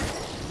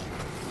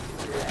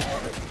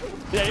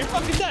 Yeah, you're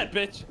fucking dead,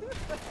 bitch.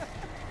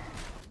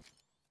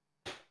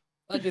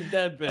 Fucking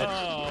dead, bitch.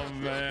 Oh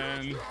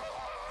man.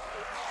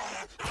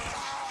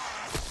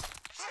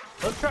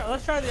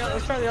 Let's try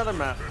the other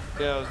map.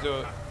 Yeah, let's do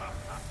it.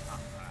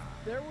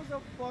 There was a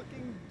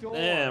fucking door.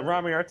 Damn,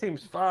 Ramee, our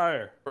team's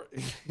fire.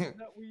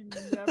 That we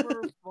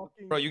never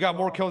fucking. Bro, you got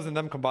more kills than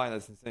them combined.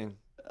 That's insane.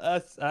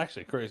 That's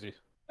actually crazy.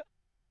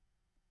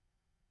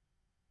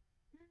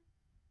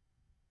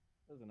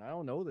 Listen, I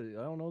don't know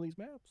these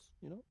maps,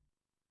 you know.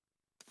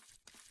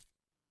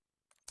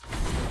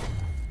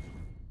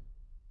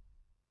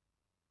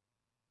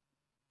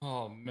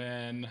 Oh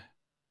man.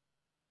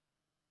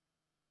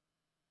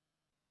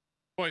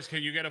 Boys,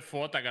 can you get a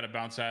 4th? I gotta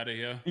bounce out of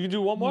here. You can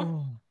do one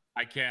more?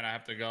 I can't. I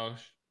have to go.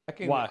 I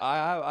can. Why?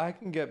 I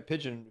can get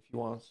pigeon if you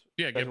want.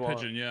 Yeah, get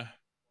pigeon. Yeah.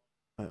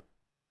 Alright.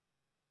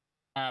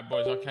 All right,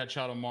 boys. I'll catch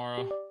y'all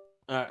tomorrow.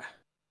 All right.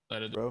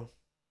 Later, bro.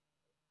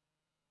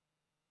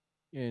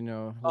 You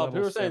know. Oh,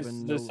 people were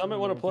saying, does Summit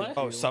want to play?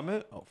 Oh,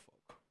 Summit? Oh,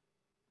 fuck.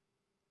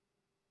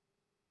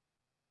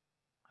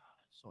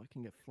 So I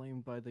can get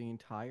flamed by the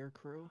entire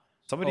crew?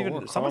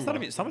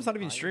 Someone's not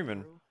even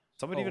streaming.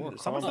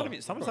 Someone's not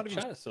even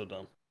Chat is so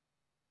dumb.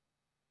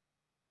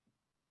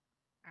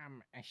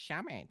 A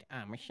Summit,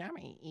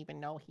 even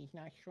though he's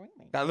not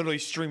streaming. That literally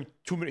streamed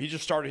 2 minutes. He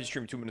just started his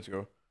stream 2 minutes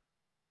ago.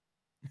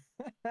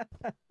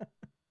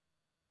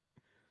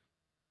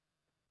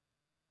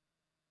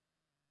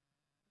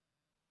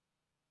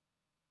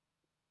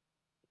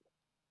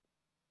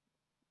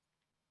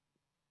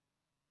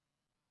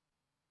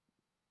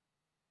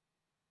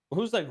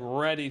 Who's like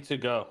ready to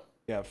go?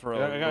 Yeah, for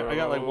I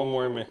got like one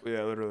more in me.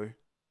 Yeah, literally.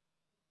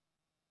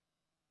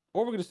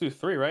 Or we can just do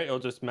 3, right? It'll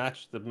just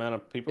match the amount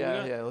of people.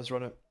 Yeah, yeah. Let's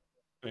run it.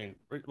 I mean,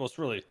 well, it's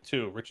really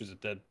 2. Rich is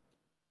dead.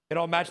 It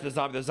don't match the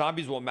zombie. The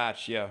zombies will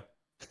match. Yeah.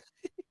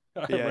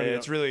 Yeah,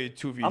 it's really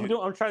 2v.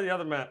 I'm trying the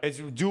other map. It's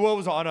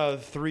duos on a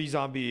 3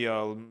 zombie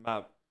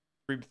map,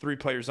 3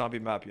 player zombie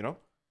map. You know.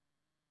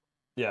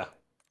 Yeah.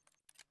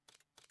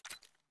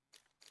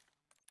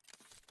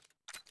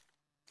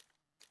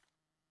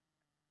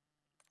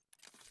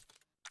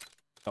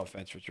 No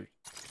offense, Richard.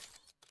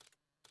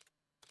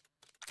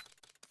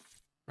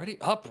 Ready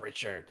up,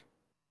 Richard.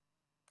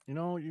 You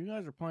know, you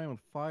guys are playing with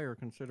fire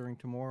considering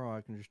tomorrow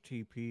I can just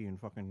TP and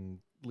fucking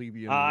leave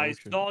you in the I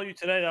ocean. saw you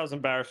today. That was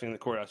embarrassing in the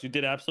courthouse. You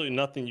did absolutely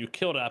nothing. You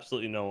killed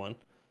absolutely no one.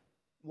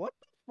 What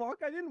the fuck?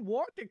 I didn't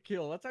want to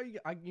kill. That's how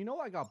you know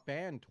I got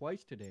banned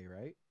twice today,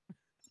 right?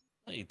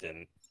 No, you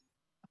didn't.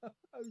 I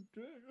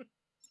did.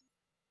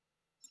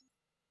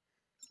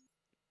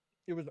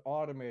 It was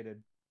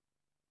automated.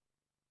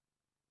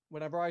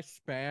 Whenever I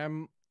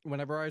spam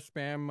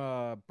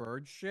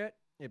bird shit,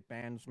 it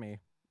bans me.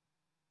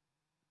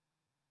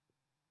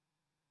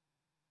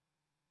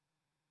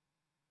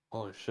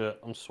 Holy shit,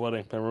 I'm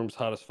sweating. My room's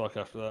hot as fuck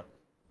after that.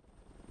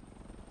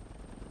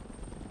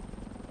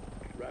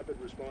 Rapid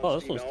response Oh,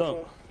 this team one's Alpha,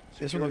 dope.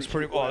 This one looks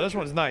security pretty. Oh, this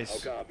one's I'll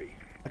nice. copy.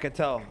 I can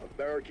tell. I've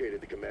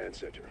barricaded the command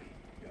center.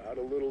 Got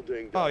a little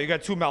dinged Oh, up. you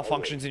got 2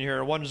 malfunctions in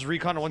here. One's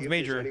recon and See one's if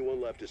there's major. anyone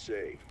left to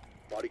save.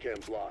 Body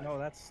cam's live. No,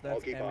 that's I'll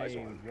keep eyes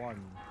on.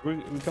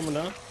 MA1. We coming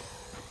down?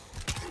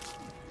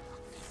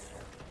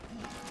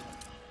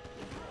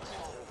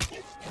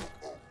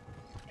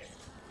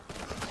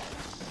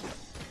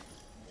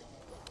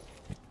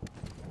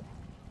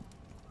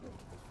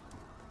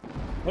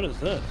 What is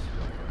this?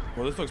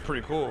 Well, this looks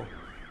pretty cool.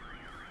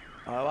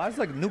 It's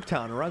like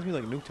Nuketown. It reminds me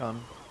like Nuketown.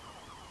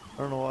 I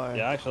don't know why.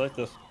 Yeah, I actually like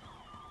this.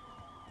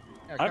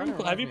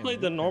 Yeah, Have you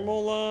played the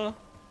normal?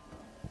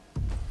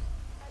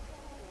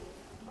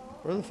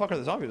 Where the fuck are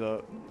the zombies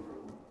at?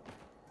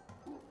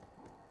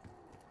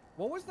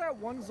 What was that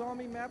one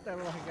zombie map that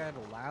like had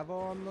lava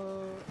on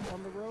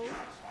the road?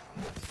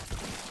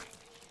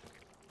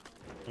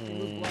 It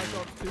was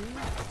Black Ops 2?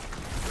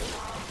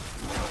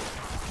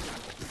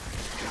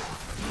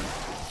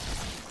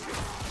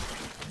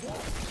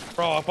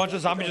 Bro, a bunch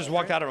of zombies just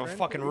walked out of a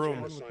fucking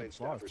room. Assigned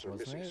staffers are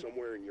missing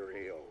somewhere in your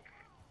AO.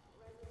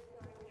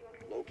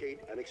 Locate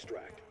and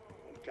extract.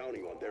 I'm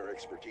counting on their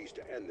expertise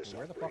to end this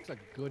Where the outbreak. fuck's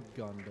a good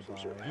gun to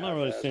buy? I'm not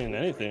really seeing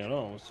anything at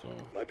all. So.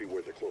 Might be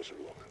worth a closer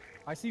look.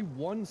 I see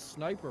one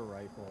sniper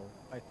rifle,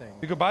 I think.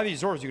 You could buy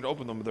these doors. You could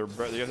open them. They're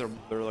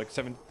like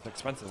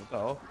expensive. What the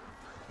hell?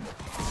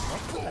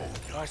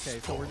 Okay,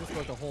 so we're just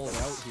going to hold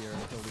out here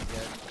until we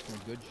get some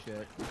good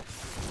shit.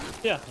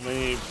 Yeah, I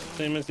mean,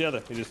 same as the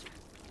other. You just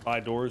buy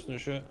doors and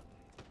shit.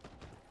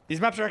 These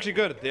maps are actually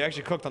good. They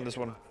actually cooked on this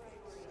one.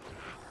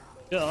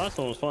 Yeah, the last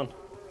one was fun.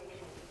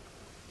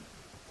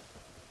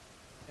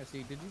 Yeah,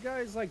 see, did you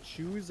guys like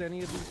choose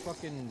any of these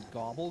fucking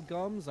gobble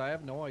gums? I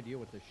have no idea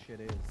what this shit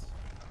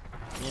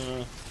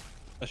is.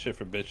 That shit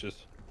for bitches.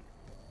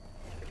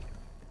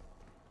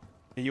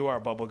 You are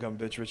a bubblegum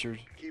bitch, Richard.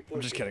 Keep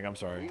I'm just pushing. kidding. I'm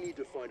sorry. We need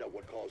to find out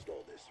what caused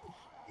all this,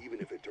 even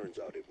if it turns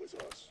out it was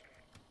us.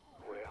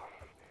 And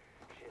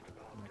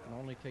it can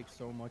only take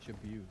so much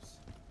abuse.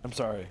 I'm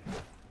sorry.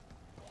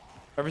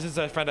 Ever since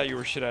I found out you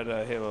were shit at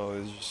Halo,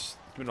 it's just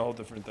been a whole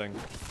different thing.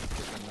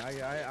 Listen,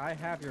 I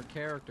have your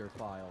character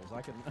files.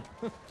 I can.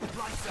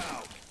 Lights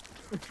out.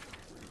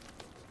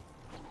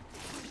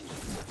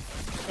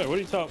 Hey, what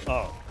are you talking?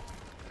 Oh,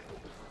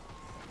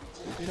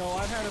 You know,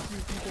 I've had a few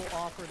people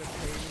offer to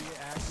pay me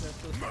access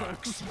to the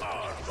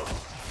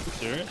you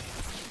serious?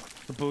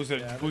 The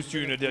boost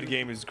you in a dead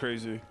game is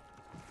crazy.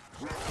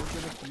 There's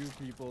been a few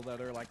people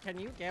that are like, "Can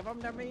you give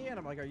them to me?" And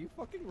I'm like, "Are you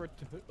fucking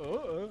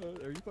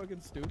are you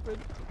fucking stupid?"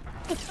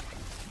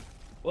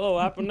 Whoa,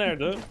 what happened there,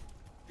 dude?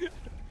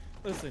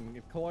 Listen,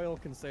 if Coil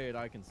can say it,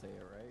 I can say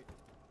it, right?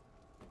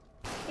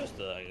 Just,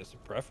 I guess, a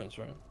preference,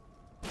 right?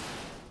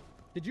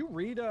 Did you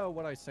read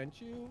what I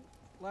sent you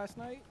last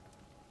night?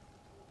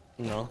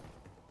 No.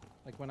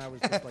 Like when I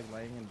was just like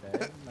laying in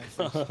bed. And I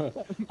sent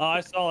Oh, I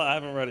saw it. I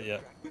haven't read it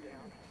yet.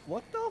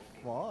 what the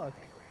fuck?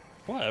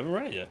 What? I haven't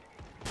read it yet.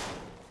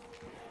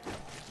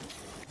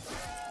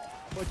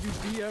 But you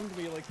DM'd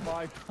me like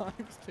 5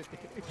 times today.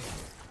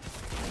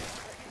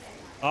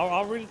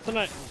 I'll read it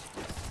tonight.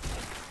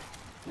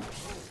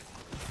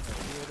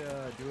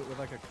 Do it with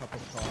like a cup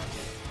of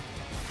coffee.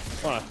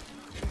 Why?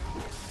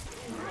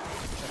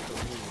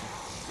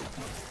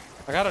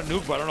 I got a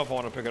nuke, but I don't know if I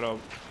want to pick it up.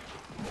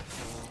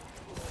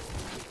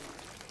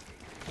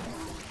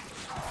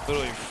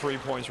 Literally free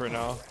points right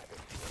now.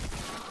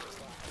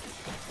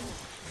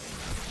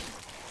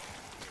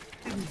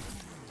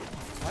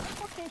 Why the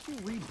fuck can't you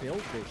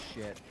rebuild this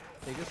shit?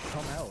 They just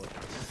come out.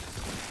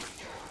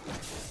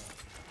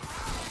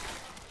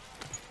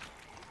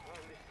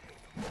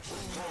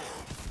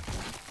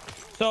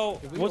 So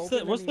Did we what's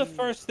the open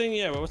first thing?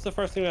 Yeah, what's the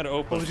first thing we had to Well,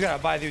 open? we just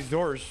gotta buy these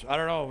doors. I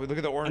don't know. We look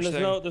at the And orange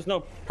there's thing.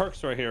 no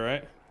perks right here,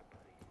 right?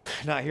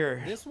 Not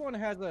here. This one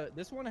has a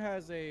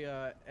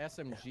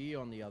SMG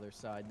on the other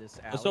side. This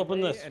Let's open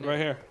alleyway, this and right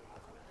here.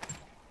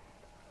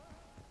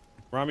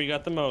 Ramee, you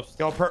got the most.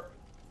 Yo,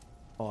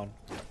 Hold on.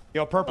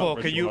 Yo, purple,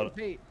 can you?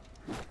 Hey,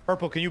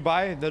 Purple, can you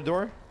buy the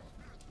door?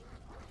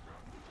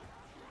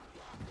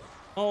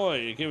 Oh,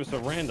 you gave us a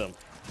random.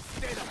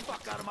 Stay the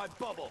fuck out of my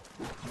bubble.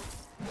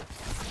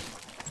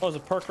 Oh, there's a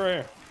perk right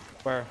here.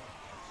 Where?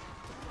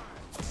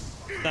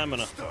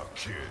 Stamina. Stuck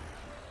here.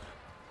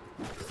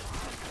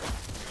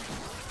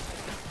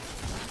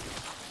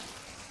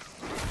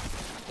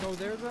 so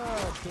there's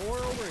a door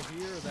over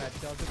here that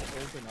doesn't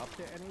open up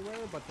to anywhere,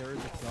 but there is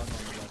a gun on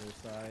the other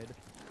side.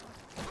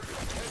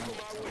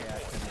 Yeah,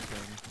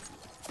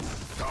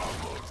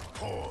 Double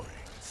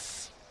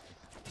points.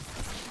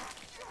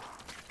 how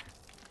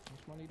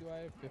much money do I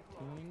have?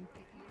 15?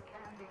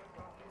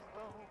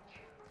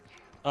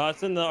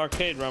 It's in the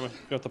arcade, Ramee.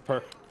 Got the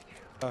perk.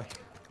 What's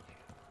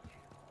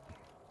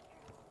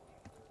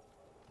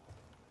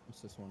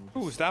this one?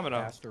 Ooh,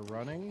 stamina. Faster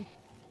running.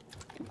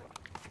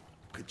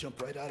 Could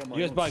jump right out of my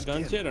You guys own buy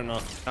skin. guns yet or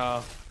no?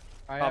 I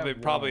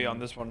Probably have on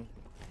this one.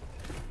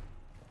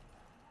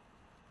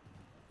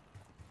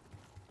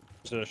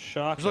 Is it a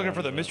shot? I was looking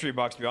for the mystery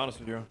box, to be honest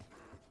with you.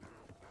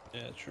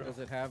 Yeah, true. Does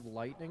it have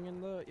lightning in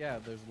the? Yeah,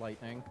 there's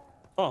lightning.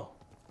 Oh,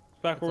 it's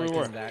back It's where like we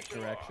were. in that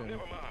direction.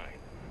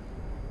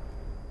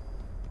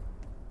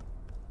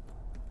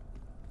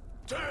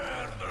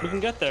 We can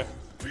get there.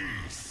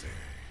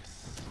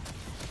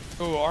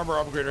 Ooh, armor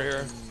upgrader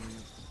here.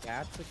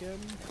 Bats again.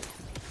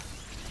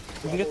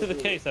 We can get to the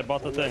case. I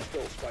bought the thing.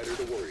 Still spider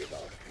to worry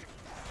about.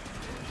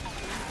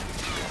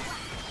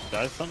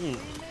 Guys, something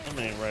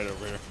ain't right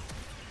over here.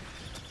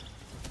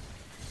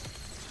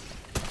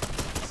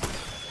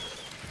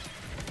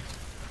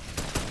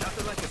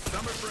 Nothing like a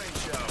summer brain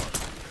shower.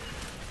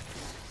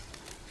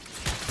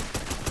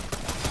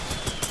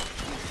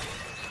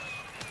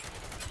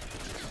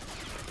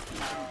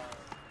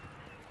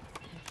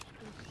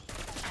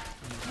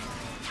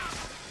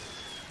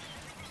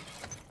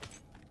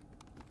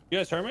 You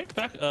guys heard me?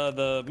 Back,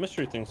 the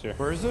mystery thing's here.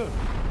 Where is it?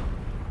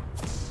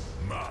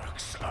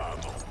 Max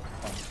ammo.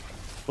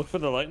 Look for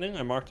the lightning.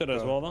 I marked it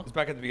as well, though. It's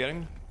back at the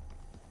beginning.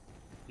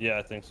 Yeah,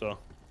 I think so.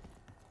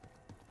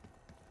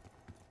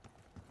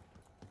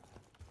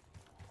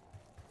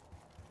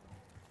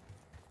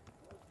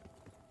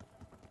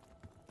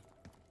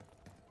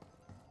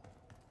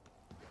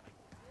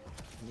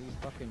 I need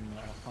fucking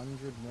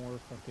 100 more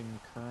fucking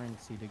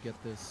currency to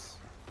get this.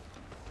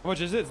 How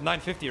much is it? It's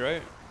 950,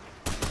 right?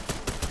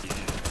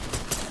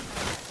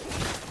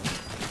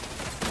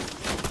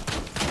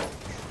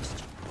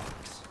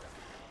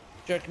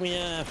 Jerk me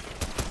off.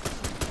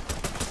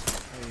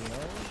 There you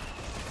go.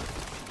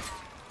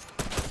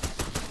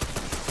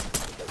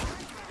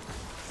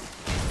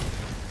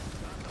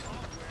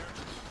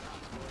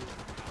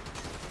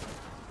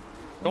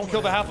 Don't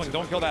kill the halfling.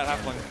 Don't kill that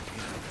halfling.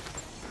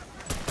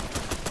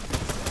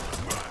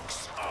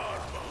 Max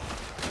armor.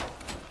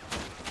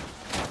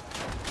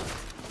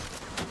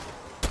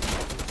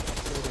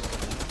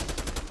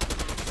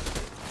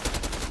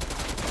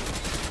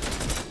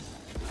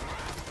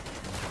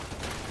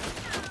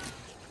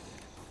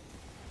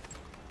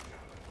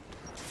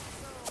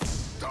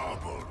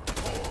 Double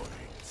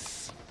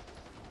points.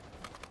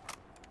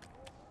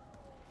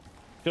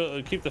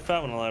 Keep the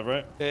fat one alive,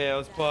 right? Yeah,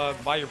 let's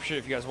buy your shit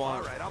if you guys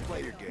want. All right, I'll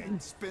play your game.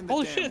 Spin the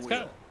Holy damn shit, it's wheel.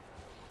 got.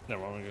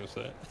 Never mind, I'm gonna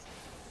say it.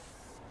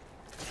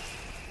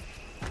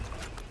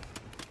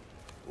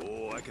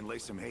 Oh, I can lay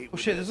some hate Oh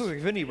with shit, this looks like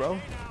Vinny, bro.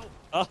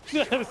 I was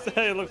gonna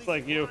say it looks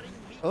like you.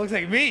 It looks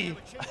like me.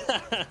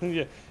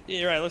 Yeah,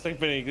 you're right. It looks like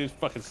Vinny. You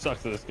fucking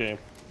sucks at this game.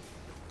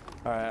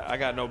 All right, I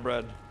got no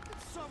bread.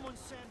 Someone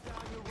sand down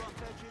your rough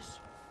edges.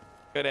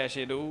 Good ass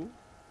shit, dude.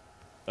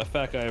 That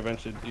fat guy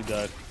eventually he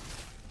died.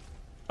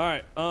 All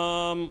right.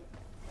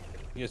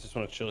 You guys just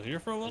want to chill here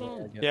for a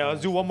little? Yeah,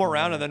 let's do one more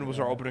round and then we'll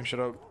start opening shit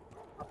up.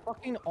 A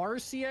fucking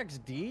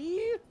RCXD?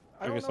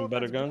 I don't get know some if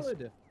better that's guns?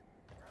 good.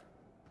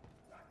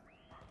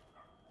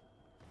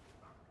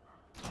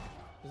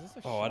 Is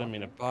this a Oh, I didn't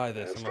mean to buy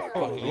this. I'm a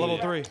Oh, fucking level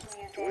idiot.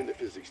 3. Joined the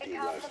physics team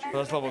last year.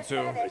 That's level 2.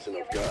 Nice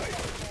enough guy.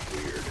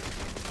 Weird.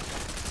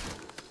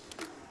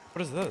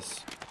 What is this?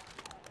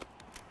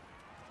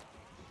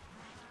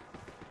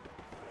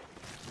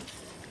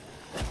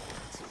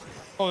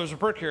 Oh, there's a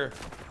perk here.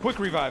 Quick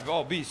revive.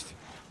 Oh, beast.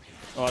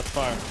 Oh, that's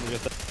fire. We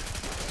get that.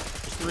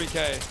 It's 3K.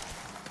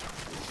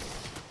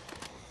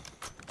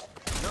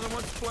 Another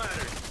one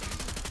splattered.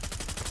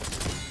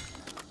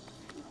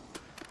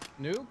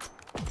 Nuke?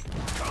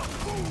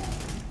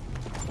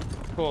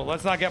 Cool.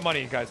 Let's not get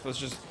money, guys. Let's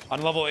just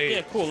on level 8.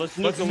 Yeah, cool. Let's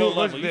Let's nuke the low nuke-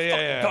 let's- level. You yeah,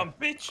 fucking yeah. dumb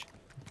bitch.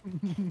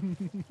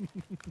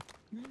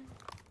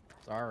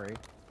 Sorry.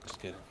 Just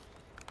kidding.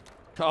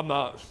 I'm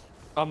not.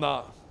 I'm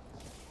not.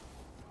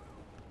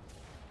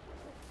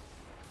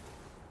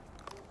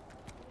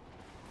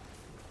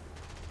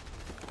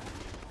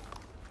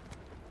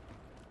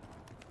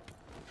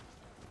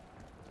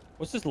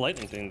 What's this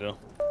lightning thing do?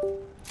 I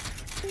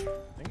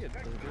think it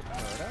does it just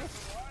hurt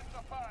us?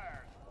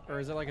 Or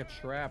is it like a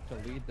trap to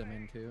lead them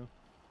into?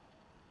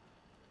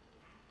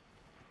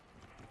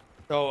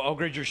 Oh,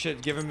 upgrade your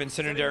shit. Give him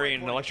incendiary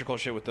and electrical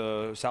shit with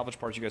the salvage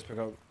parts you guys pick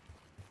up.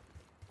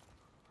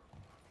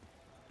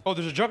 Oh,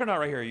 there's a juggernaut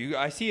right here.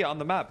 I see it on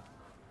the map.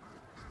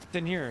 It's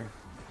in here.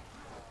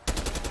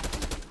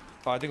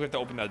 Oh, I think we have to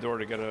open that door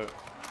to get it.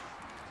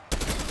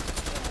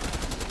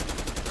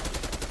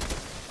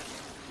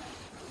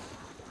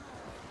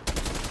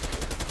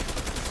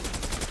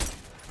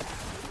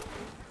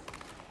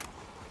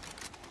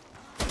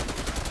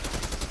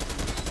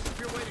 If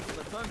you're waiting for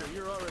the thunder,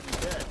 you're already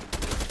dead.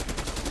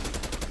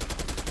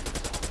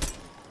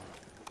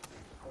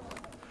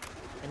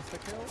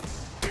 Insta-kill?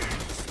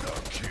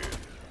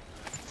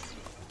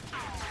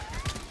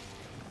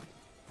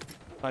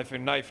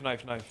 Knife.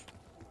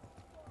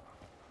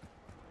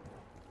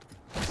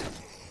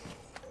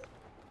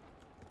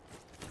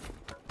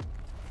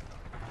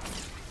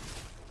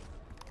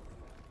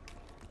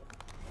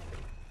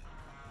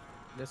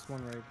 This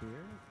one right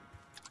here.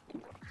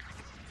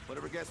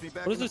 Whatever gets me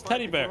back. What is in the this fight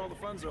teddy before bear? all the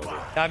fun's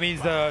over. That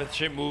means the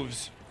shit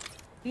moves.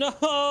 No.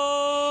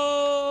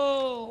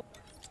 All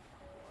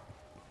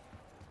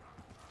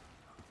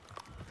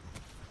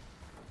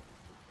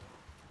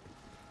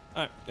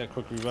right, yeah,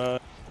 quick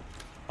revive.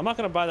 I'm not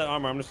gonna buy that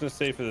armor. I'm just gonna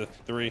save for the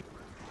 3.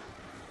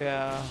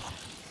 Yeah.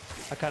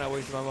 I kind of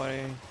wasted my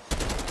money.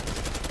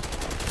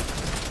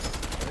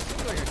 This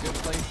seems like a good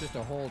place just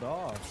to hold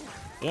off.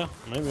 Yeah,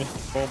 maybe.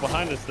 Well,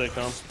 behind us they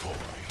come.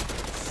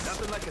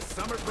 Nothing like a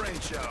summer brain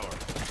shower.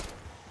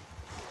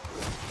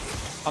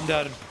 I'm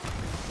dead.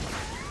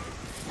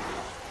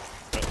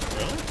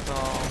 Really?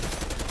 Oh.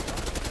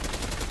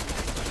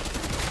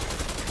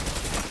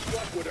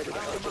 Whatever the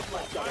hell just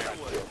left out of that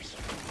corpse.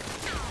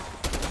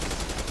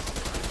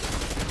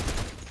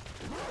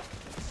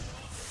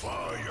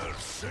 Fire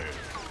sale.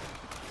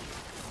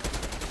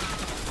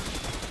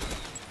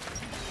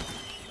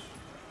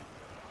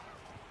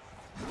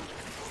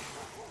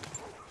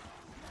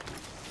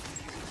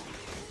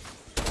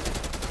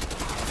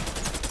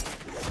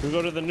 Can we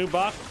go to the new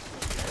box?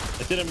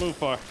 It didn't move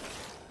far.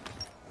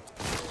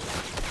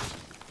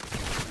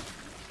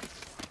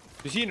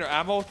 You see an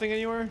ammo thing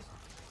anywhere?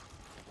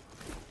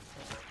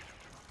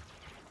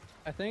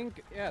 I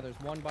think, yeah, there's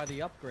one by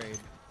the upgrade.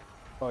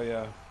 Oh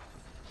yeah.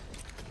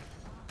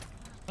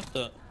 What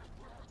the?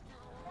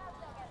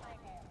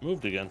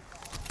 Moved again.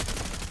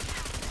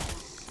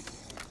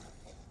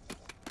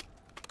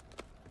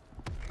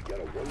 Got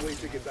a one-way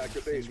ticket back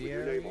to base with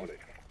your name on it.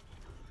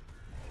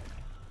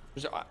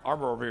 There's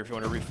armor over here if you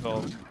want to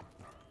refill.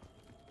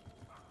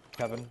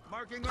 Kevin.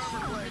 Marking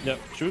armor plate. Yep.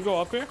 Should we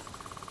go up here?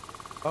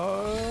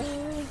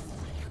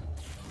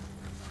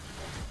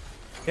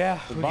 Yeah,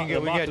 we can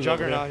the box get is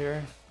Juggernaut over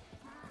here.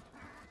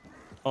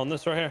 On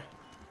this right here.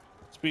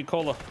 Speed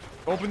cola.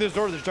 Open this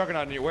door. There's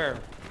Juggernaut anywhere.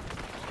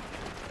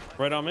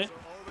 Right on me. You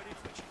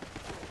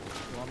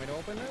want me to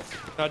open this?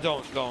 No,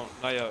 don't,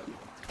 not yet.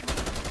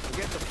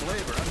 Forget the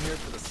flavor. I'm here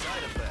for the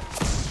side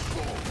effects.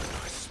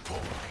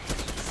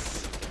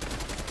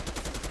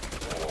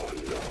 Oh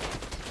no,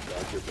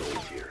 Dr.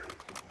 Bone's here.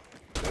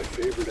 My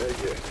favorite egg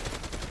yet.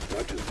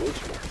 Not just boat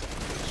smart,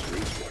 but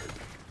street smart.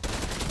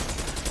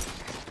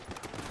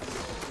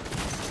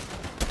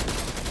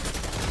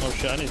 Oh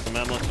shit, I need some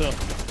ammo too.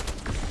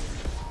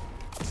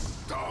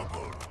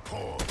 Double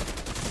pull.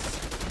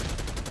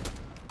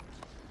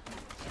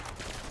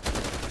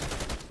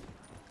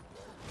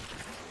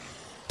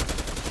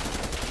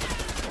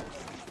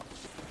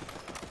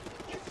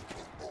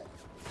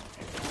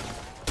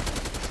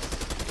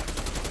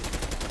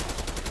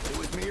 It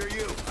was me or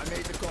you. I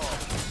made the call.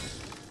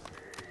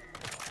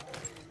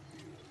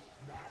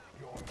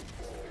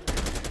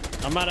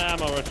 I'm out of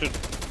ammo, Richard. I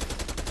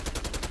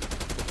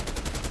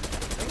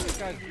think this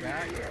guy's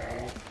back.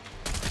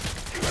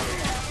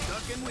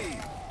 Duck and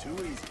weave. Too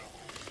easy.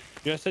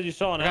 You guys said you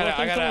saw an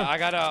I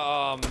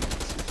gotta,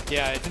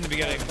 yeah, it's in the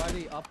beginning. By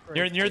the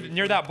upgrade.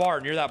 Near that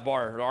bar,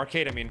 the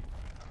arcade, I mean.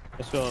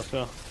 Let's go, let's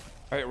go. All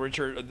right,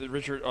 Richard,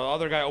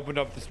 other guy opened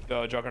up this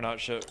Juggernaut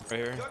shit right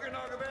here.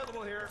 Juggernaut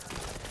available here.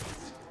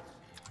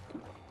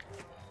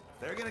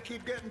 They're gonna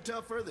keep getting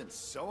tougher, then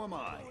so am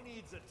I.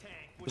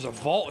 There's a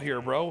vault here,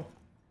 bro.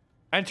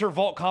 Enter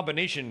vault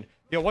combination.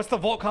 Yo, what's the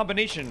vault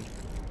combination?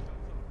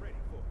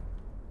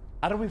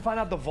 How do we find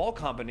out the vault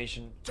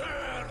combination?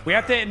 We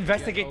have to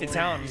investigate the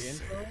town.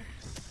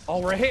 Oh,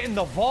 we're hitting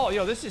the vault.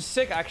 Yo, this is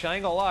sick, actually. I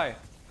ain't gonna lie.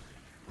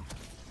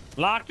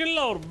 Lock and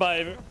load,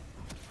 baby.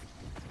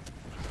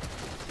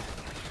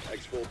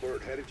 X-Full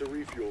Burt headed to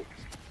refuel.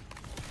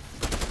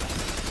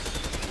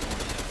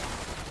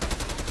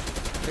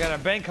 We got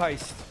a bank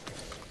heist.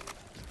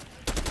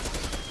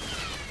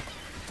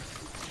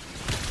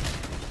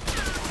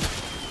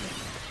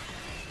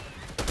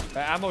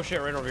 Ammo shit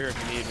right over here if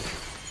you need.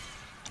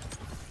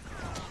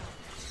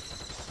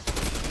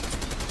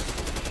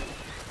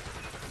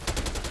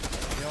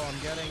 Yo,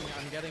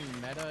 I'm getting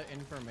meta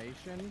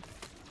information.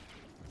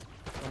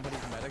 Somebody's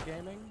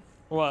metagaming.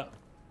 What?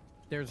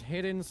 There's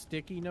hidden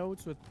sticky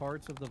notes with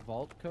parts of the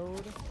vault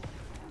code.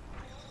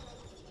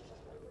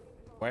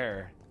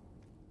 Where?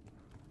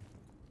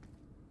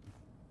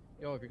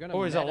 Yo, if you're gonna.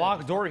 Oh, there's a meta,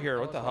 locked just door here.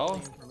 tell What the us all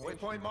hell? information.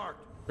 Waypoint marked.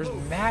 There's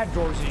mad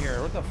doors in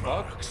here. What the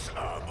fuck?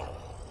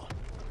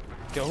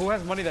 Yo, who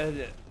has money that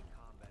hit it?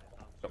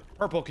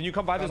 Purple, can you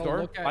come by this Gotta door?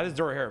 look at- By this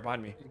door here,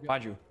 behind me.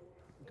 Behind you.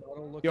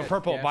 Gotta look Yo, at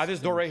Purple, by this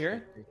guests door and right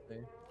here. shit, they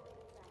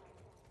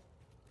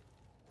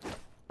say.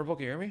 Purple,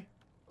 can you hear me? Am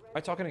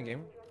I talking in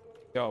game?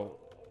 Yo.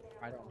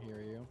 I don't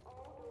hear you.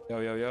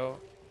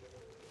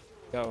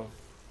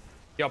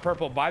 Yo,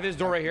 Purple, by this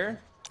door right here.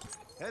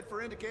 Head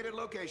for indicated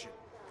location.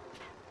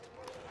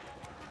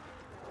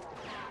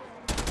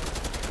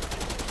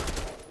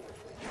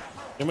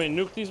 You may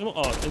nuke these. Oh,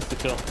 insta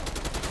kill.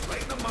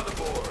 Right in the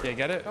motherboard. Yeah,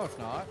 get it? No, it's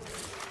not.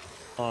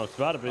 Oh, it's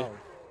about to be. Oh.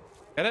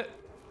 Get it?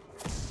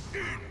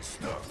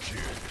 Insta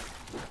kill.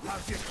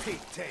 How's your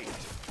teeth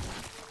taste?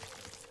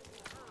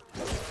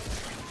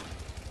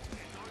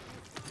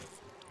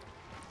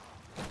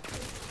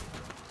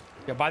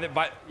 Yo,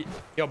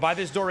 by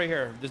this door right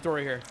here. This door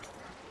right here.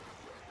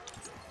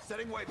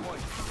 Setting waypoint.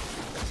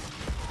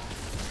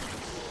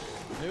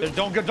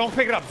 Don't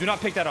pick it up. Do not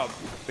pick that up.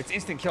 It's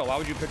instant kill. Why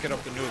would you pick it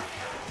up to nuke?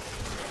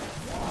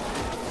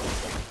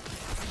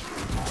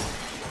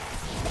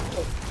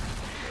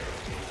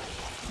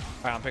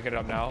 Alright, I'm picking it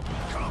up now.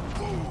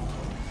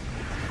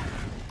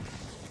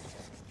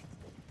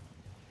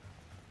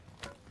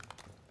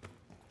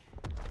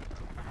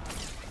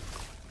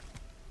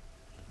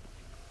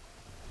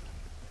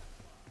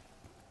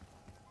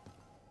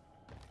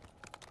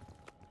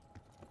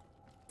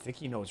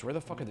 Sticky notes. Where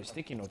the fuck are the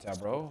sticky notes at,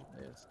 bro?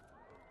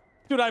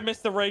 Dude, I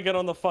missed the ray gun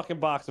on the fucking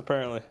box,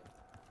 apparently.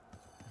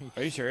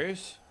 Are you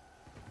serious?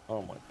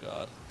 Oh my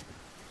god.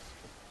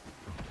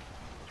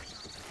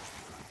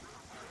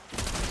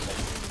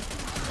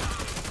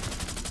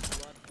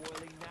 Blood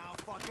boiling now,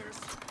 fuckers.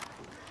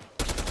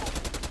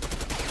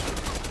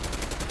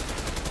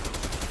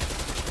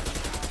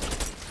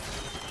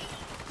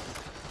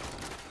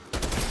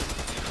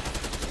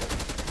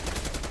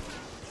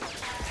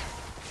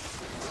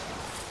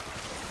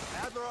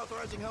 Adler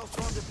authorizing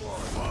Hellstorm deploy.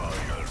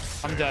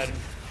 I'm dead.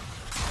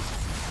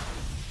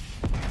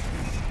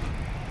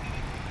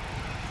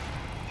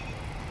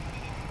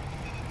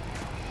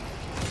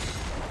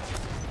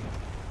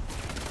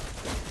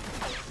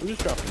 I'm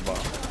just dropping the bomb.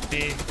 B.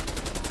 I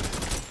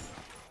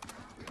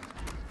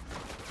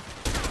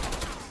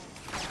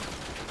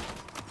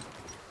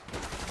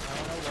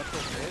don't know what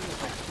this is.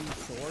 It's like two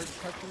swords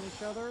touching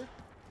each other.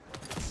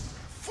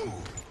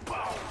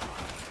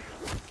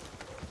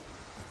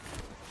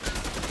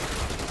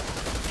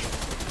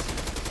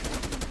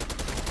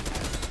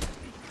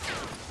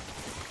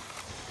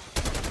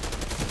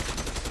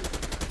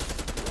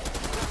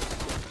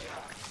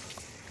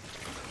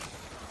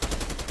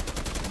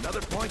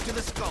 Another point to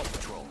the skull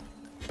patrol.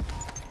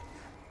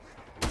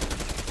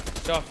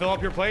 Yo, fill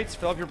up your plates.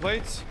 Fill up your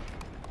plates.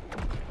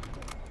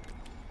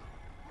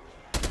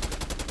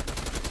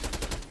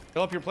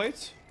 Fill up your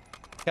plates.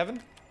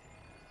 Kevin?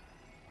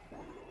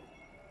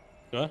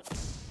 What?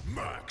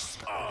 Max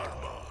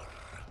armor.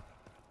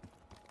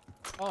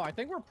 Oh, I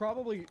think we're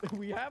probably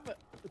we have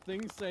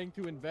things saying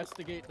to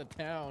investigate the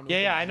town.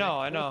 Yeah, I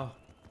know.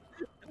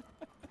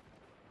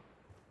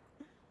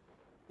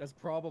 That's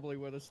probably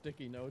where the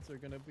sticky notes are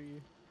gonna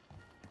be.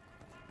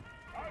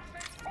 I've seen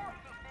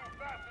horses move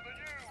faster than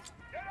you.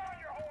 Get on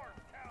your horse,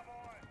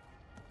 cowboy.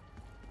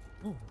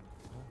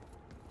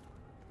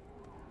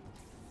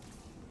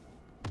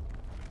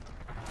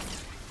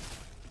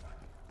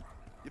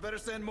 You better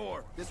send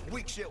more. This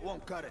weak shit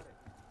won't cut it.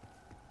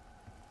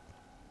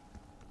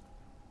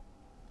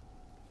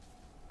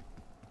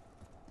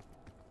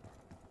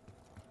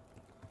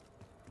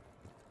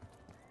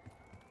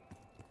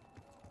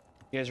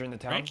 You guys are in the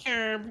town? Right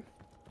here.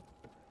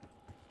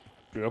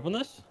 You open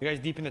this? You guys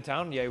deep in the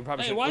town? Yeah, we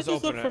probably Hey, should. why Let's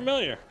does this open look it.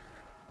 familiar?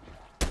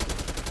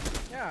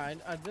 Yeah,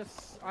 I've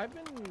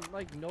been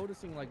like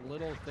noticing like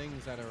little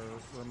things that are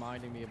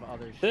reminding me of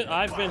other shit.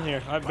 I've been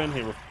here. I've been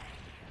here.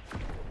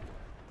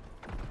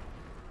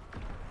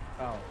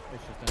 Oh,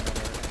 it's just another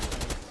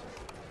entrance.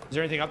 Is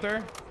there anything up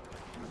there?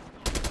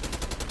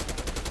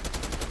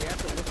 We have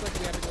to. Looks like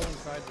we have to go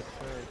inside the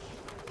church.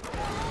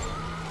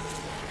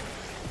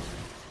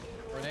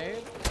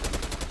 Grenade.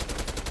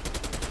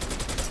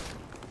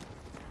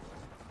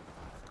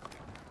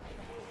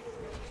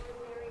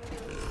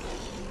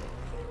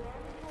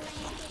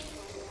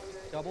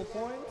 Double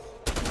points.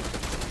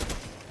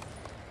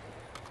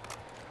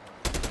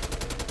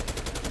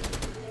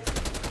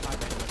 I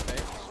made a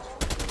mistake.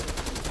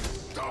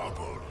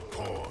 Double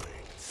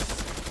points.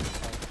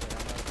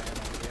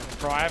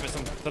 Bro, I have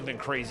something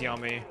crazy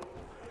on me.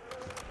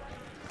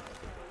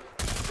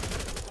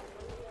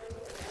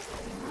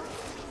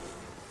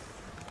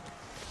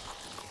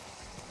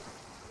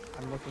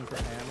 I'm looking for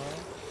ammo.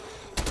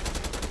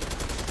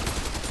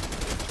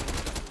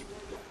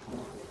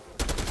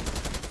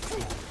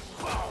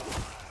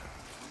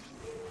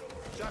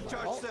 Shot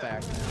charge Alt set.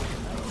 back.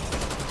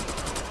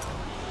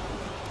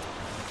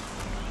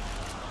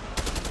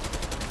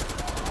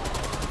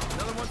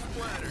 Another one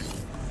splattered.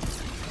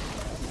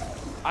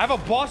 I have a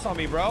boss on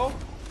me, bro.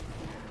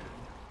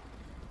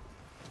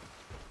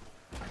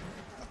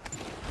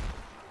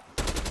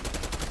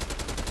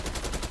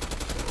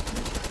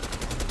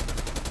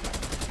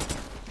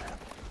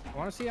 I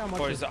want to see how much.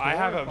 Boys, I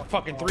have a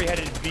fucking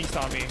three-headed beast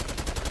on me.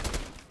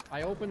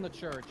 I opened the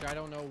church. I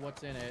don't know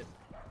what's in it.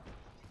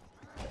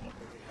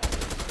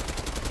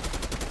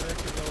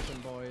 Church is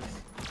open, boys.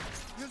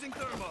 Using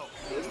thermo.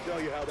 Let me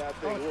tell you how that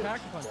thing Oh, it's works.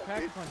 pack-a-punch.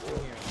 Pack-a-punch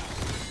in here.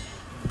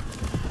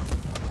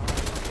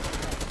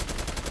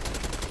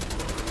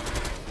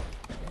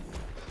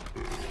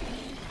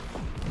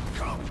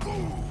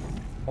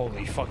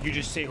 Holy fuck, you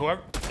just say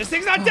whoever. This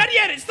thing's not dead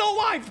yet, it's still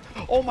alive!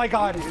 Oh my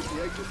god. Hit the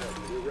exit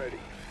button. We're ready.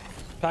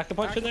 Pack a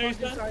punch in there, you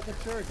said? Inside the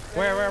church.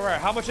 Where?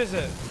 How much is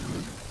it?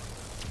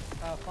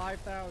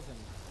 5,000.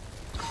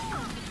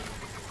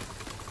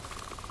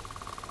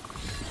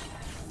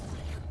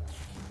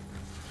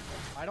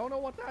 I don't know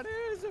what that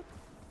is.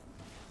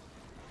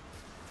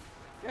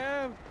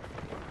 Kev,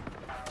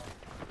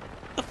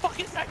 The fuck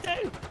is that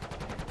thing?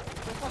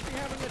 we're fucking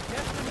having a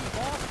Destiny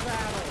boss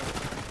battle.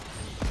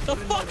 The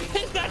fuck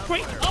is that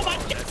crazy? Oh my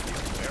god!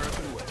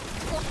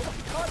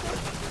 God,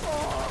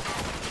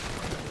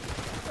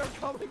 they're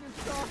coming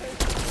inside.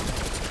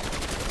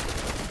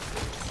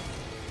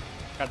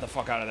 Got the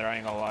fuck out of there, I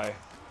ain't gonna lie.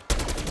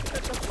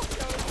 Get the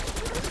fuck out of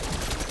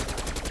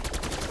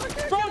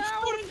here. Bro, it's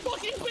shooting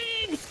fucking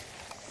beams!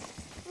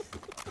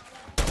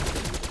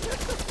 Get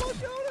the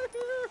fuck out of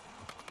here.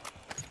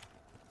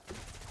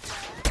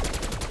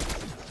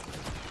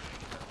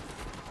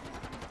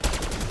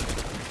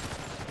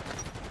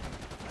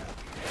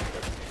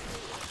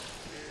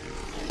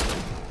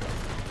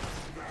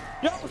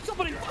 Yo,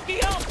 somebody fucking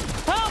help!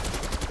 Help!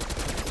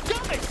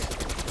 Guys!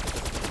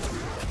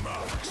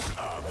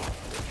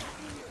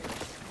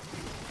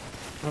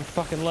 I'm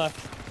fucking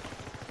left.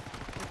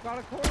 It's got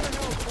a quarter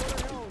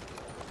health.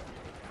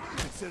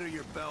 Consider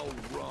your bell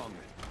rung.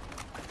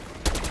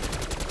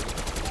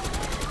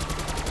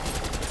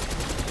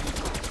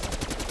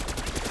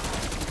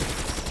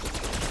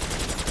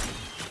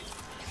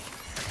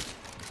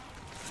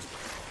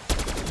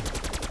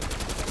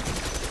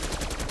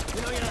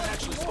 You know you're not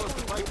actually supposed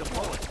to bite the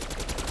bullet.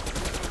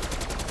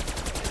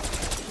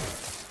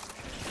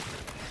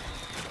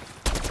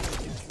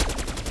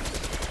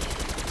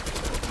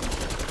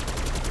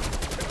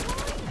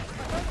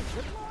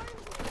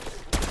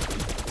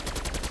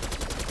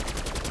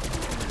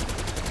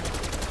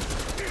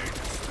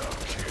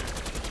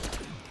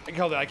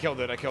 I killed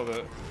it. I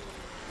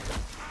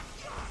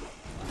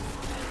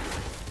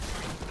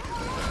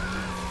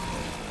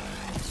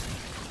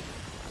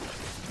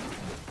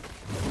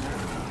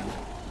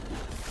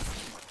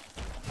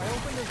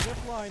opened a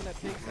zip line that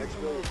takes me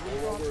from the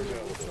rooftop to the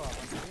rooftop.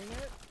 I'm doing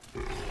it.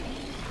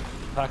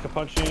 Pack a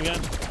punching again?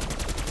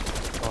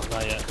 Oh,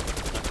 not yet.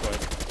 Not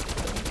quite.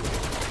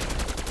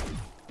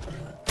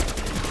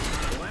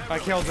 I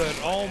killed it.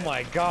 Oh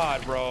my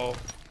god, bro.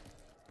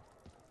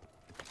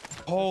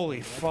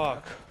 Holy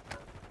fuck.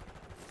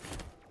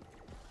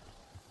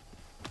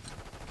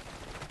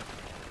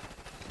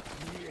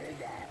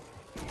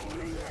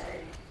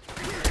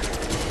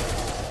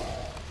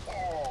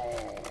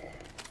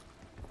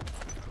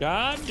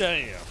 God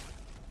damn.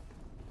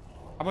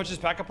 How much is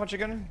Pack-a-Punch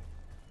again?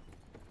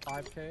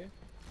 5K.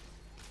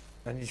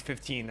 I need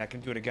 15. I can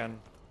do it again.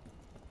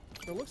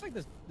 So it looks like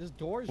this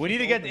door is. We need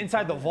to get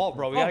inside the vault,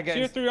 bro. We gotta tier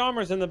get. 3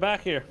 armor's in the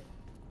back here.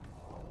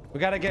 We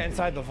gotta get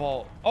inside the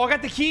vault. Oh, I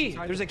got the key.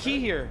 There's a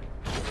key here.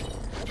 Did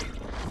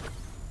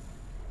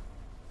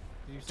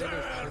you say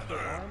there's triple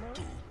armor?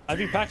 Have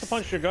you pack a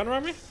punch your gun,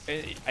 Ramee?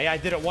 I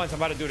did it once. I'm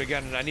about to do it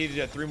again, and I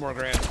needed 3 more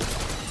grand.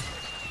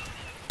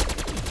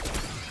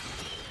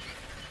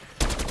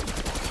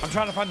 I'm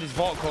trying to find these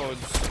vault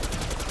codes.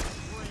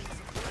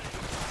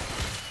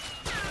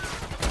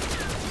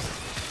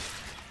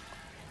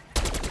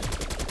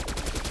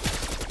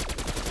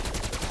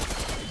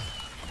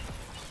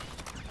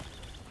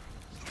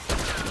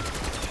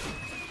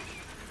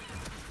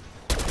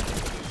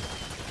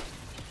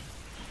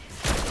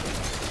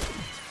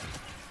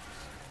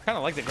 Kind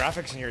of like the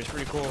graphics in here. It's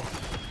pretty cool.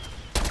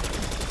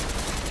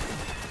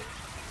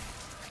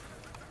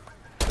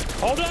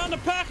 Hold down the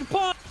pack a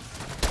punch!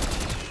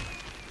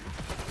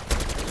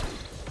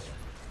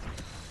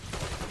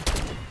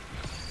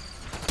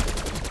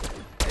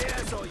 Hey,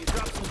 asshole, you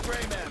dropped some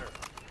gray matter.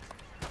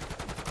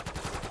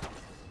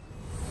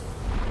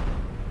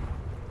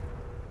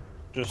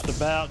 Just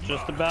about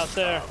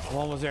there. I'm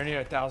almost there. I need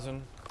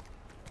 1,000.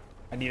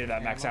 I needed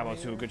that max ammo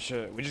too. Good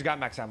shit. We just got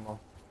max ammo.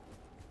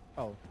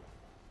 Oh.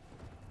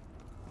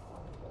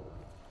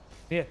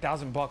 Yeah,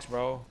 $1,000,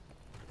 bro.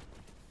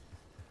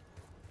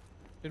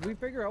 Did we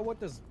figure out what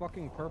this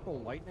fucking purple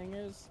lightning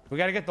is? We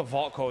gotta get the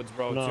vault codes,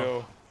 bro, No.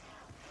 too.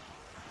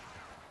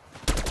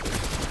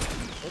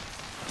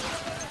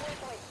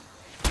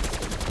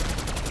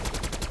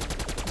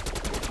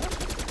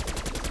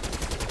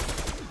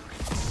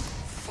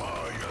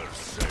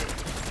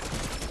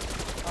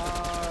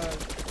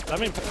 I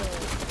mean,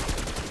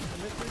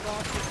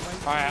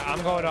 Alright,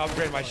 I'm going to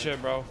upgrade my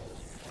shit, bro.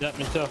 yeah,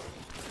 me too.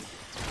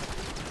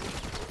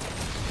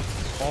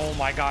 Oh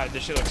my god,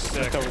 this shit looks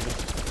sick.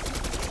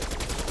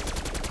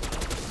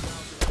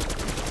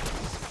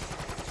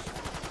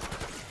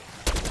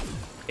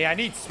 Yeah, I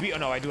need speed. Oh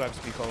no, I do have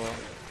speed cola.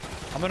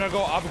 I'm gonna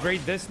go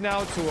upgrade this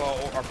now to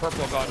a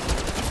purple gun.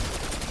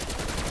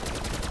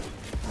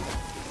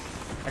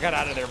 I got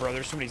out of there, bro.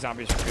 There's too many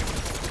zombies for me.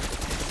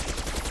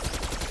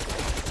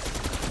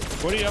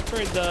 What do you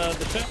upgrade the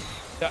ship?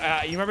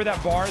 You remember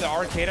that bar, the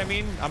arcade? I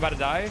mean, I'm about to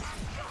die.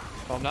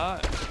 Well, I'm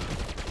not.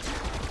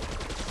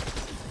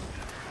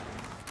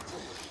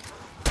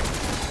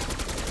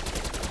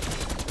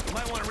 You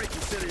might want to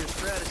reconsider your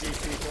strategy,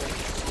 people.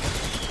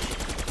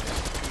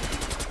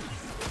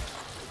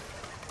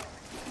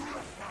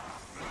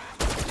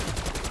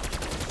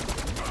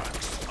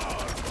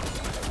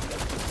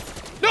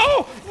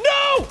 No!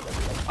 No!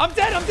 I'm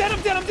dead. I'm dead.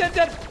 I'm dead. I'm dead.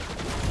 Dead.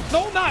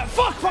 No, I'm not.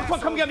 Fuck. Fuck.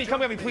 Fuck. Come get me. Come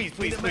get me, please.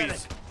 Please.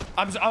 Please.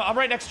 I'm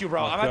right next to you,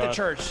 bro. I'm at the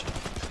church.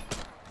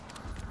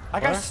 I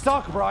got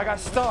stuck, bro. I got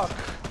stuck.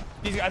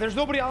 There's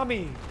nobody on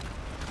me.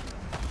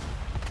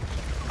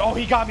 Oh,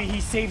 he got me.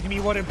 He saved me.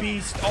 What a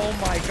beast. Oh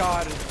my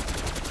god.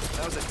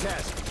 That was a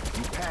test.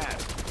 You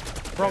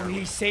passed. Bro,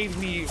 he saved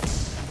me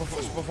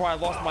before I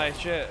lost my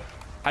shit.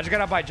 I just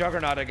gotta buy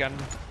Juggernaut again.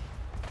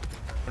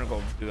 I'm gonna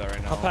go do that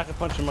right now. I'll pack a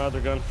punch in my other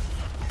gun.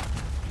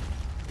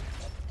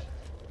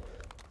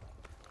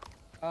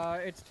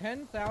 It's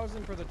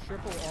 10,000 for the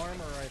triple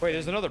armor. Wait,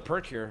 there's another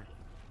perk here.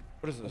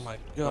 What is this? Oh my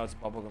No, god. it's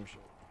bubblegum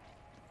shit.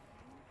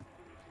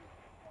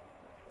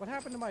 What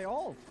happened to my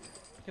alt?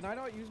 Can I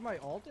not use my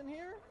alt in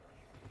here?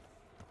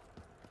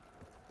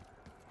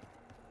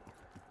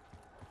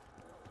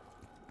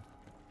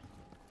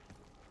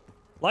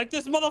 Light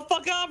this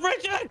motherfucker up,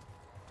 Richard!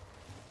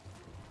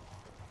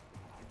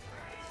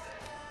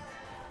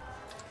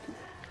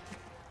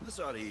 This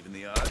ought to even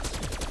the odds.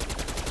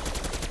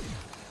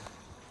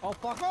 Oh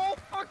fuck! Oh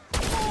fuck!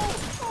 Oh!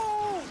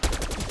 Oh!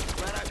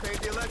 Glad I paid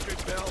the electric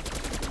bill.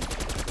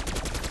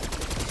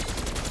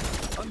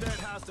 Undead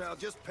hostile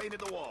just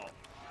painted the wall.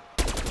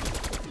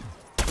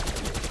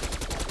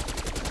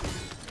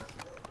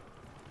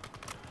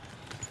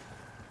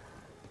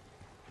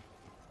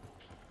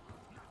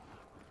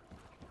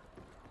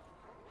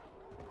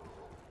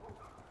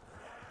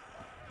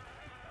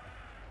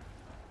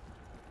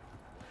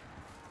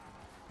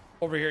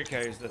 Over here,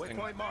 Kay, is the thing.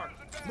 Waypoint mark.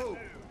 Move.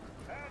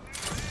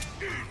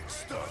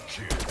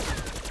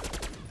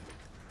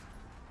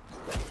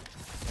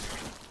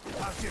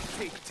 How's your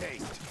teeth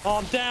taste? Oh,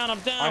 I'm down. I'm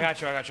down. I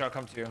got you. I got you. I'll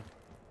come to you.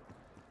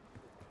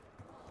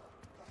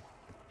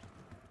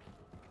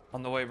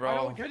 On the way,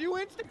 bro. Can you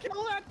insta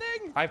kill that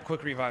thing? I have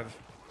quick revive.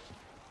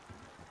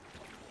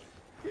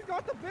 He's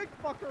got the big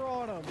fucker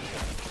on him.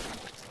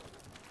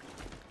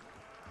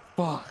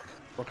 Fuck.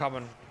 We're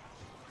coming.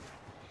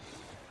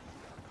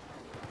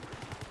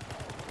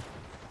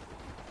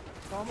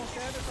 It's almost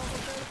dead. It's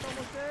almost dead. It's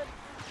almost dead.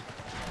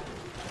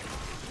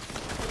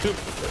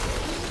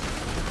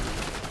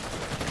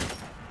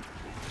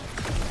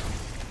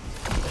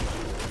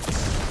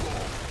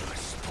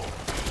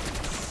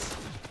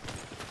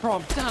 Bro,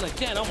 I'm down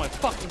again. Oh my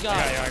fucking god.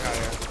 Yeah, I got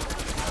you.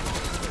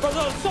 Bro,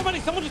 there's so many.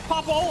 Someone just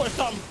pop a hole or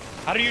something.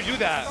 How do you do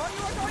that? I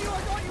got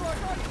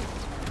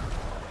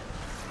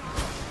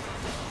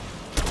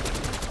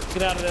you.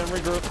 Get out of there and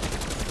regroup.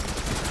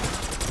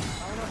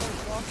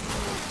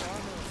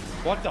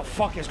 What the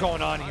fuck is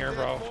going on here,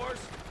 bro?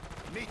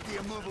 Meet the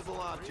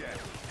immovable object.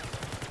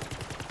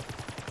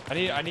 I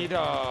need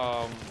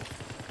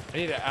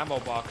an ammo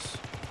box.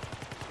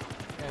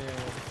 Yeah.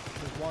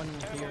 There's one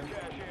here.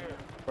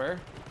 Where?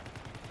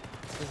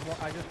 There's one.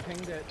 I just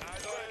pinged it.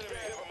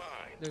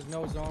 There's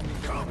no zombies.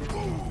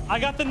 I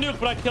got the nuke,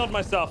 but I killed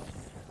myself.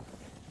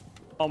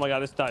 Oh my god,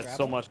 this died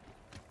so much.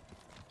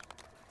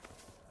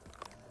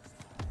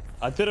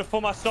 I did it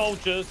for my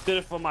soldiers. Did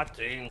it for my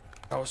team.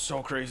 That was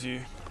so crazy.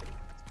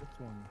 This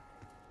one.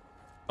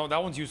 No,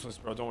 that one's useless,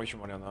 bro. Don't waste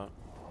your money on that.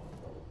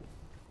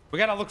 We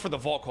gotta look for the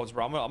vault codes,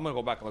 bro. I'm gonna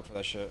go back and look for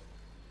that shit.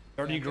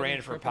 30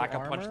 grand for a pack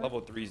of punch level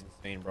 3 is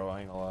insane, bro.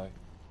 I ain't gonna lie.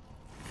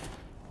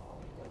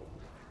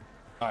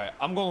 All right,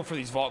 I'm going for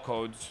these vault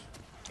codes.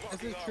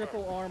 This is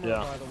triple armor,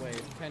 by the way.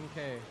 It's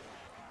 10K.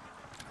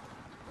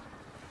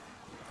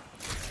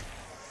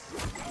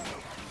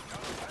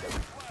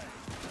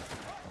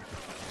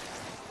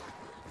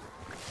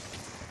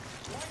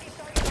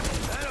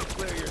 That'll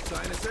clear your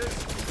sinuses.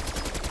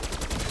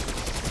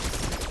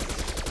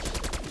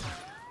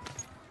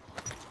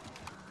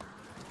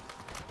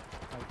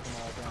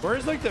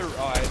 Where's like the?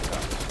 Oh,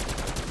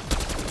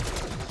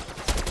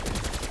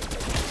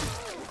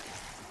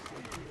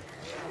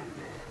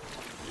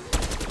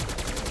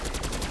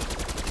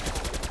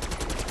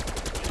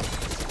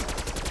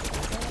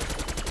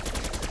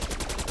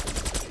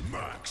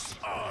 Max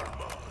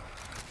armor.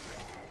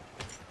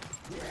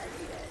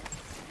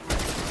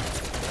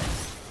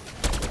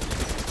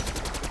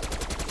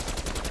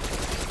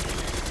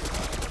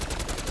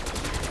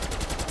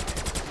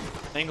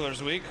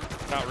 Angler's weak.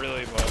 Not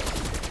really, but.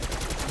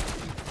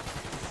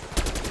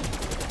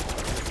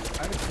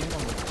 I haven't seen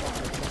one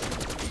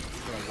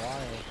for a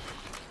while.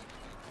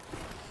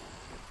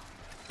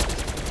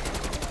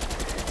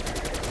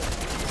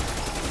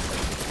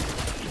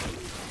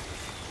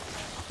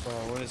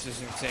 Bro, this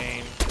is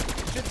insane.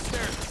 Shit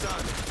stairs,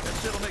 son. That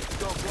shit'll make you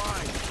go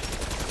blind.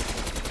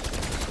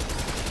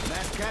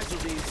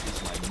 Casualties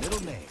is my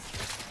middle name.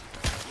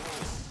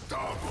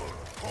 Double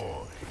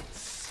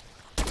points.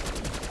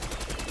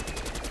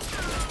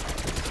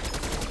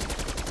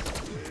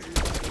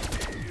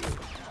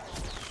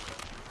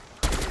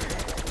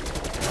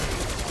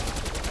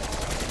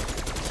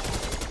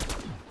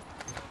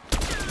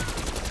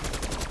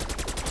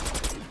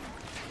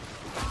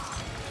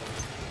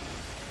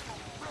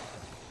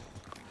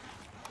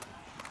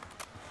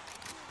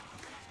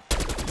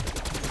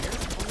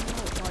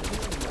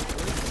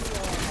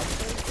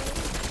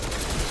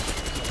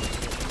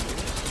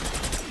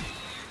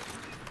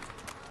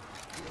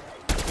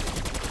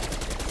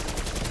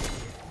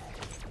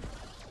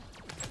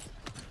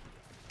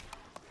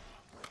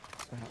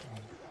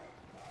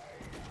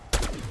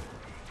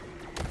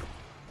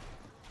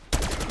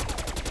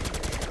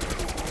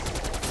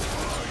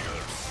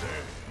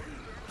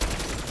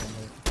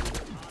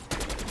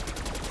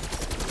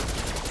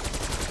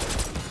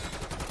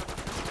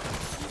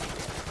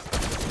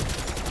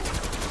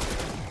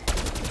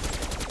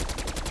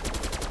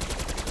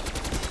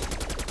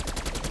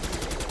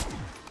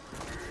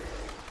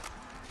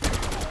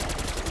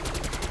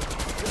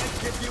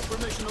 Give you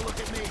permission to look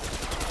at me.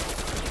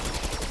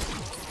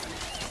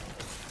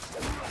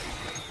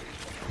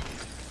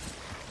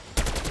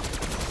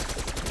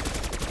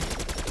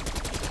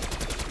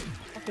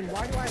 Fucking,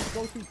 why do I have to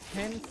go through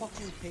 10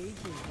 fucking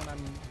pages when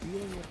I'm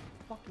dealing with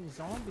fucking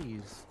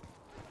zombies?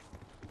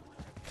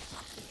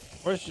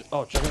 Where's...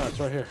 Oh, check it out. It's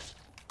right here.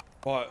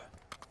 What?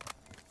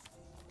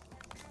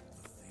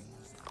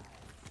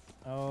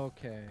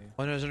 Okay.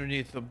 One is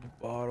underneath the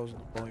bottles in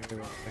the bowling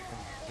area.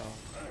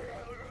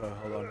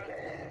 Hold on.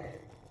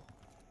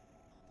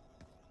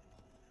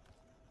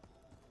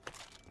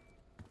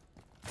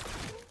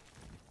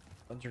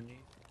 Underneath.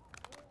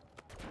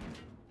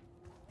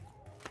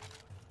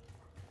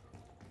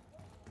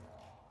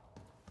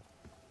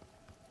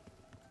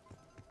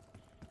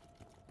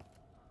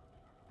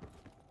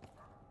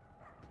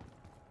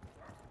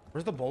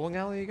 Where's the bowling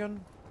alley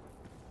again?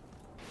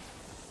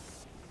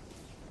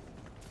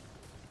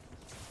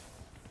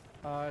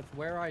 It's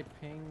where I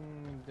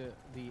pinged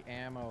the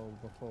ammo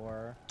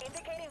before.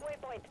 Indicating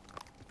waypoint.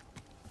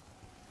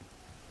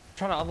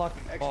 Trying to unlock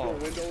the Extra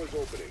window is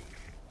opening.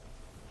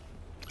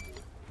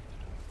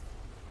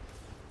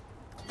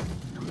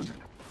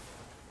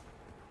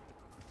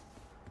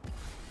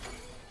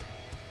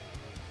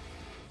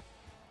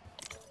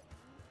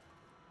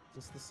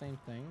 Is this the same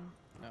thing?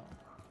 No.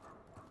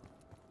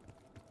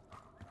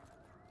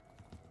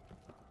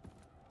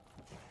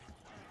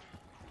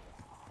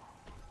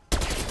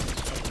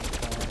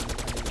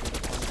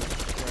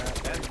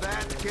 And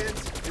that,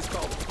 kids, is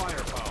called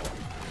firepower.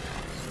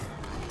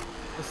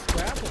 The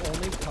scrap will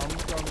only come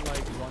from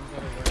like ones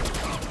that are very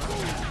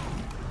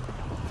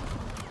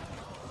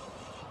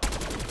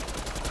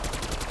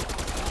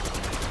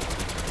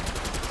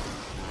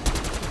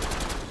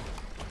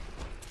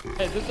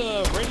Hey, there's a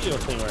radio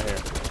thing right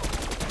here.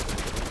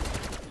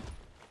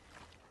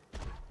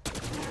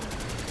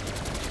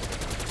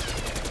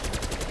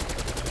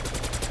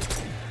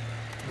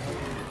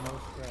 no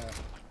scrap.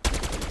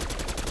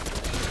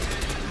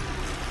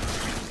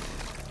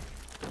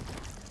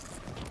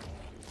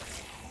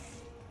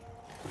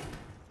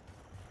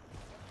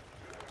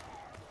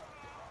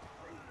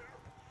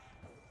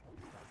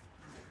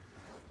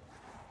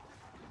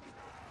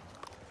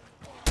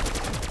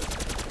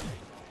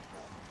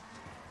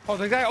 Oh,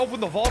 the guy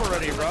opened the vault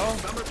already, bro.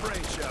 Summer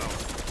brain show.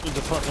 He's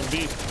a fucking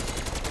beast.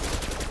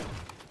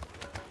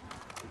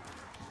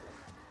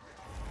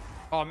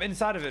 Oh, I'm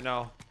inside of it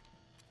now.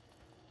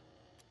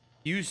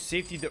 Use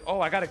safety. Oh,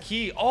 I got a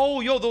key.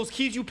 Oh, yo, those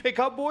keys you pick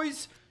up,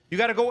 boys. You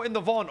gotta go in the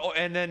vault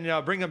and then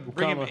bring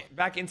him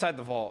back inside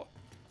the vault.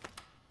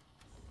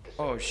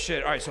 Oh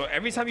shit! All right, so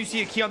every time you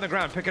see a key on the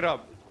ground, pick it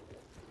up.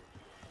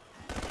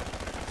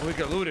 We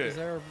can loot it. Is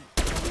there?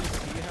 Can we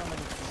see how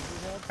many keys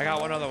we have? I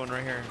got one other one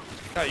right here.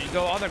 No, you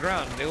go on the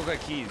ground. They look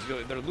like keys.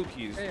 They're loot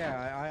keys.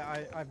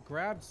 Yeah, I've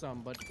grabbed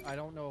some, but I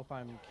don't know if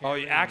I'm. Oh,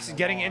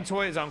 getting into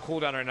it is on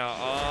cooldown right now.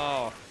 Oh,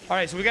 all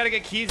right. So we gotta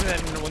get keys, and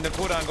then when the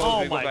cooldown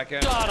goes, we go back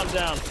in. Oh my god, I'm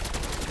down.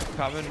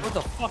 Coming. What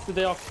the fuck did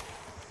they all?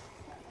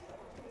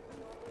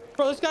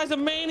 Bro, this guy's a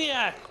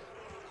maniac.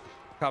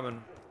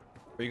 Coming.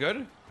 Are you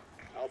good?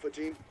 Alpha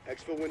team,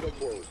 exfil window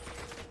closed.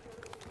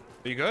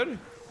 Are you good?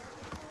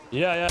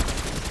 Yeah.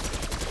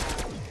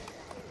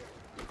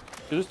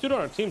 Dude, this dude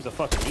on our team's a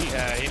fucking beast.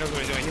 Yeah, he knows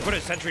what he's doing. He put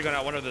a sentry gun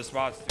at one of the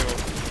spots too.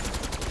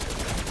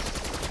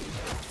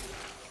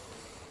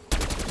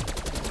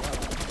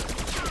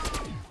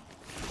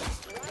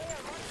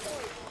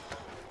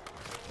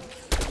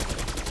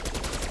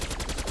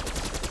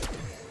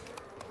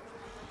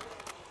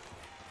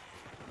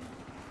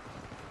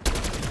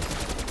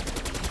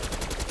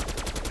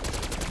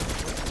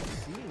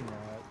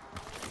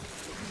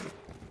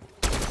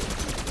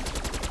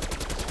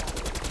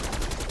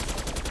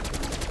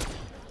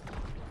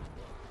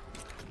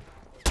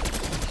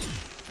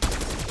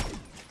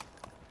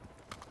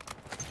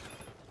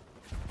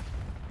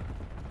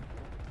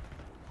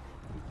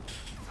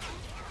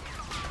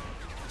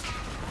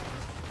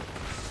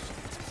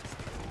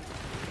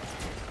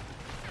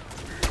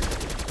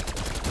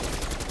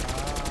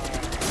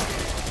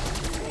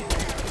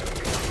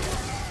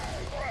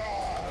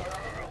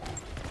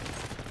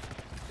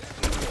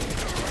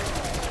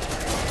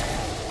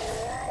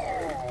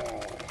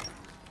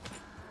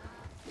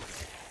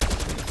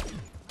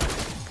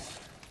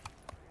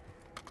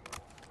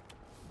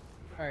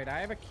 Alright,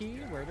 I have a key.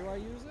 Where do I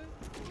use it?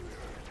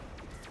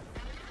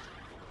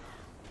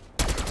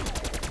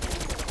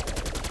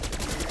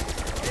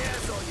 Yeah,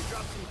 so you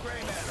dropped some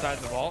gray matter. Inside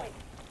the vault.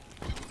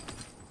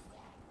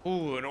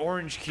 Ooh, an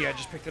orange key. I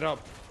just picked it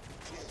up.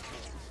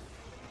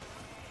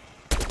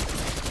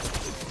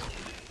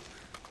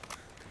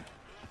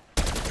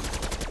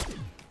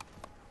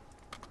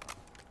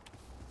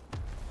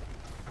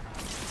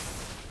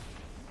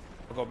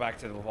 We'll go back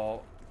to the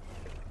vault.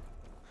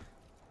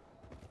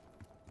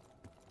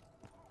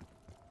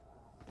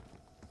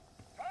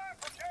 Time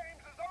for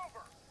games is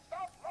over.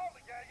 Stop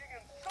lollygagging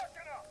and suck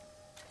it up.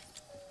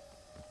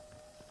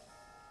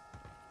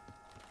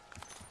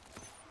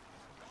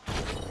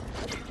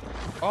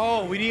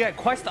 Oh, we need to get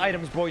quest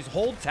items, boys.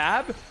 Hold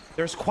tab.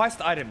 There's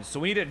quest items. So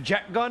we need a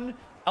jet gun,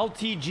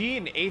 LTG,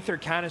 and Aether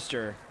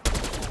canister.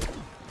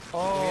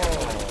 Oh.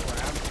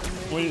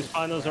 Will you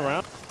find those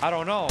around? I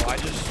don't know.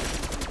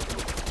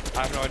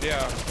 I have no idea.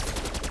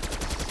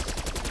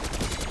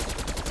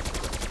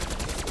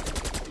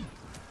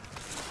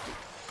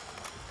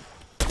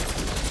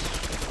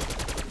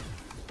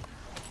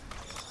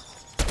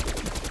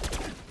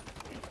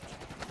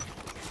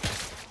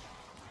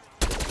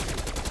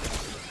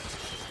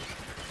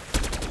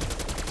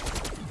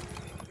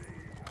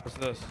 What's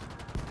this?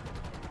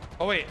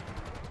 Oh, wait.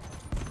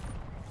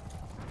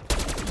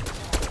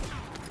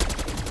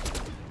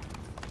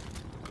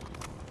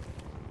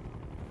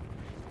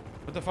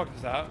 What the fuck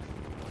is that?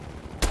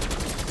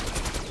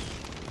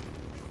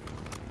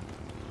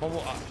 One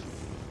more,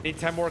 need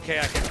 10 more K.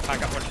 I can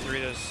pack up a bunch of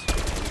Doritos.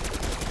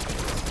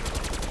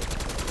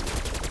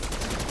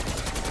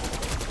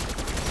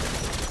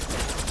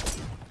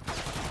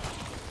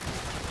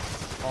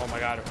 Oh my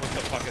god, what the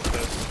fuck is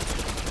this?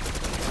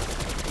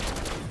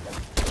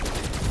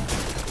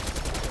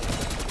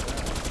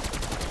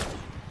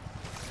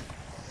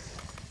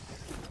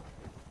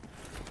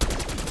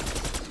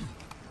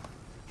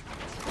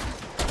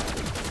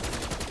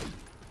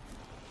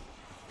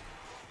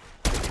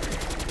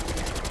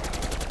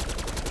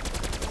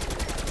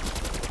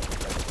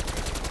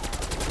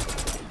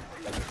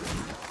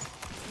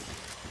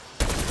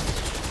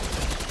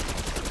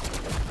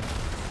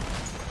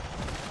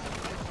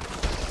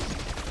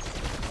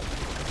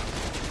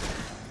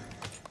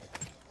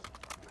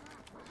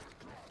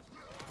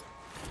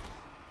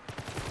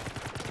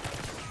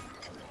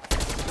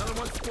 Another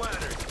one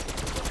splattered.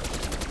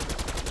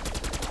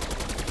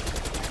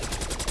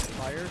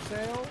 Fire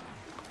sale?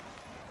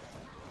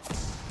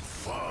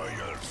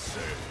 Fire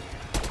sale.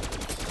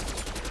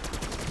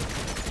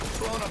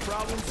 Blowing up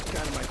problems,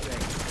 kind of my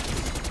thing.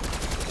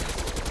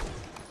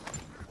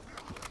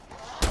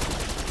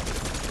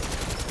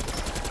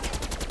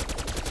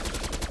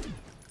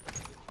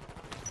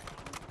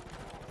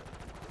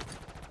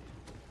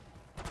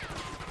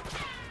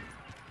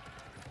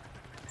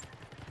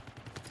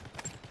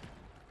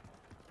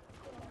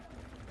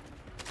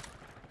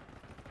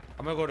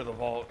 I'm gonna go to the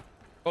vault.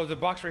 Oh, the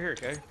box right here,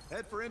 okay?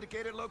 Head for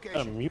indicated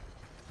location.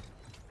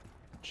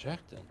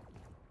 Checked in.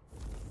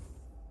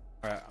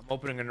 Alright, I'm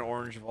opening an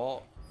orange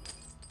vault.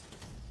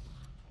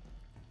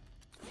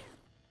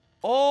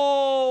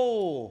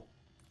 Oh!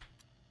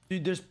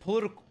 Dude, there's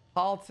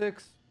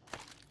politics.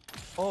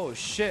 Oh,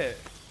 shit.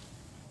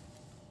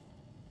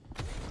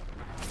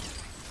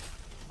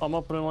 I'm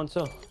opening one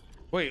too.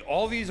 Wait,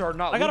 all these are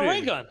not I got a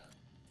ray looted. gun.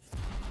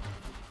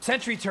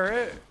 Sentry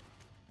turret.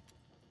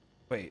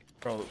 Wait,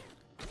 bro.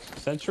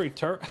 Sentry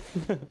turret.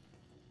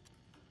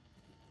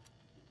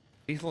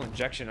 Lethal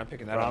injection. I'm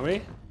picking that up.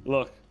 Ramee,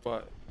 look.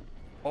 What?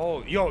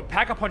 Oh, yo,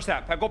 pack a punch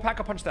that. Go pack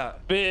a punch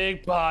that.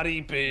 Big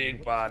body,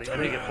 big body. I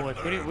need to get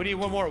points. We need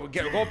one more.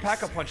 Go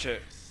pack a punch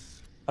it.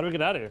 How do we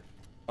get out of here?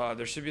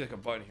 There should be like a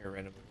button here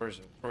randomly. Where is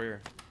it? Over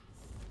here.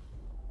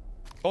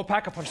 Go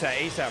pack a punch that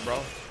ASAP,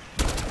 bro.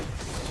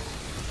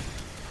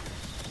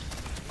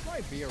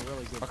 Might be a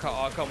really good.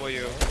 I'll come with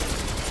you.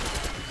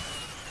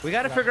 We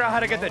gotta figure out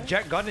how to get the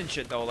jet gun and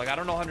shit though. Like I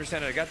don't know how to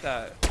understand how to get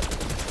that.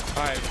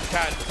 All right,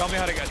 Cat, tell us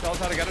how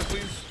to get it,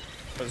 please.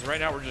 Because right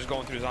now we're just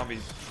going through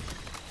zombies.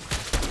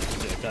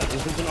 Yeah,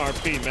 this is an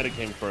RP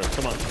metagame for us.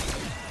 Come on.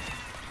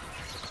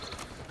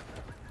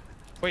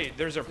 Wait,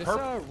 there's a This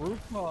purple.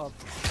 rooftop.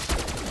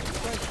 You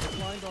guys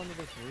climbed onto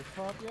this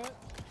rooftop yet?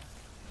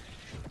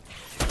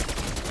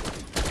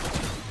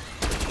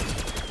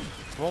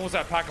 When was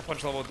that pack a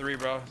punch level 3,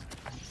 bro?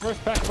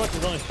 First pack punch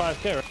is only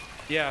 5K, right?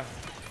 Yeah.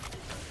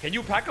 Can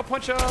you pack a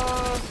punch a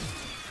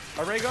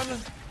ray gun?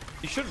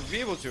 You should be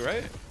able to,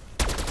 right?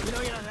 You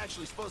know you're not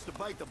actually supposed to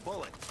bite the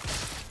bullet.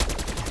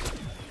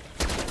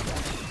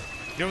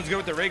 You know what's good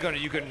with the ray gun?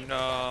 You can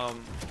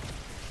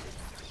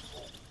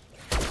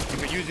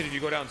use it if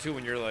you go down too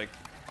when you're like,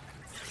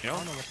 you know? I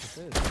don't know what this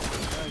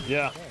is.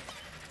 Yeah.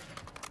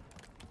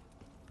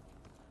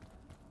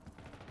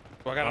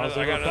 Well, I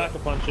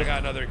got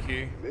another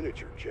key.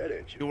 Miniature jet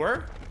engine. You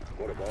were?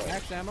 What about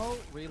Max ammo.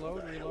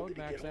 Reload.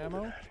 Max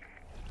ammo.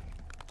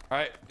 All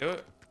right, do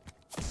it.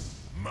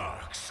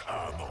 Max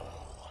ammo.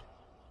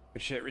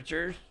 Good shit,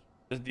 Richard.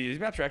 These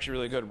maps are actually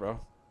really good, bro.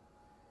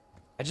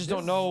 I just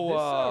don't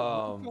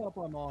know. This roof up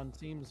I'm on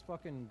seems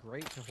fucking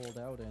great to hold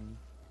out in.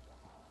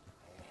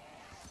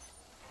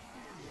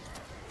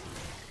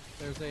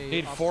 There's a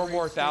Need 4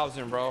 more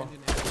thousand, bro.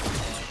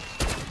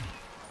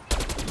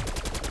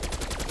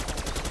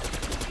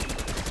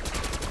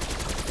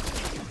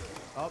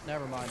 Oh,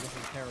 never mind. This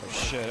is terrible.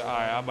 Shit. All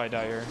right, I might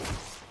die here.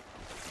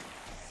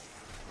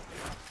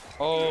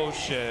 Oh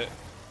shit.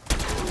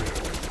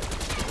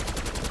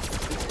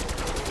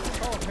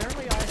 Oh,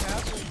 apparently I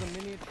have the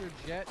miniature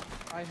jet.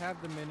 I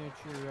have the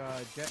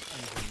miniature jet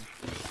engine.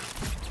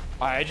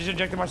 I just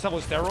injected myself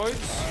with steroids.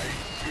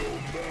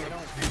 I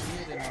don't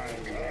see it in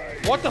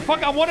my. What the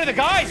fuck? I'm one of the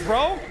guys,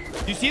 bro.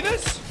 You see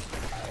this?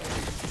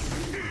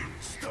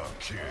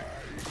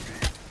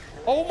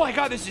 Oh my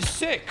god, this is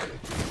sick.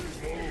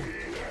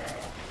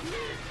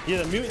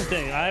 Yeah, the mutant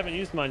thing. I haven't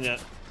used mine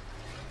yet.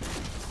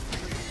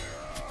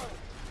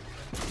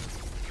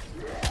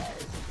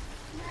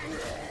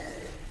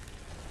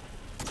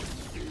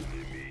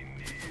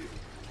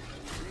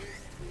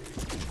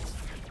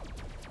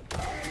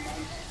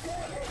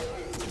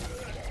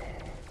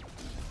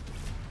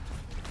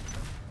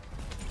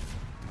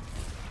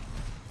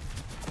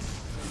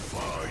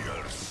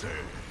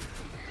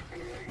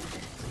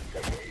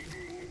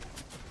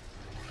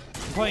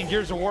 I'm playing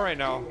Gears of War right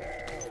now.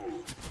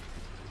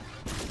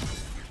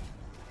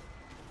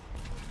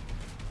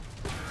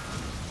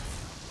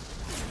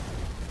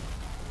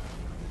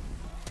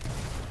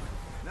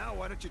 Now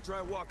why don't you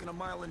try walking a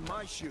mile in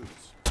my shoes?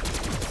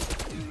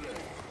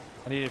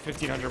 I needed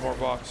 1,500 more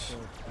bucks.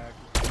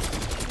 And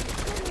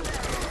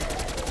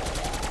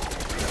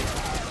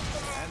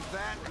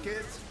that,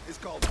 kids, is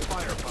called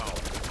firepower.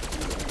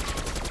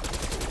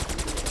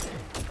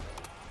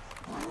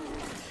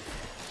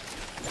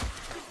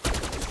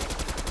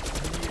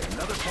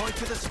 Another point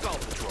to the Skull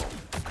Patrol.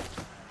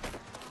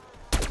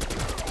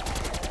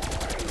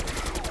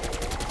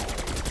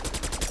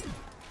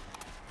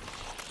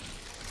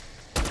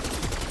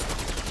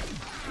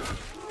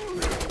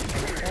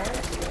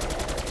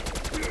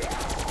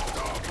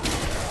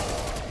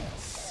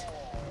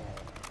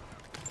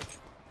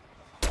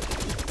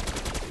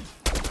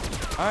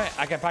 Alright,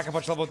 I can pack a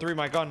punch level 3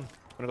 my gun. I'm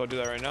gonna go do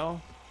that right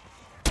now.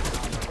 I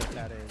don't know what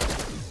that is.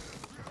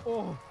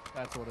 Oh,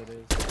 that's what it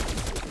is.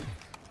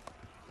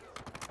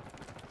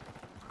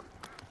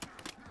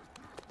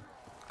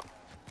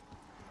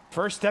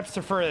 First steps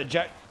to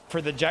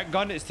for the jet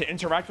gun is to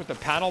interact with the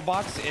panel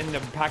box in the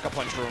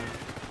pack-a-punch room.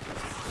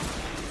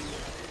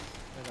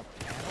 There's a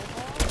panel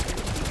box?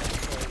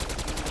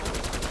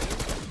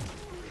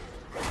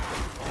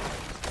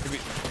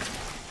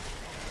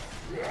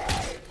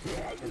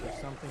 Is there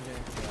something to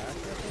interact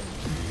with?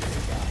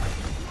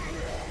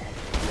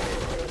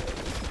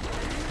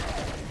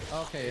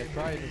 Okay, it's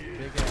probably this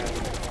big ass.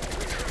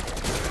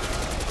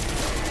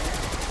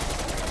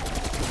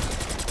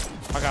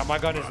 I got my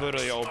gun is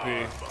literally OP.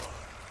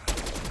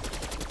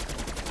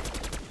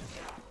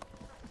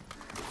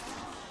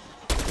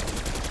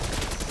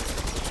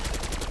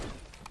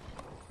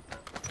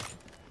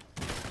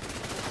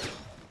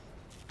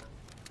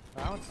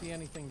 I don't see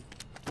anything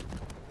to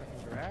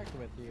interact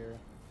with here.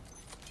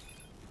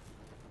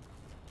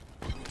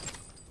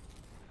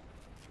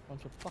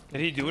 Bunch of fucking.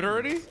 Did he do it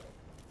already?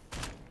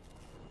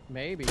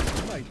 Maybe.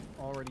 He might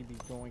already be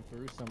going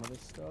through some of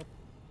this stuff.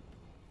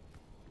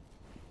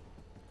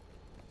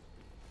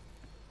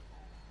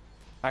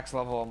 Max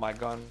level on my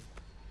gun.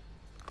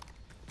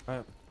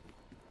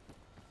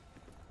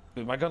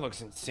 Dude, my gun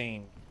looks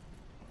insane.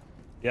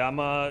 Yeah, I'm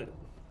gonna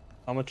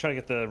try to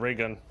get the ray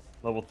gun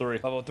level 3.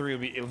 Level 3 will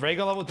be ray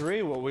gun level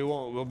 3. Well,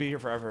 we'll be here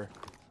forever.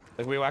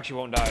 Like we actually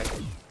won't die.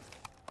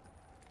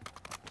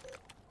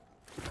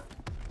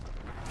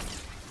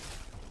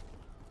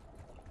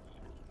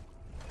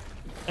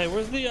 Hey,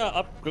 where's the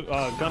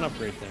gun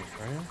upgrade thing?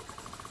 Right here?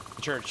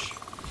 The church.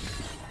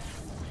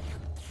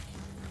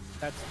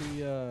 That's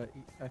the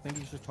I think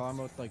he's just talking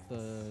about like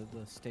the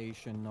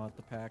station, not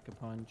the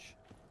pack-a-punch.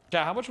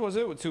 Yeah, how much was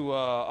it to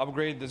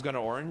upgrade this gun to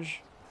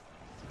orange?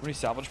 How many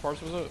salvage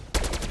parts was it?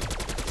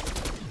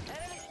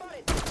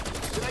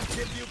 Did I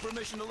give you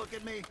permission to look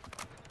at me?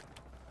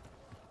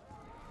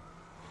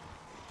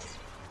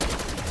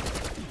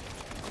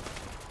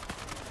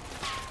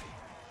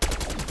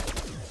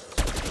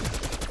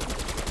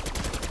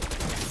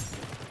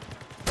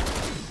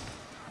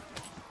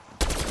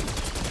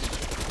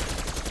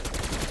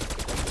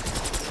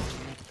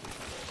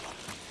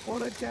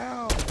 Put it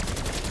down.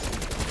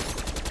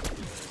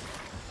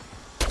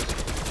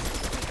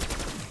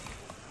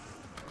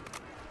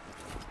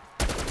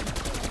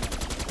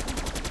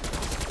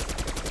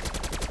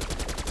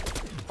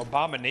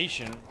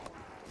 Abomination.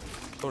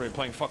 What are we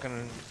playing?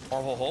 Fucking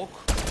Marvel Hulk?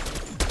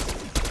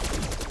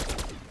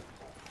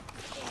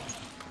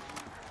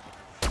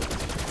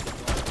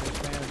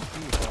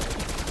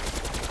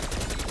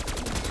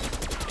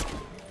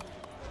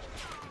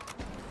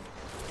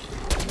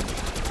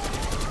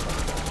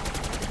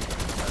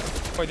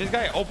 Wait, this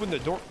guy opened the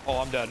door. Oh,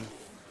 I'm dead.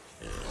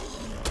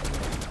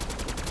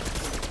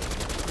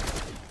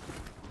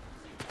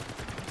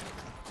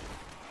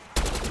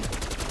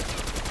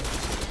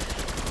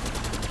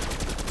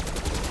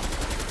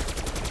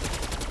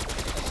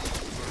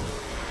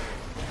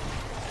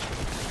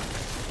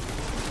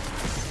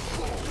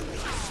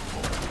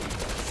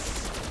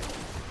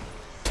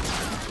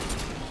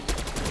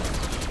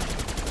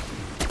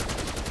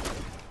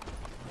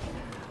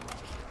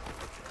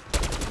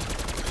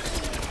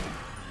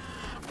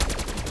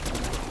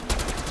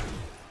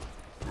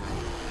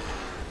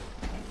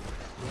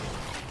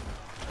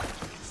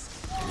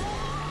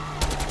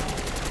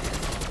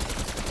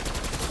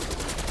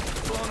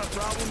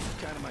 problems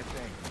is kind of my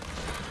thing.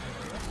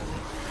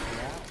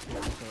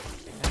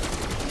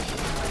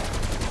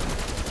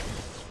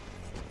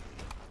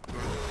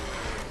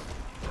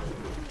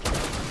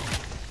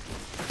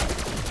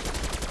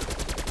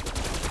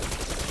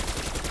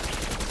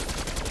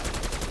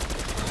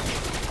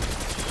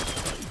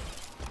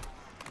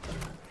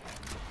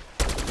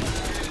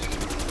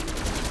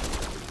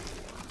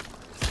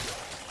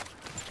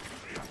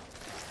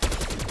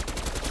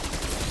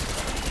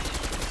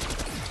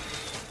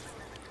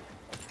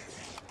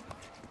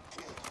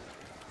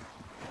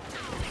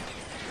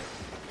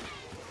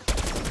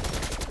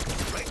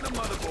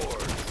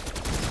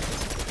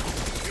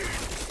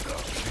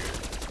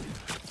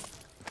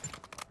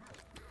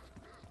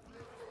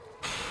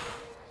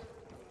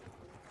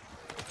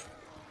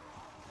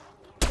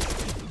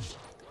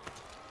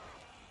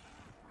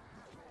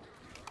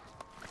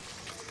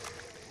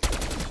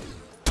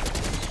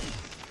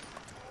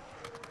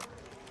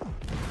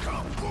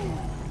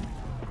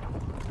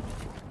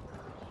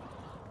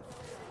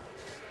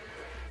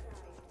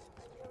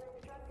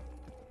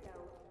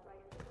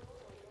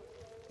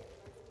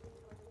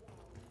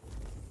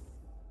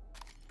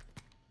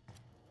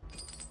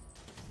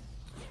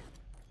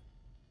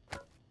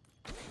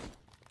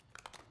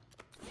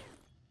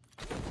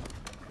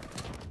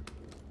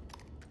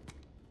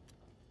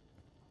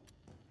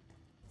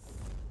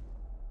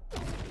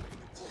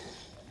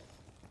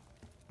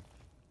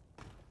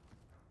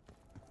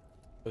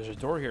 There's a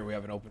door here we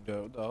haven't opened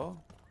though.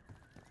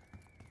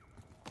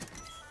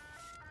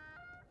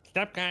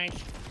 Stop, guys.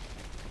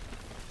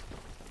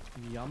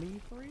 Yummy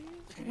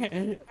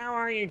freeze? How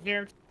are you,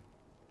 dear?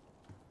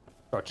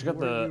 Oh, check out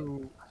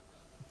the.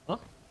 Huh?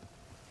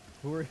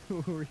 Who are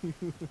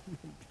you?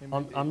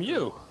 I'm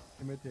you.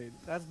 Imitate.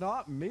 That's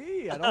not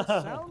me. I don't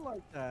sound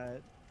like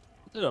that.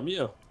 Dude, I'm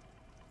you.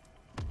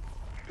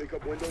 Pick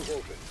up windows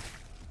open.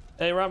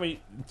 Hey, Ramee,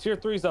 tier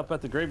 3's up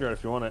at the graveyard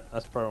if you want it.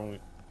 That's probably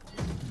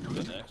what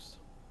we do next.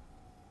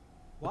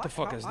 What the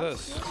fuck is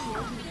this?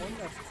 One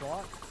that's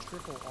bought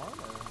triple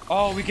armor.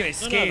 Oh, we can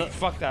escape. No.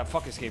 Fuck that.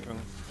 Fuck escaping.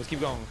 Let's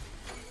keep going.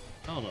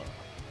 I don't know.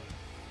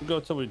 We go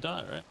till we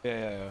die, right?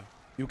 Yeah.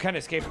 You can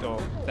escape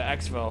though. The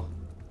X fell.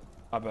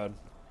 My bad.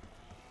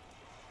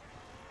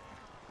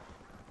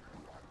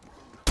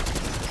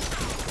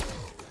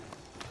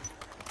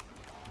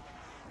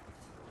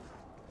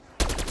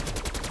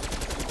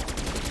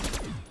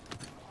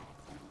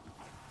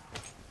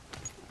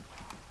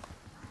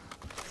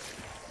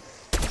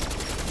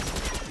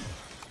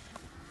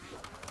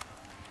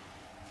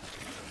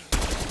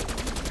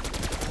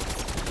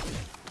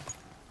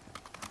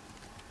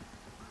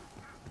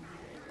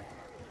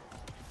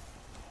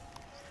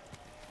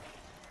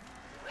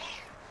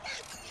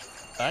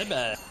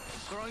 Bye-bye.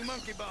 Throwing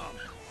monkey bomb.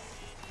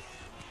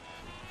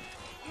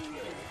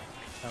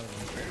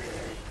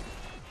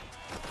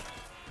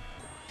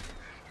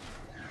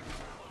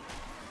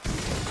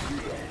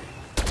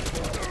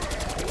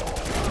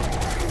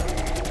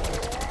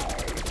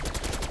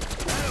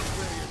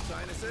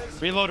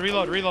 Reload.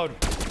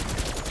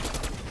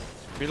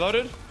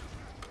 Reloaded?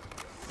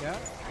 Yeah.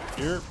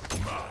 Here.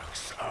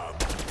 Max up.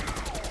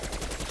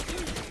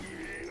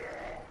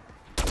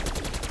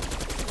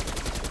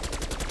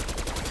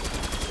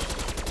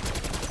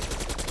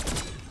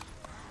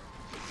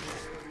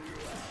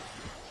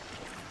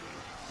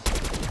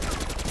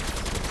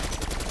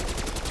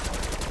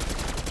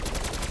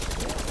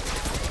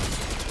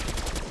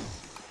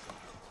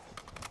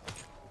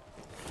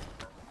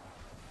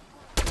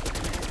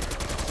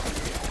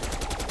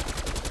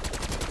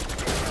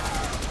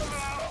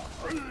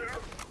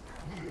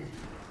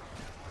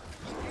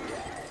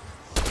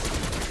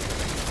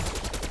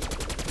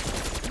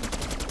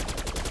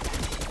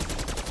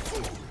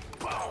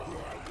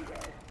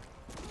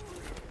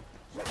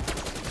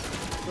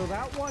 So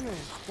that one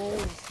is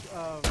full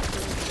of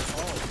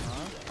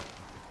huh?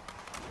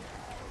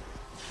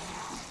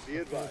 Be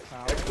advised.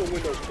 Extra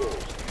windows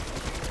closed.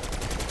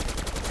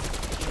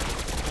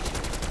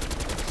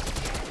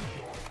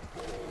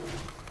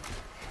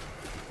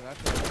 So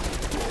that's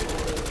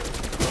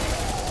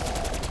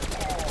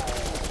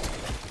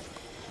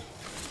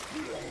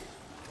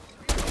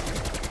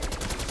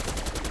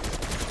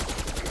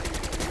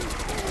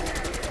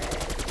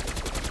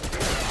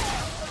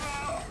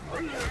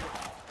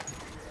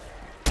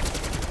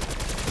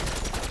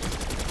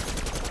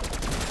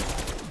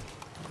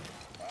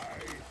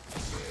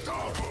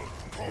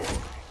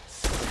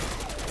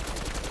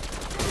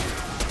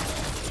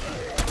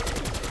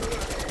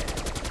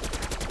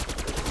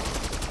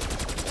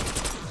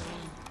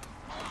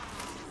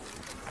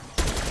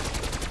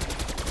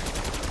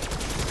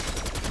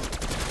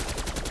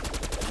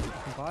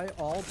buy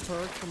all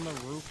perks from the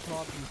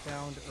rooftop you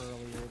found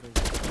earlier.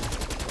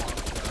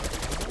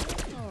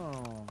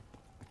 Oh.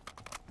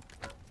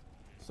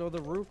 So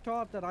the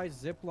rooftop that I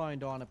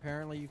ziplined on,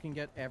 apparently you can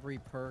get every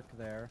perk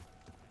there.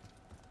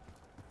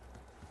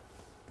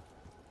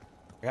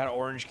 I got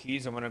orange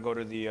keys. I'm gonna go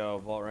to the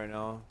vault right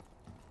now.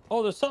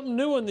 Oh, there's something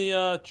new in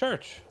the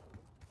church.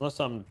 Unless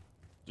I'm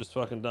just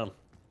fucking dumb.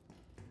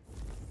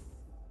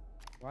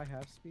 Do I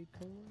have speed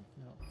cooling?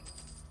 No.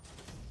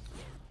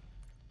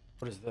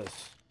 What is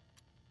this?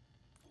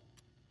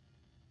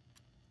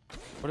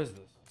 What is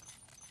this?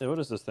 Hey, what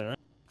is this thing, right?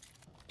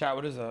 Chat,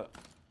 what is that?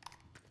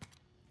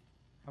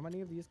 How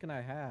many of these can I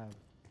have?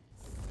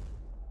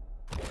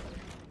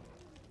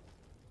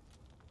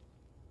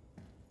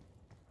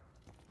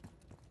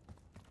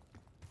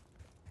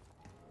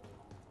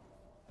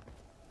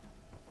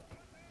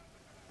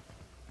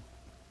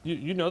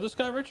 You know this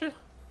guy, Richard?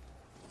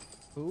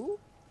 Who?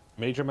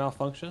 Major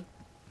malfunction?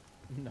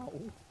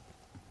 No.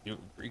 You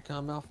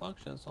recon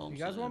malfunction. That's all I'm You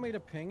guys saying. want me to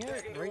ping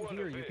it? Right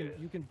here.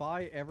 You can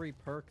buy every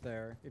perk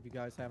there if you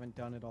guys haven't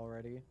done it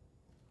already.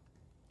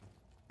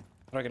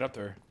 How do I get up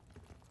there?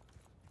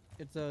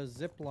 It's a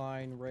zip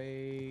line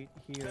right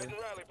here.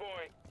 Rally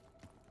point.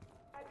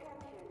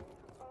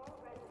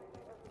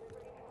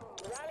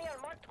 Rally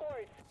on marked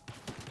course.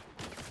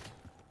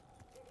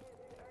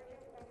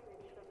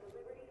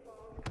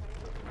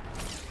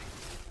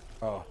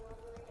 Oh.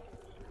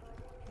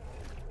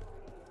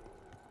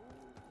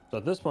 So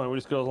at this point, we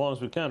just go as long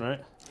as we can,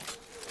 right?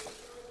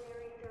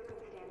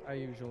 I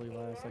usually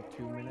last like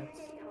 2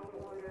 minutes.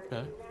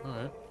 Okay,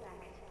 alright.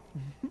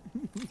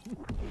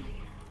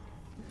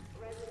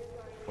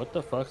 What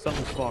the fuck?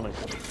 Something's spawning.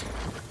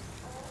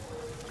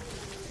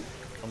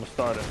 I'm gonna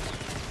start it.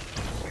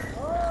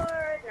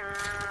 Or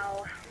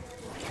now.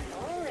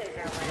 Only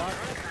there was some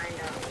kind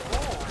of,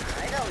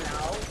 I don't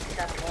know,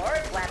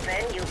 support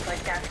weapon you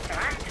could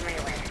distract me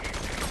with.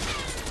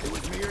 It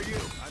was me or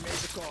you. I made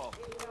the call.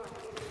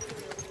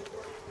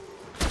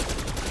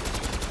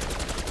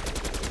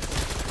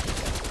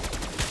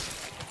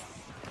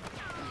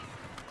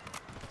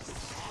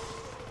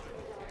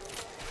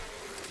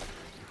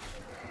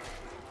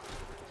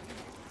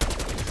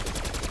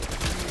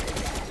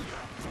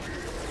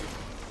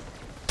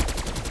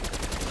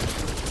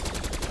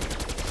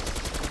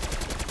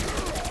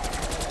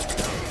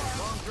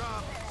 Long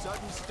drop,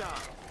 sudden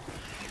stop.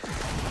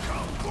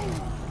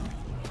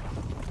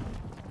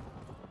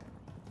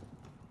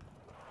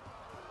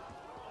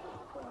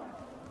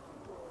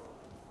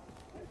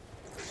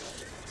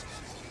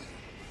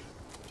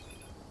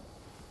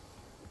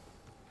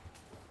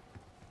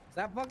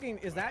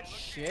 Is that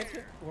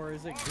shit or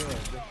is it good?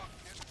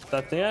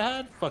 That thing I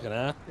had? Fucking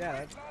ass.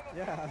 Yeah,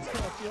 yeah. I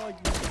feel like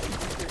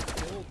you get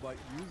killed by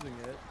using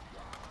it.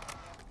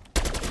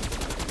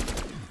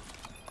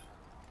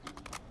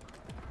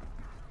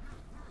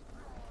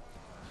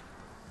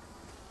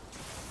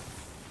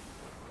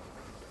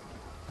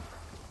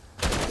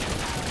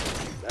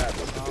 That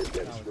must have been That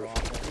Dennis was Griffin.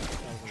 awful.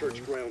 That was Church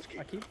rude. groundskeeper.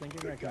 I keep thinking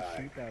Good I can guy.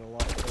 shoot that a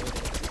lot further.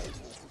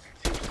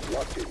 Seems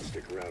luck didn't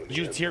stick around. Did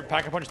you tier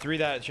pack a punch 3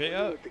 that shit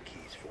What are yet? the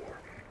keys for?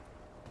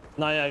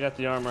 Nah, yeah, I got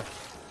the armor.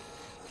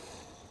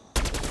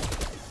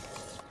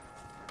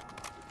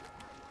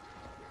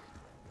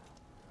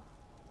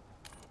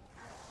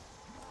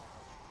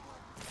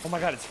 Oh my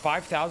god, it's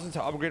 5,000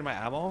 to upgrade my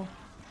ammo?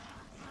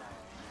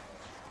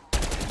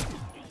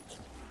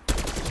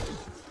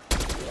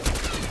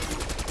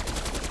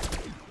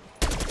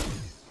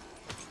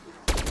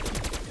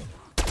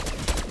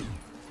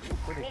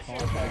 Pretty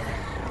confident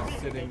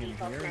sitting in here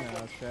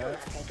now, chat.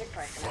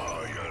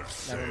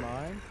 Never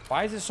mind.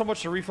 Why is it so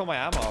much to refill my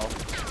ammo? It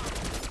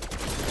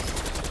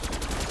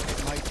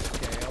might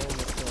scale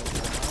with the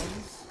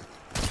rounds.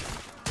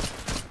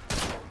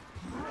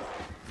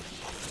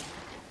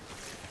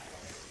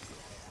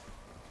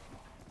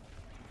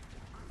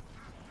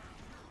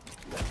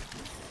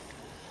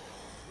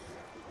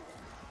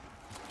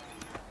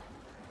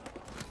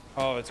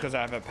 Oh, it's because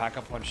I have a pack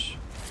a punch.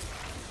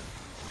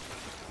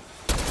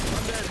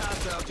 Undead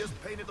hostile just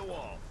painted the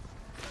wall.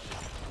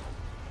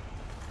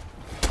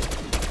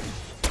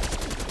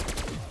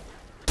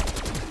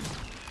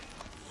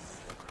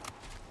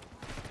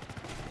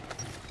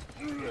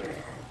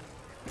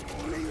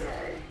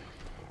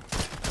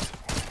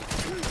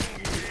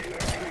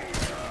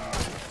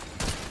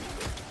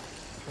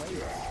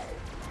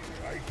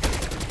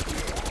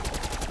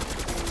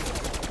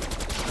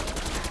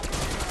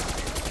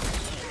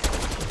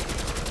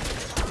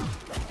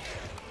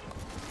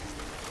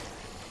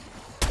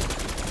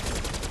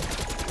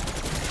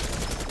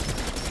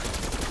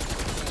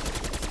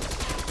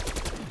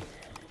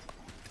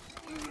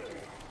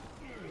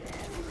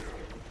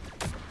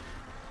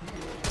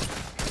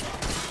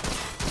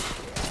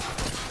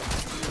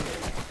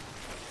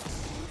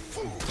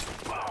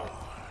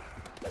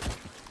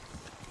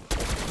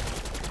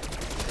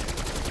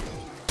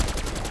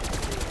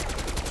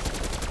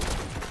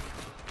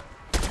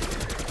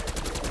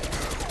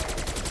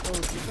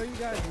 So you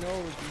guys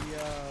know the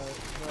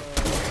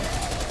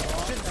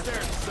Shit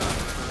stairs, son.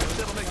 That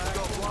shit'll make you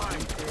go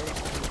blind.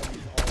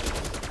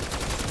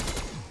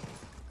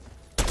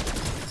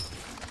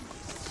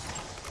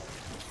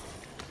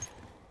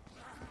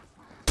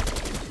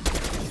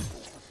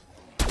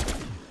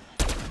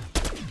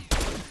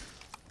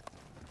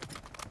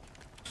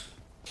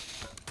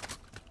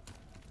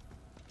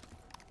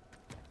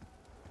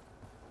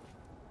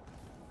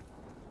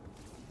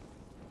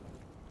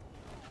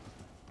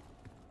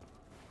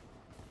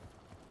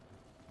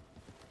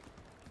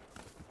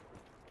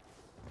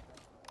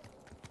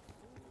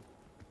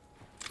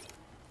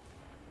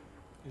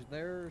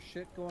 there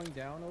shit going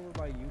down over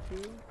by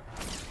YouTube?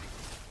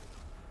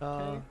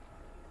 Uh,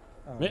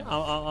 Okay.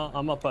 yeah,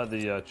 I'm up by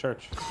the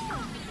church.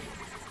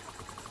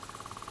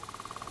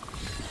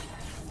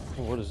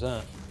 Oh, what is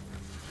that?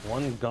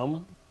 One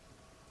gum?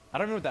 I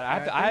don't know what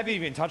that. I haven't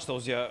even touched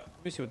those yet.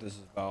 Let me see what this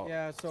is about.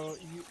 Yeah, so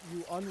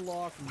you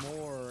unlock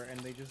more, and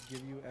they just give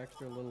you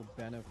extra little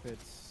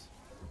benefits,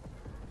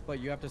 but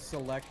you have to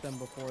select them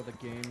before the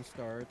game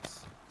starts.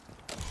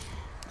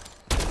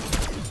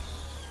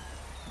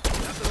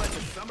 Nothing like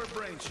a summer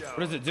brain shower. What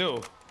does it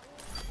do?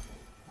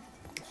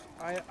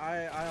 I don't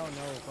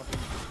know. Fucking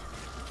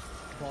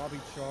Bobby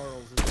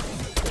Charles is the one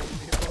that told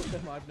me about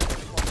them. I've never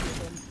fucked with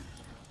them.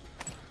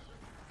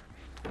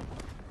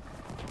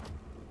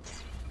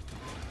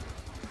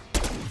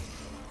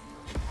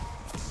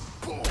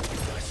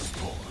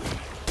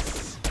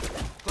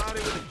 Cloudy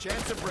with a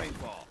chance of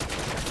rainfall.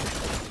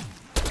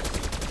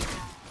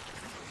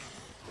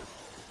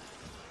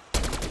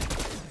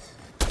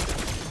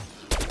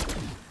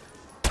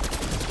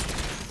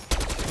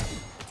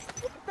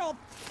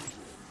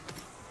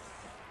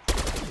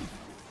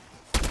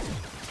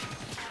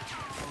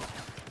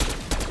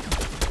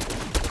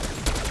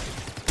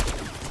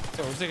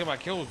 Yo, who's taking my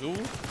kills, dude?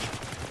 There's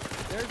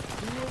 2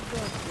 of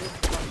them.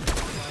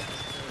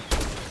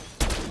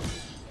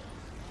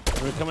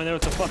 We're coming there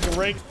with the fucking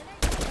rake.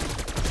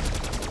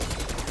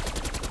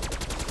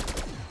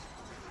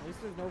 At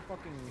least there's no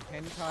fucking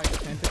hentai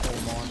tentacle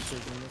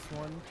monsters in this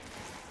one.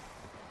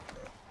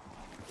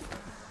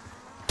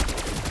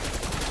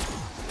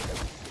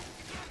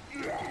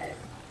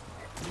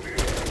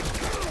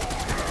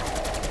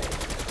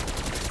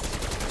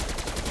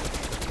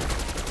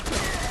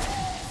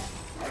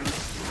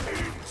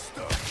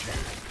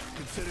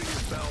 Consider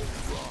your bell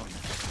rung.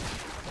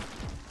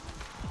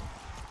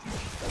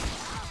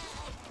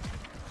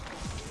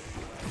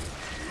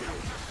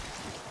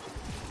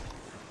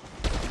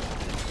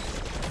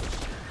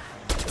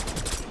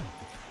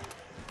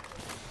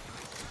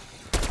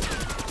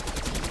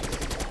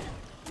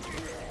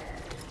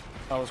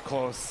 That was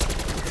close.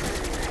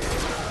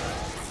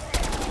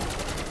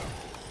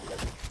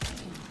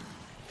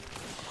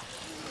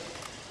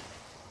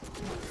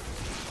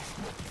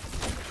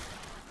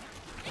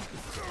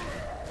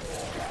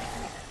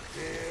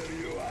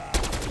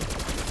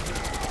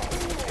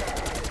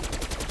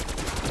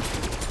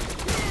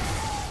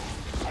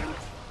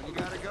 You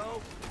gotta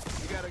go.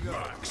 You gotta go.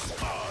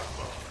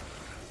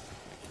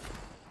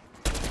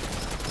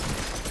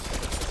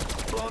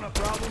 Blowing up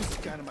problems is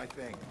kind of my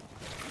thing.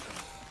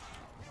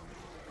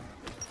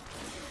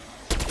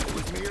 It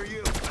was me or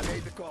you. I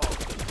made the call.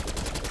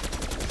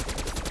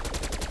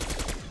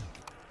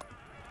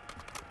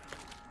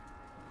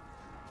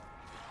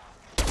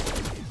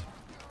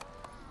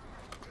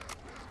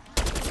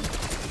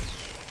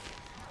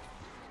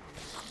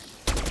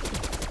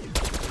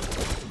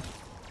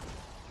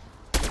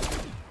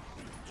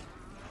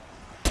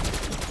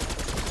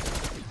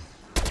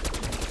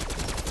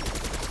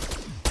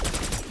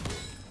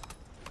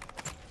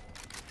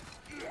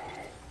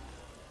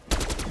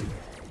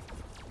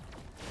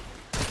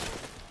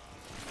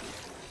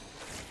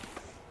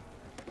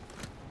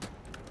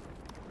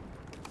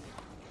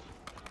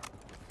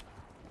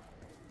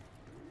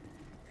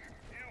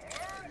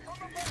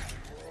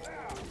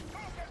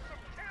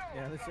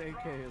 Yeah, this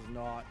AK is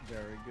not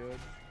very good.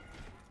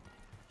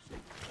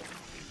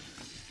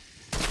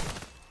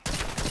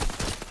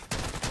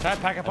 Can I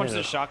pack a punch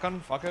this shotgun?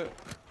 Fuck it.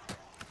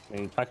 I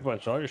mean, pack a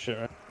punch all your shit,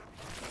 right?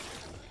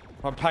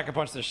 I'll pack a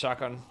punch this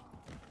shotgun.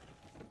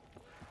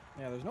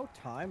 Yeah, there's no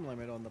time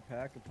limit on the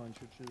pack-a-punch,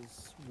 which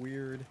is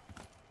weird.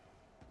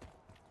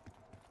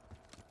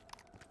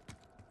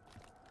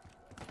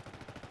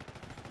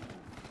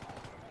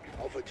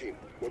 Alpha team,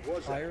 what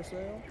was Fire that?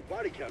 sale? Your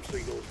body cam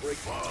signal is breaking.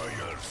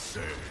 Fire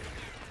sale.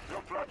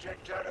 Your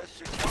Project Data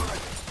security,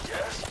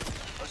 yes?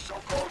 A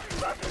so-called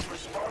rapid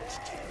response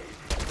team.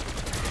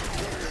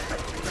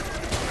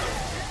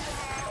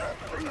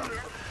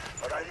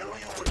 But I knew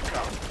you would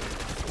come.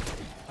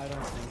 I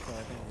don't think so.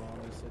 I think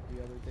Ramee said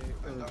the other day.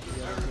 Or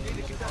the I other need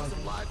day. to get down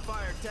some live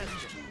fire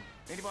testing.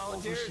 Any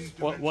volunteers?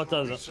 What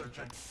does it?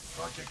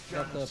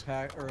 That the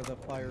pack or the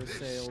fire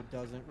sale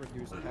doesn't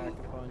reduce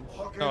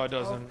pack-a-punch. No, it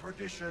doesn't.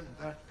 Perdition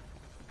that,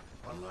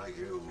 unlike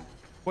you,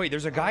 Wait,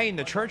 there's a guy in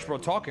the church, bro,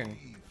 talking.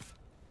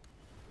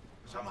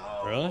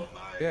 somehow Really?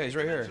 my Yeah, he's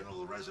right here.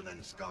 dimensional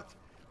resonance got,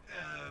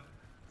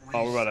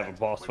 Oh, we're about to have a reset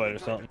boss when fight you or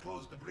tried something. to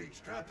close the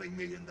breach, trapping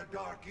me in the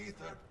dark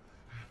ether.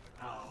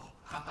 Now,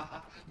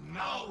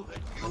 now that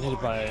you I need to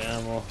are buy here,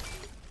 ammo.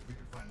 we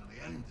can finally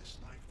end this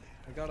nightmare.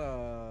 I got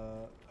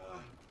a.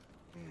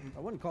 I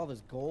wouldn't call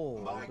this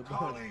gold. My but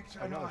colleagues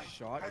I and got I a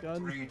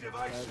shotgun had 3 that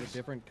has a devices.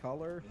 different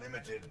color.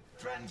 Limited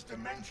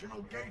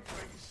trans-dimensional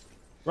gateways.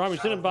 Ramee,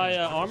 you didn't buy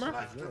armor?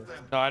 Left of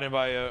them, No, I didn't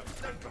buy it.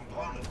 that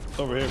component, It's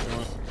over here if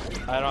you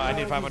want. I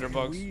need 500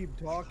 bucks. Weeb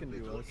talking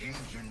to us.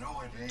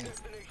 ingenuity,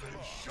 I'm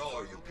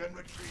sure you can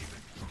retrieve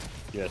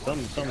it. Yeah,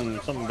 something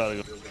about to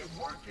go. Build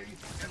a working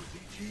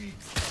LPG.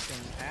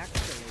 And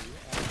actually,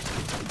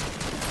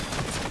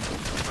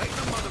 Right in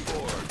the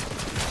motherboard.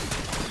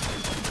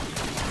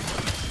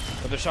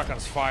 the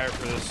shotgun's fire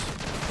for this.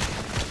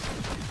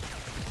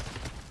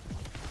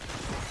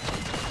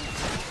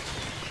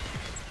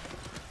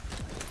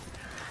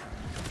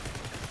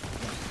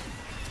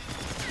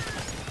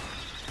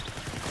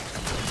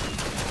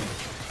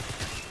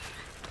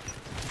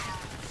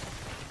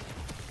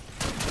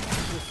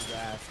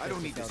 I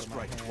don't need to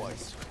strike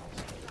twice.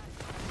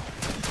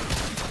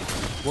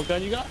 What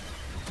gun you got?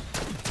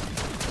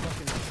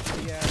 Fucking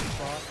shitty-ass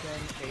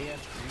shotgun,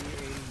 ASG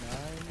 89.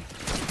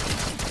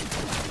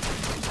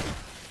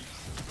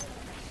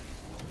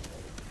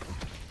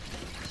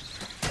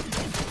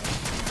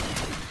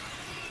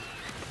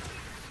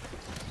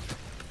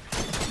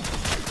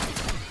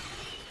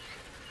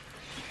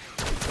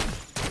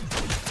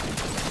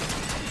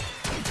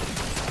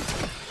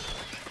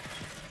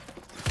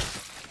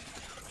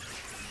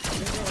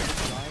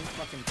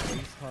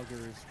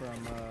 Huggers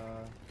from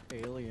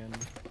Alien.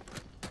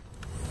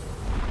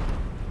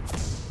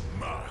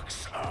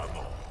 Max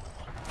ammo.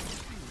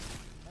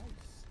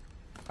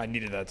 I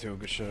needed that too.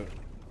 Good shit.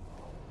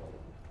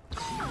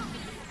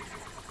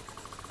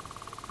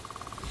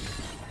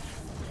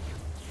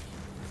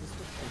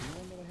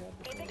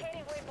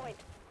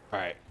 All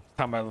right,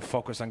 time to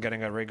focus on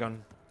getting a ray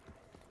gun.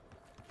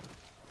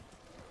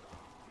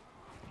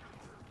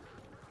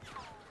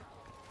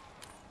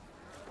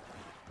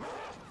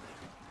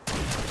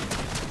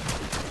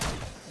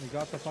 We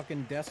got the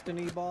fucking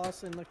Destiny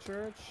boss in the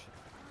church.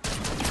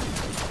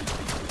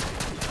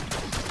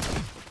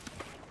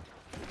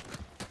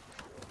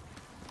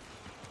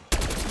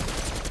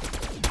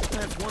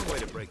 That's one way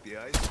to break the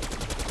ice.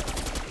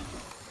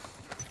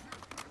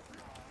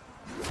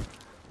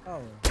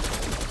 Oh.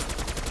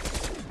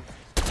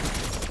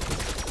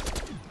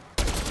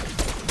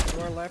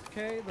 To our left,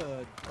 K,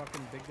 the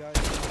fucking big guy.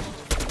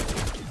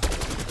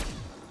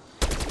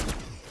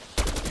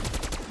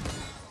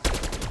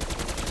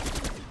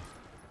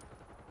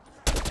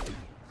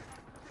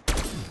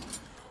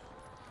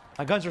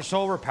 My guns are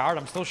so overpowered,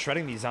 I'm still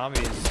shredding these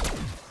zombies.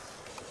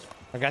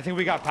 Like, I think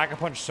we got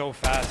pack-a-punch so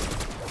fast.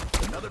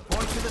 Another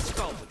point to the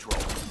skull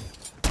patrol.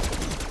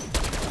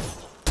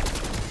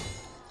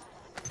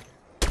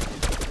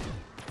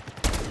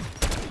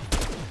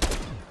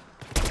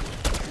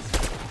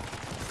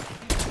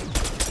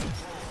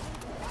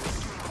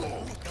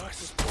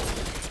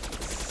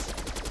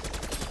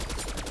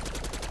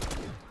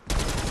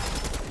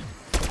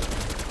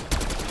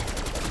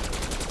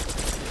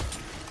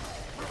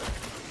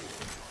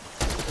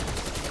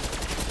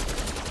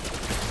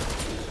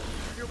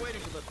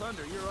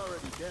 Thunder, you're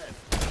already dead.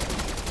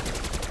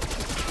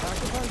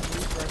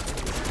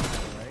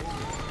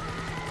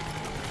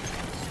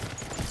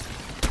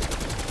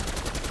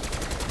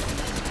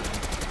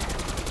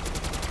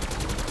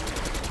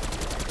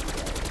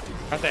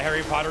 Got the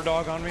Harry Potter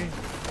dog on me.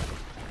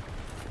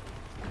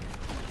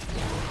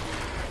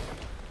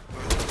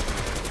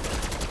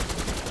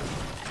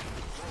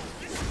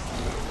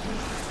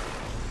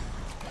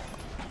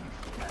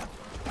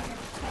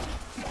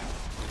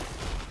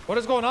 What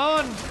is going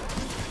on?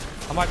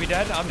 I might be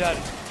dead. I'm dead.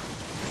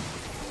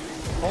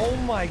 Oh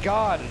my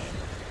god.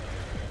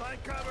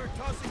 Find cover,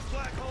 tossing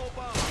black hole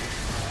bomb.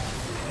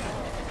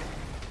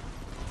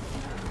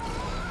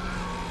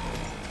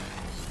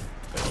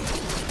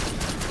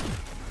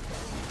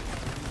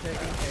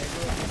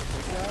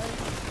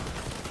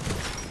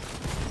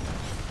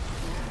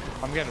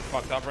 I'm getting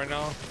fucked up right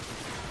now.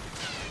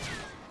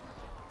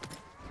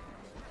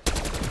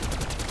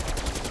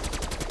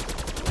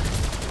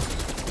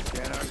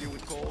 Can't argue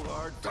with cold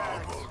hard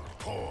facts. Double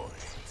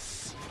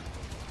points.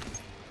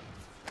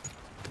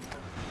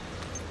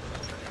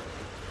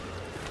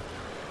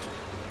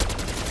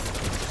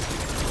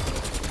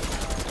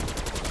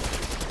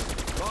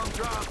 Bomb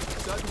drop,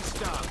 sudden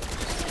stop.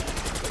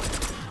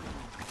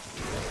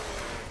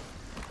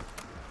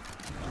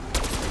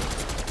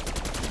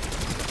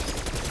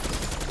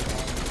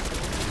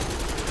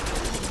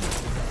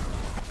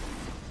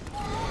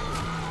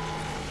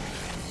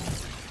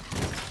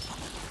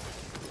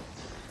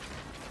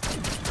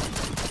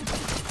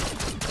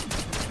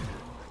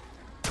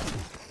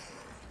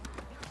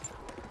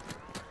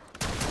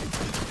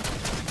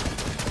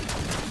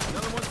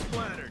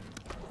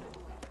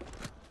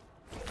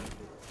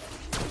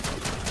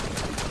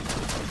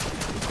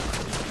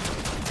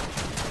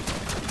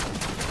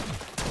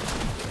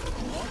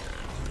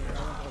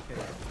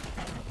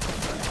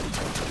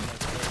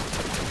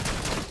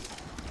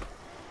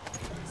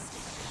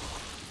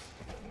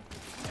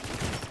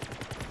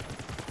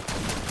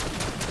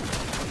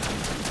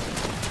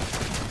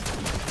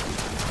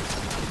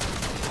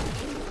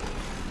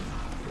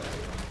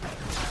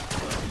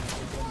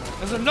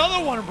 There's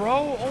another one,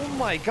 bro. Oh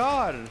my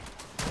god.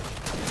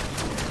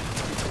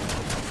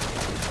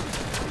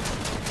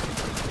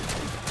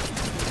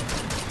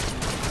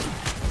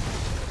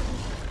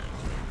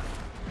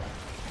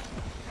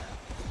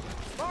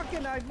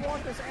 Fucking, I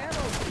want this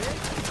ammo,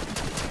 bitch.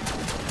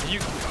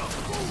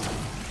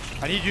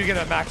 I need you to get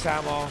a max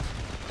ammo.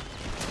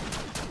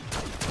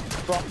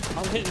 Bro,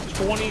 I'm hitting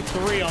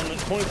 23 on the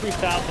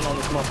 23,000 on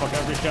this motherfucker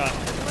every shot.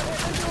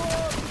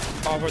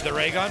 Oh, with the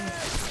ray gun?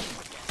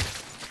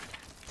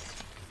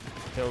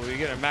 So we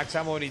get a max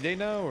ammo any day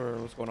now, or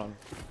what's going on?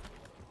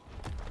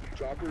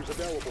 Choppers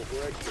available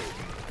for export.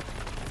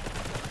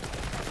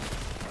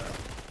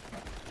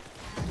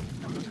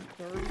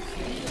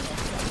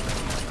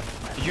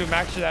 Did you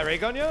max that ray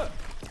gun yet?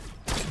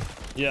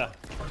 Yeah.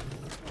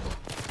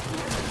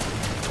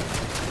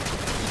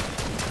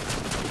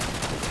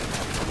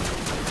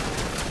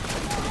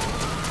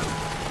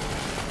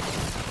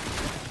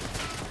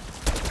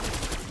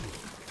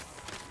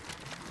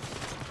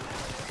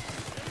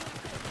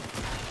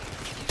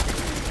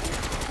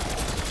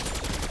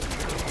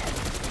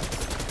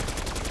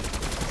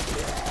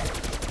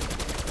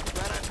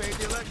 Glad I paid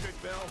the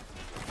electric bill.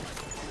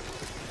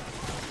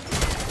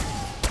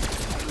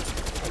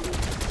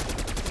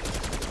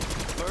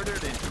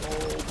 Murdered in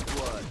cold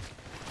blood.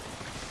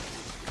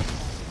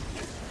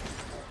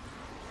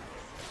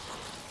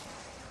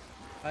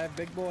 I have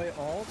big boy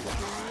ult if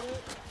you need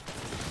it.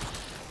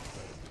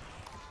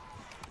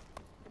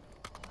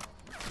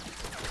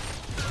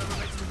 Whatever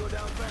makes me go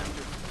down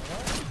faster.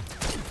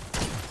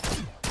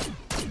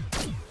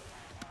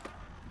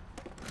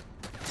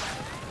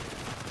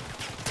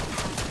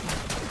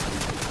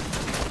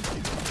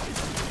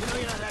 You know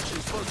you're not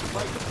actually supposed to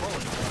bite the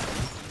bullet.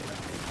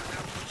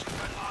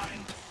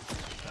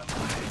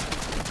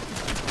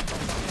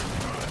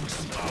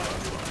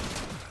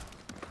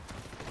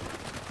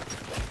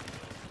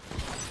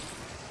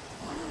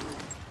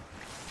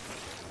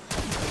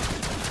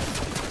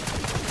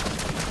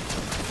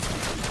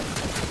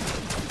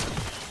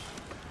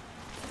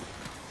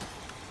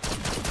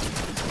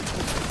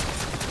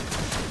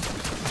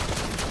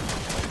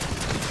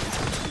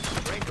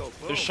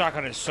 This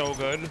shotgun is so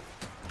good.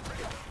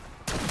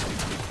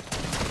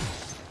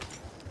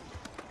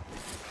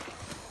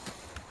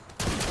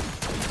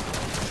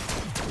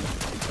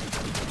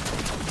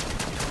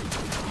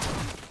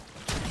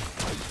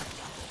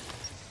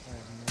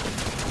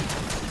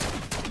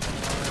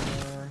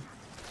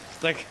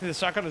 Like, the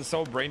shotgun is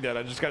so brain dead,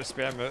 I just gotta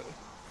spam it.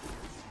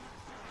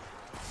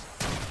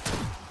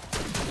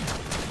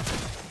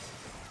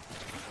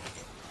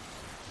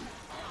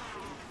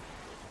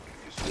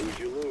 You snooze,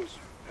 you lose.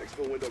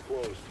 Exfil window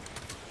closed.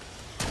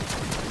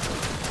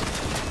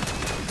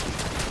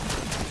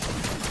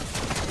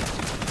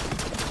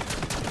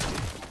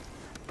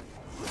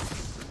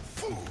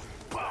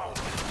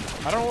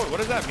 I don't know, what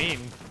does that mean?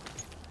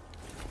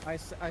 I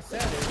said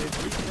it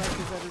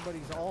refreshes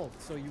everybody's ult,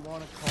 so you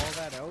want to call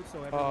that out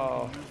so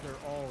everyone can use their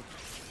ult.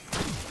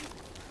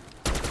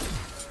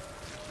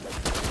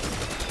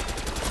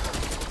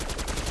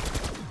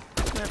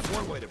 That's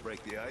one way to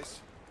break the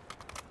ice.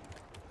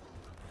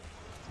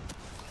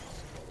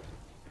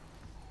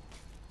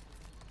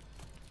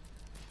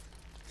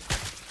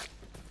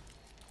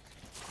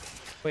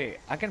 Wait,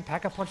 I can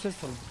pack a punch this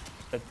from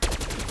the...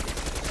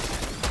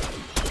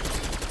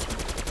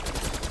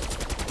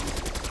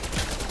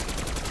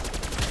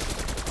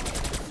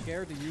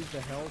 Scared to use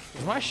the health.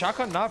 Is my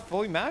shotgun not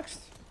fully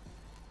maxed?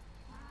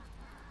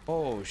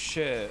 Oh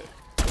shit.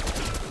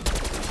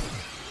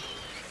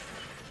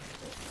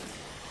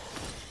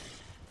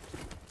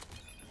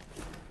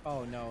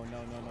 Oh no.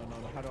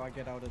 How do I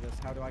get out of this?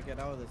 How do I get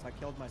out of this? I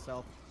killed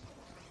myself.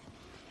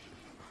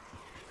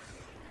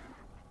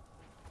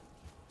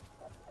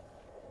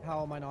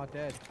 How am I not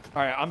dead?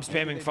 Alright, I'm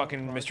spamming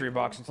fucking mystery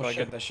box until I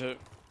get that shit.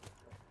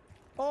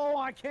 Oh,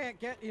 I can't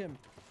get him.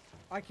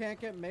 I can't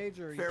get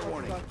Major. Fair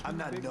warning, I'm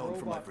not known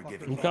for my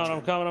forgiving.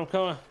 I'm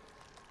coming.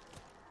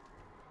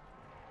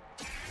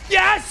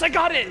 Yes, I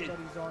got it!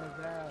 Everybody's on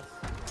his ass.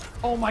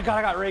 Oh my god,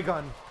 I got ray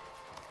gun.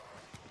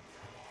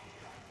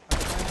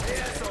 Hey,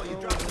 asshole, you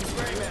dropped some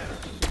spray matter.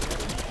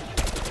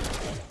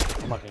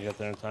 I'm not gonna get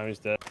there in time. He's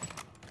dead.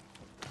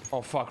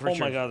 Oh fuck,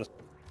 Richard. Oh my god.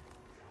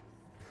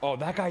 Oh,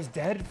 that guy's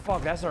dead?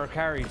 Fuck, that's our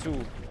carry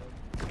too.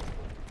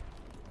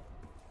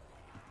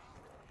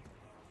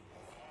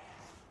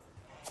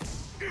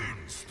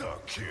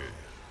 Insta-kill.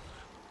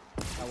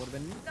 That would have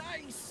been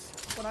nice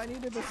when I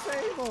needed to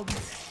save him.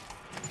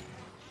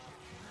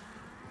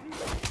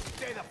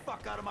 Stay the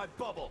fuck out of my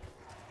bubble.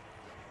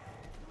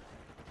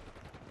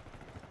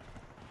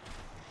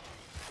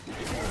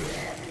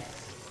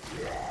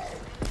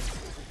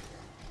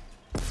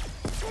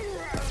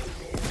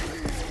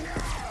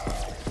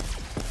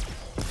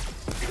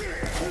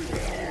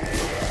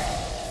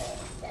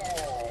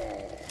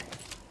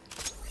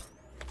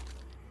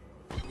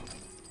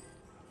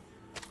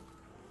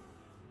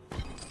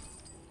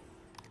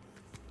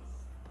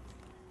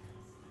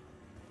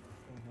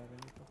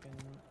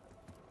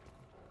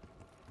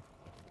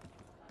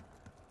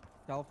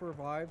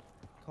 Self-revive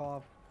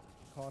cost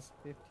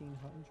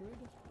 1,500.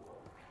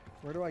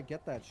 Where do I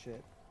get that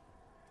shit?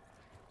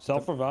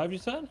 Self-revive, you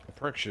said?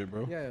 Prick shit,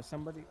 bro. Yeah,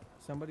 somebody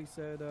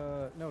said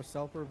no,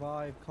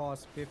 self-revive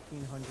costs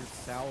 1,500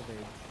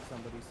 salvage.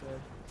 Somebody said.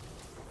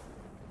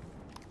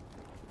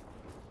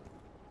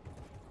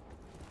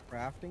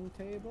 Crafting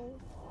table?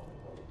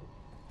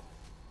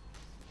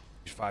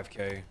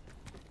 5k.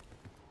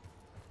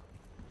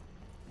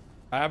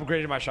 I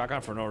upgraded my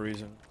shotgun for no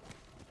reason.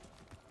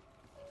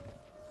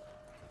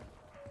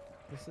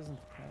 this isn't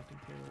the crafting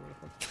table. Where the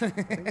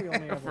fuck? I think we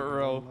only have For like,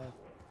 real. one left.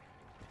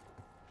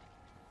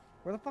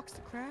 Where the fuck's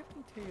the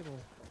crafting table?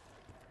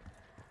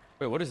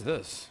 Wait, what is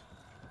this?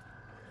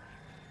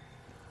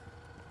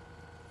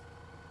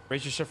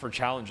 Raise your ship for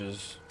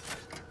challenges.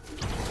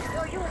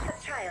 Your use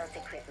of child's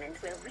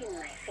equipment will win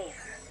my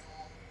favor.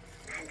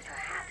 And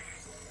perhaps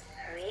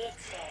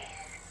riches.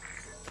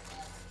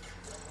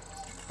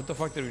 What the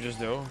fuck did we just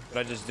do? Did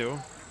I just do?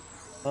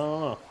 I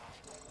don't know.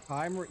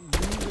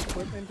 Use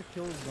equipment to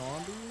kill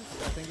zombies?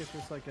 I think it's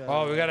just like a...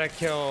 Oh, we gotta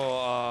kill,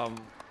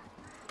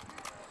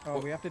 Oh,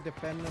 we have to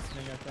defend this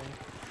thing, I think.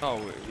 Oh,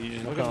 you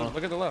just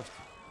look at the left.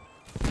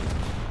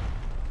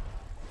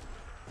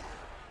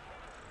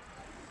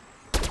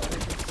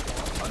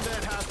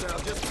 Undead hostile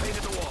just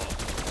painted the wall.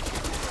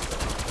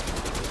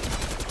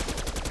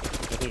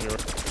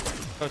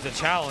 Oh, it's a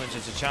challenge.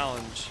 It's a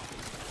challenge.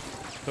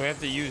 So we have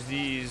to use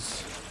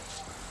these.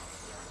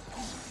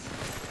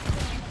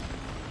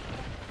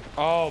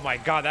 Oh my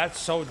god, that's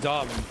so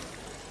dumb.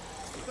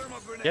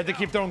 You have to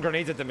keep throwing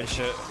grenades at them and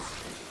shit.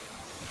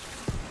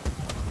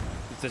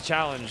 It's a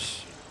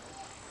challenge.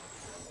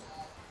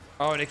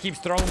 Oh, and it keeps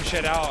throwing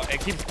shit out.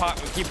 It keeps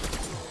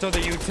so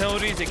the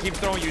utilities, it keeps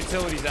throwing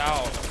utilities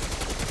out.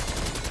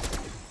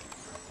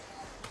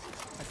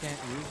 I can't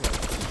use it.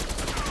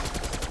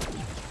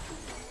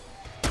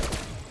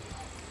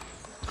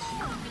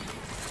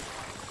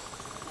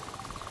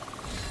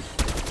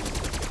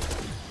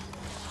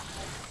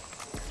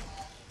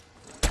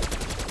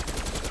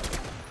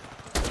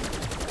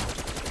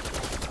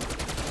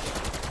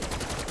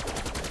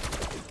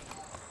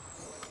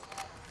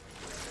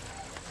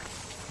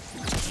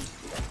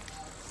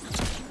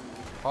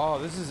 Oh,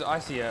 this is, I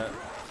see it.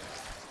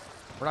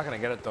 We're not gonna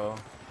get it though.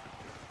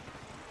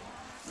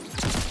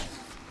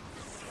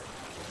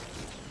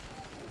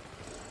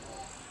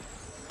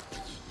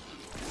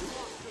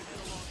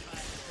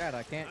 God,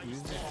 I can't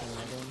use this thing.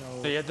 I don't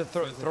know. So you have to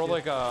throw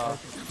like a...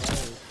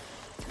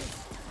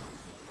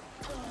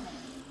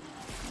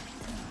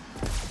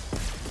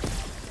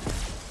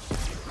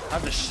 I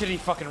have the shitty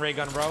fucking ray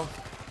gun, bro.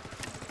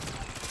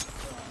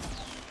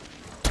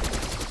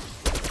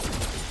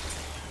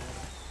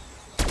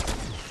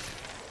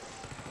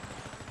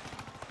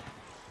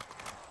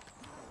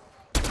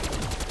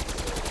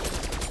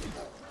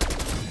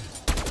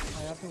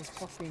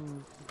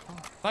 Fucking...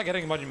 Not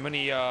getting much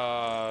money,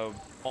 not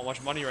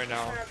much money right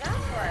now.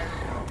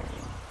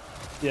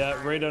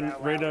 Yeah,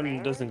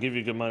 Radon doesn't give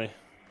you good money.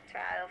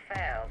 Trial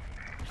failed.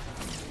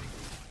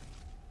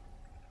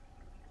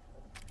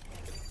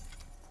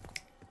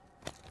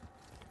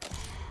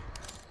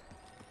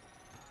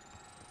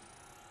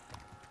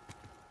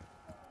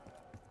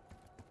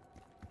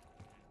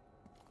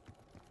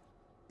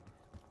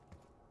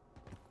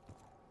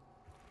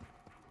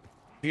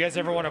 If you guys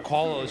ever want to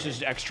call it, let's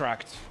just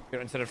extract, you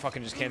know, instead of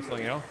fucking just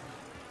canceling, you know?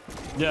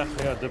 Yeah,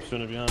 I got dip soon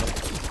to be honest.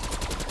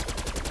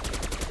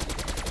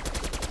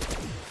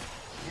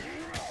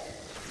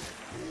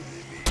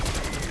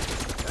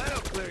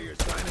 That'll clear your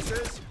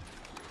sinuses.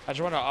 I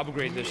just want to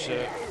upgrade this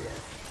shit.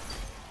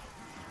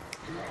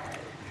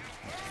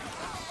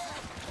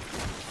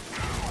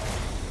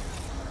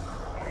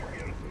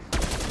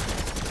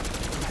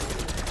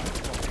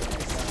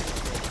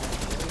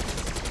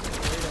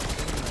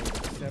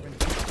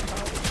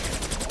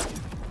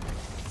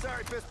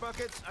 Sorry, piss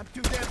buckets. I'm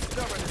too damn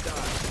stubborn to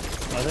die.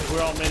 I think we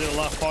all made it a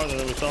lot farther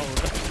than we thought we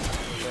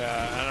were.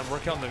 Yeah, and we're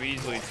killing them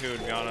easily too,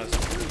 to be honest.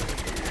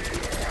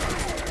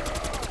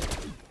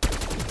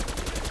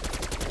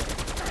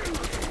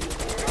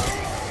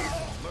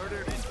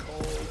 Murdered in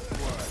cold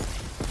blood.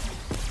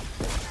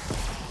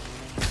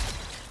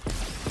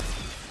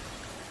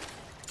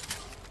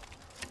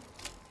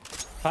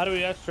 How do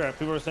we extract?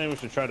 People are saying we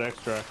should try to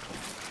extract.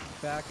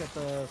 Back at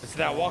the... It's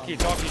that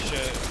walkie-talkie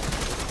shit.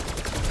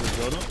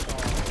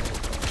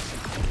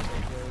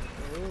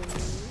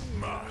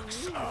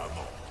 Max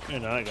ammo. Yeah,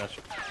 no, I got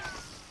you.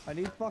 I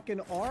need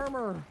fucking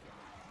armor.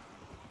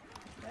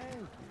 Thank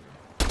you.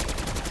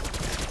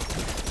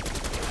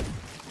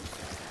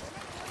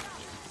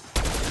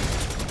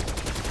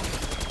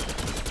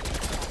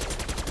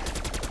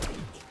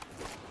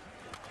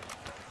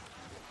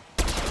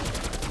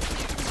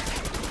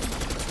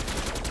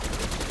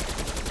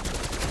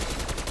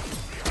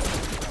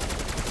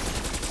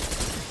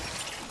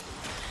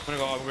 I'm gonna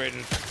go upgrade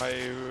my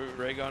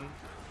ray gun.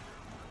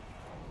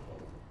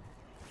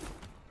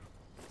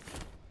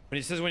 When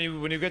he says when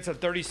you get to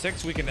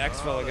 36, we can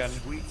exfil again.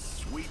 Sweet,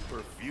 sweet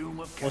perfume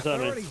of What's that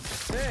mean?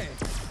 36.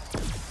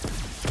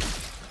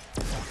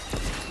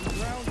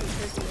 These rounds are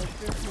taking like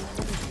 15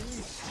 minutes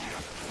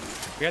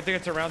each. We have to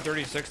get to round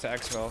 36 to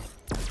exfil.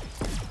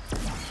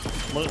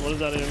 What does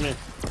that even mean?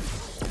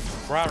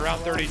 We're at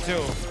round 32.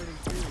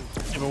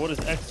 Yeah, but what does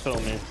exfil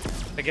mean?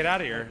 To get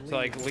out of here. To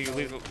like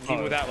leave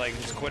without like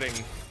just quitting.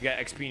 You got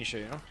XP and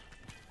shit, you know?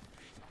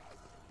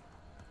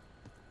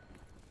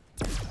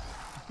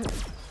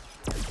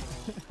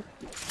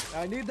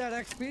 I need that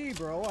XP,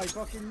 bro. I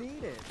fucking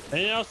need it.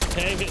 Anything else?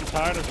 Getting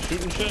tired of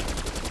shooting shit?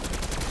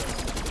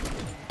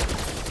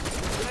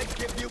 Did I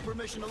give you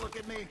permission to look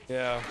at me?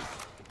 Yeah.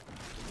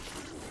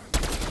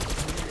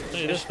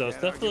 Hey, this though, it's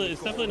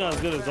definitely not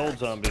as good as old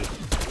zombies.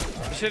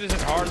 This shit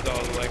isn't hard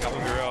though, like I'm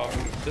gonna be real.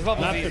 This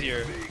level's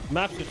easier.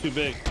 Maps are too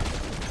big.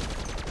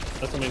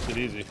 That's what makes it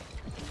easy.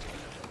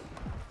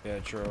 Yeah,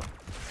 true.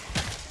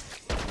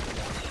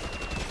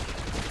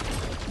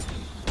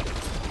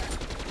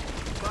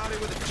 Body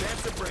with a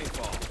chance of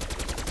brainfall.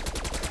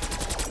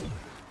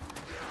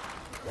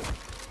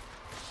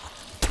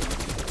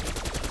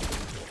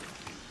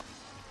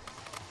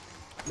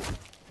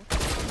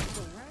 What's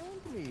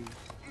around me?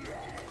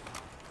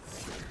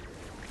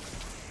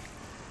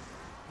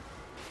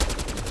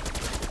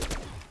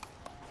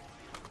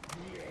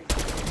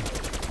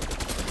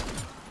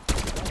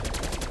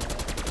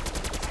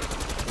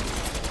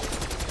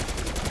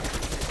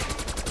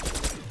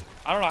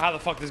 I don't know how the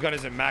fuck this gun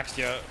isn't maxed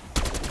yet.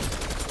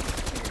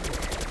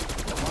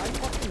 My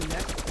fucking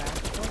next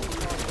action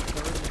is on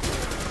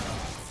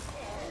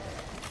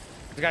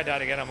 30. The guy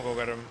died again. I'm gonna go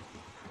get him.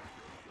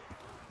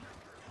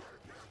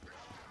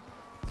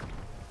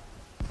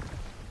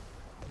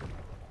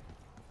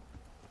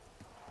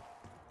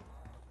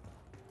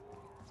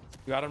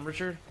 You got him,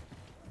 Richard?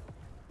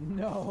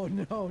 No,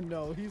 no,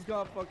 no. He's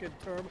got fucking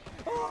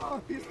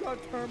Oh, he's got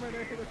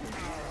Terminator.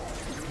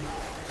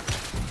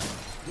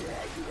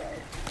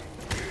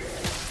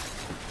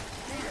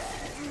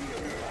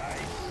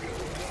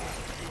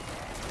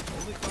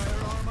 Only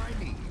firearm I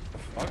need.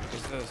 What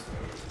is this?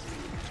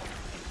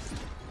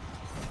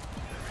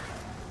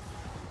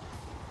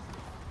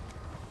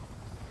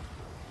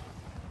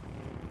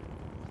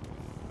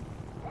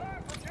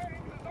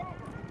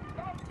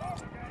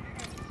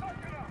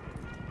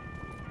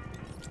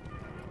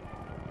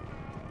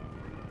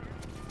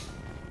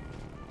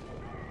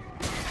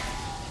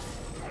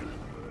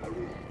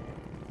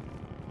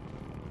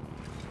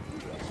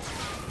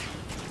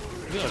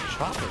 You got a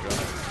chopper gun.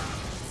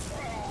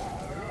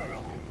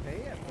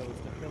 Pay at those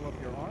to fill up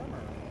your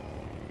armor.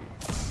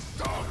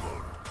 Double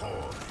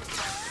point.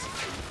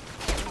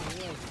 I didn't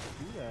realize you could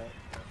do that.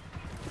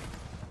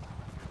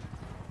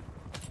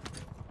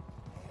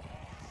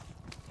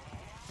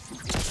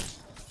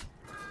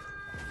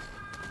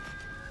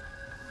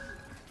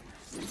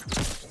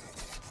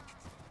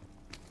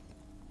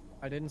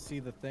 I didn't see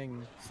the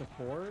thing.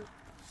 Support?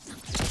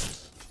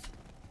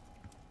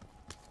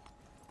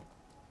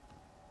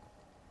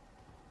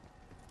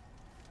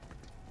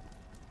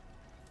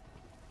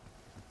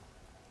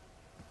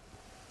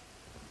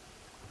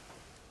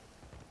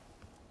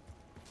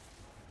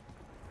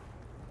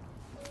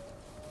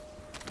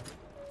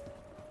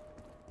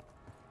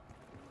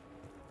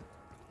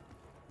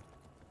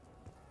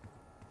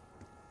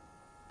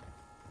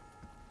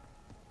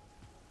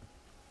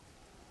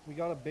 We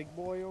got a big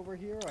boy over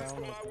here. I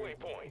don't know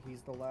if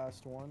he's the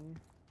last one.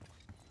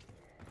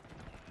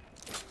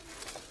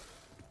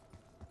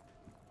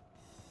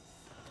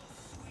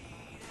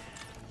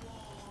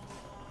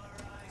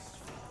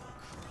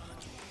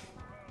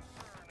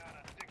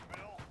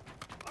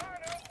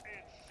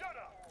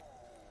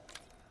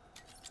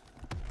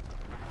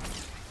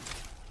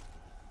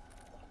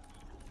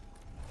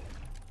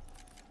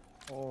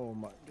 Oh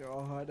my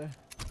god.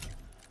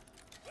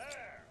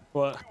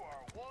 What?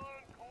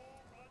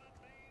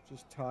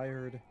 Just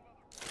tired.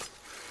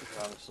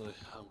 Honestly,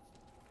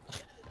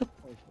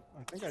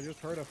 I think I just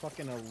heard a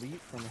fucking elite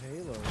from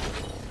Halo.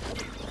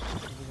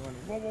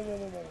 Whoa, whoa, whoa,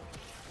 whoa, whoa.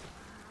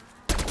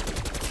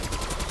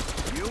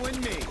 You and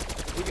me,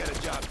 we got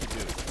a job to do.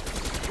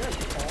 You guys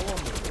all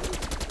on the roof?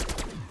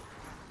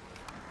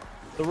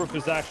 the roof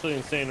is actually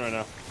insane right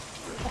now.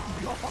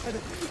 Oh god,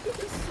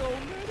 there's so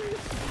many.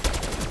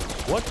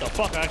 What the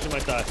fuck? I actually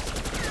might die.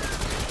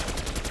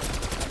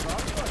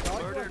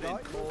 Murdered in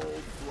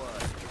cold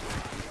blood.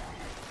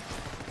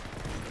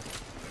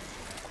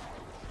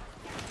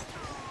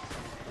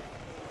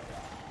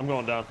 I'm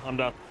going down. I'm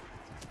down.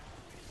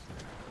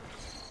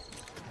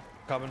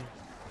 Coming.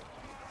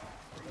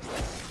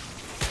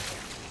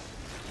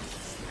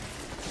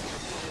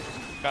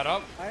 Got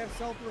up. I have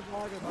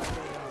self-revive if I go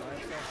down. I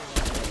have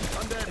self-revive.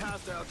 Undead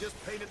hostile just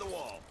painted the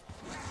wall.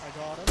 I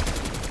got him.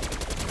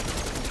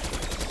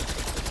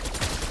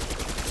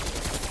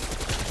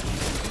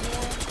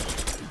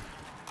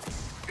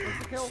 Where's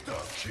the kill?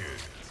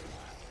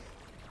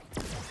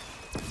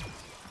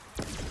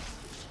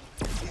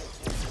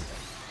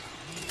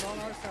 He's on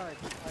our side.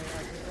 I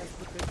think that's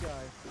the big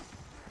guy.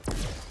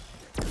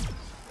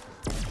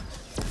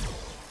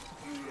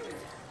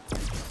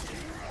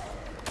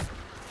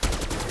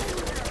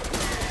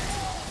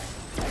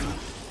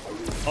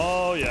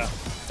 Oh yeah.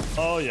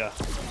 Oh yeah.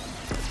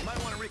 You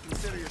might want to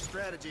reconsider your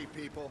strategy,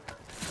 people.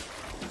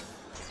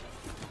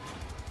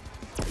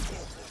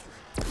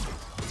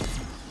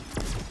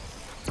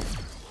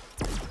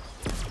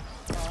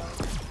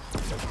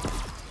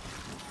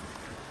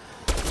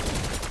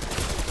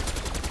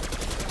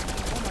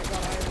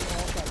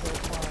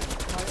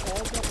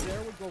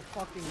 Go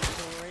fucking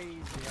crazy.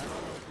 I don't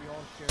know if we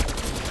all share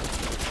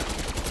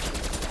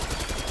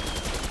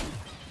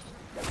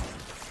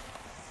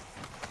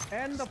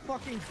it. And the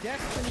fucking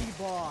Destiny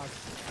boss.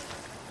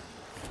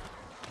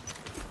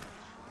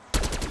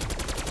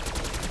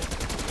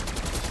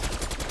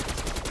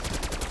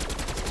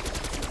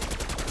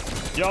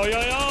 Yo,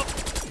 yo, yo.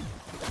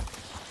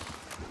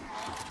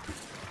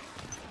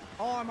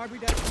 Oh, I might be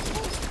dead.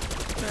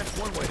 That's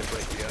one way to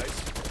break the ice.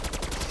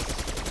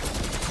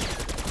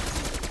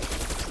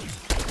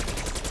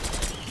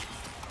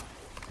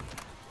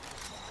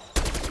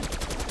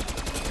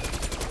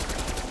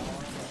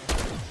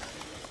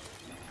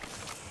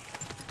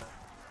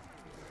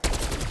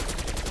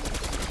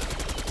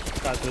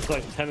 God, there's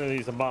like 10 of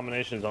these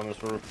abominations on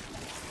this roof.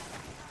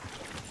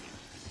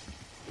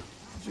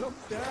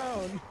 Jump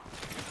down.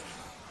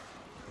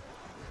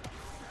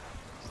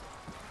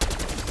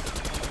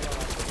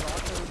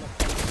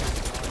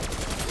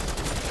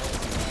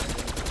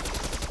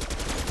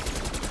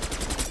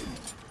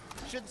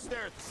 Shouldn't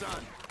stare at the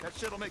sun. That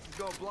shit'll make you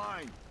go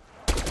blind.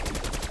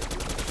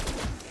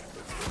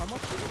 How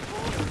much is it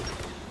for?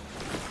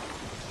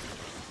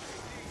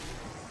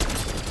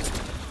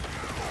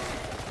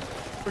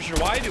 Richard,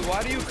 why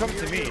do you come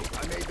to me?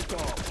 I made the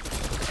call.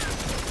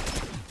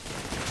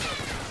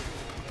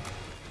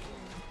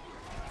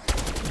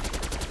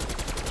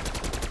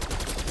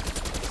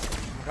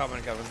 I'm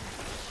coming, Kevin.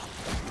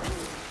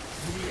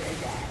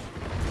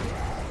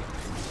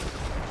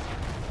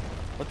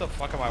 What the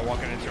fuck am I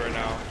walking into right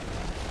now?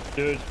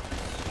 Dude,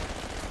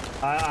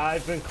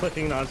 I've been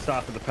clicking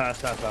nonstop for the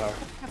past half hour.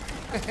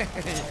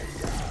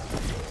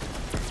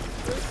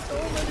 There's so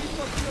many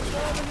fucking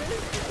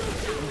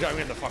abominations. I'm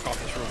getting the fuck off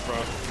this roof, bro.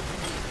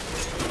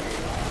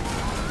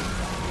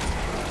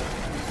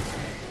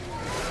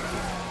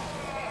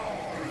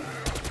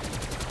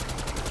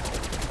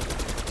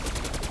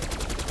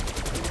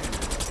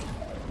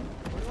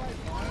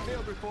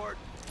 Field report.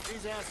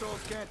 These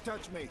assholes can't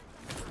touch me.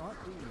 Not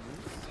these.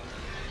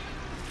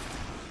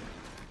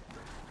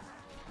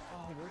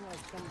 Oh, where do I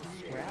send the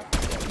scrap?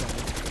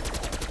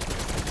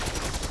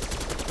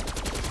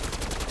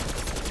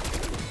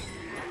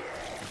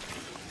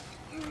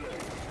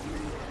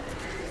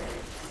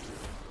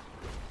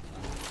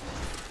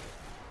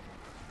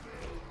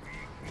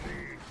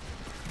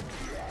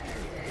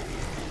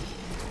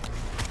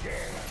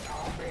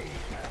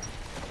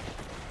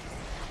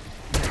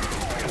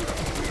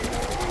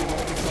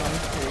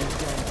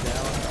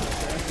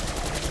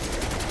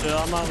 Yeah,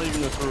 I'm not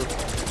leaving this roof.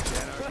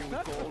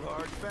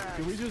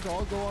 Can we just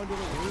all go onto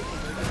the roof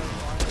and make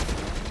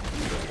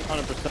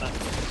it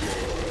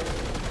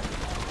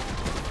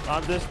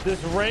 100%.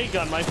 This ray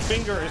gun, my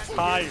finger is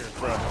tired,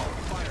 bro.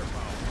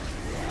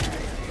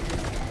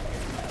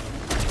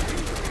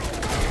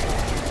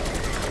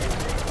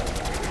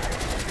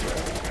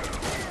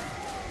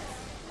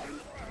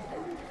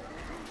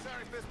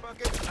 Sorry, fist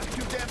bucket. I'm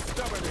too damn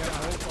stubborn.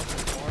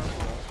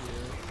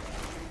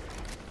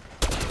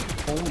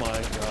 Oh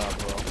my god,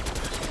 bro.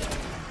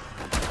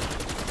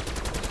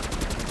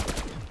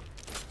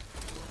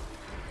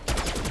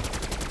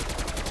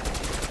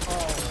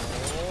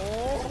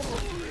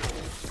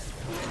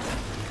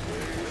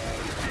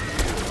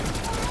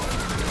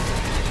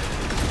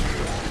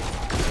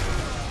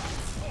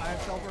 I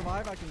have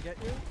self-revive, I can get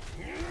you.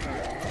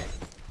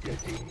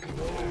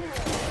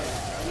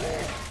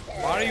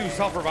 Why are you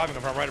self-reviving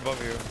if I'm right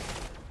above you?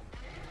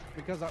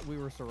 Because we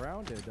were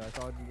surrounded. I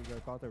thought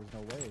there was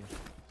no way.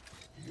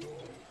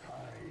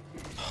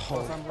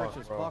 Plus, I'm rich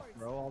as fuck,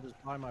 bro. I'll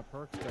just buy my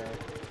perks back.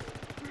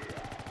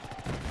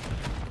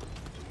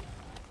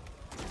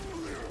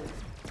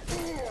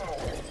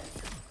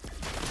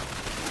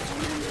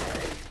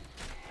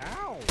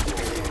 Ow!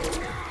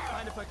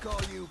 Mind if I call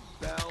you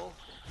Belle?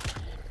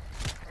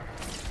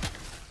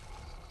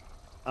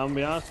 I'm gonna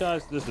be honest,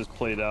 guys, this is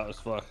played out as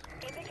fuck.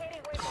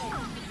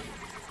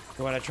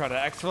 You want to try to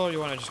exfil or you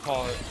want to just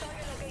call it?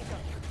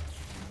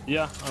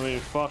 Yeah, I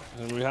mean, fuck.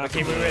 We have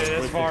to move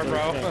it this far,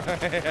 bro.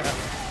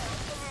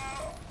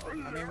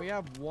 I mean, we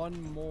have one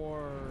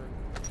more.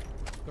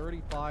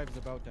 35's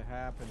about to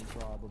happen,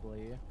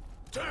 probably.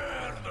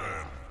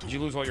 Did you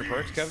lose all your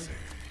perks, Kevin?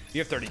 You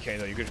have 30k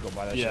though. You could just go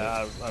buy that shit.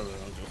 Yeah, I really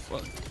don't give a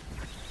fuck.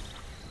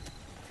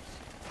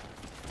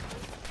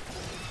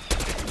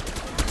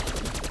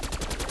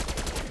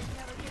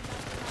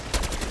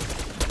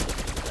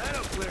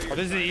 Oh,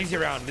 this is the easy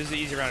round. This is the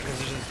easy round because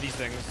there's just these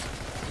things.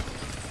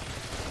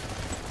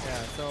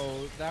 Yeah,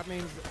 so that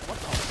means what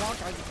the fuck?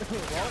 Well,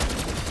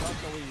 it's not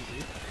so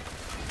easy.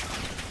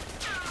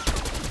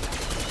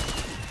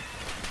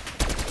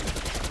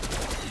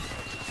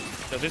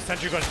 So this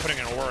sentry gun's putting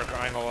in work.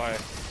 I ain't gonna lie.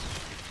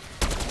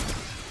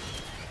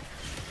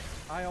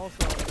 I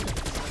also have to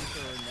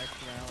enter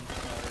next round.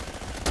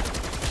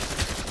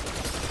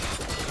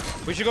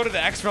 So. We should go to the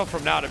exfil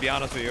from now, to be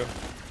honest with you.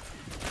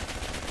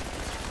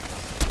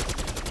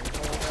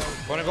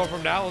 Wanna go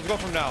from now? Let's go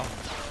from now.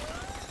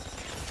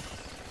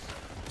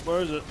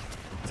 Where is it?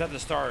 It's at the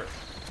start.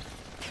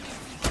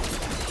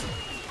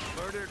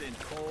 Murdered in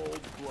cold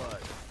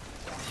blood.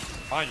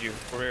 Behind you.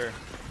 We're here.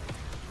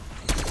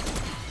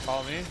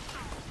 Follow me.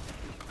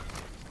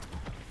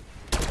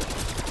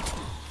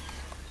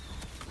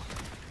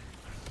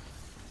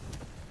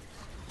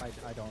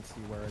 I don't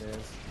see where it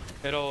is.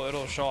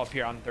 It'll show up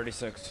here on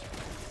 36.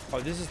 Oh,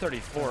 this is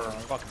 34.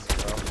 Fucking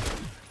bro.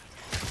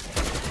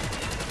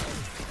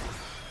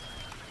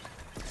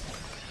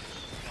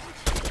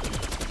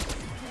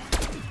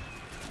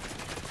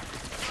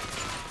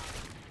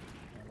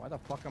 the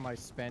fuck am I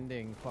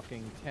spending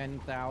fucking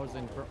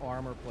 10,000 for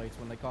armor plates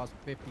when they cost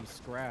 50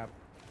 scrap?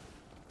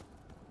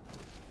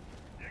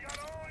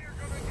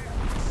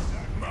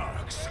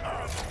 Marks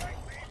up.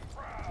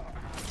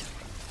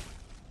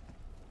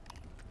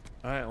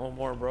 All right, one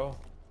more, bro.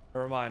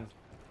 Never mind.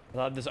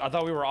 I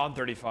thought we were on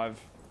 35.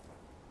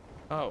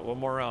 Oh, one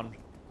more round.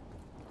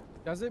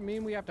 Does it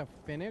mean we have to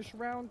finish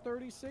round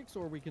 36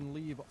 or we can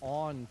leave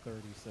on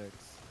 36?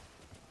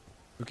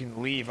 We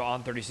can leave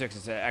on 36.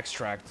 It's an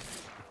extract.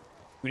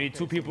 We need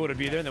two people to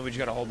be there, and then we just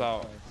gotta hold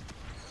out.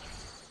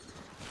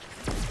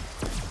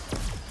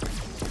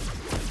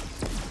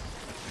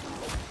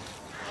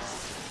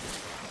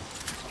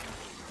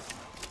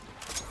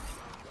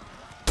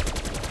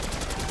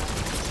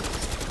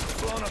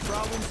 Blowing up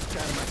problems,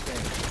 kind of my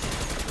thing.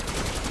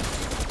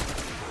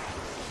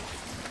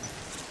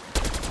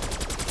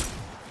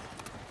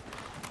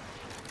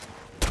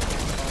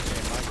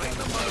 Bring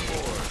the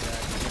motherboard.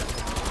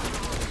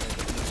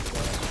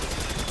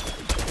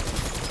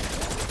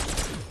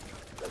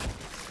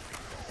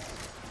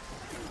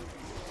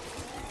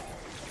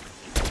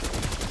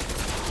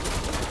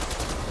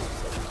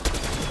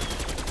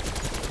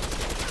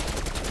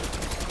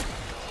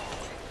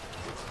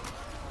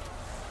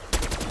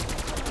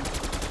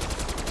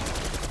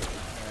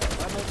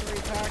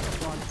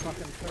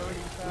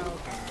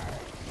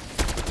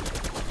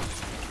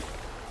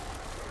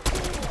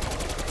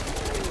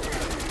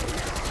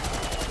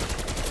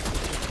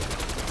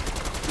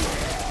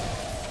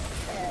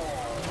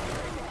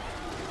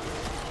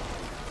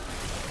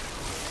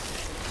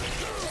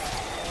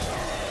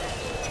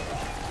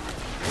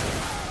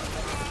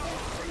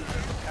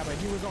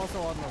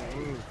 Also on the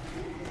roof.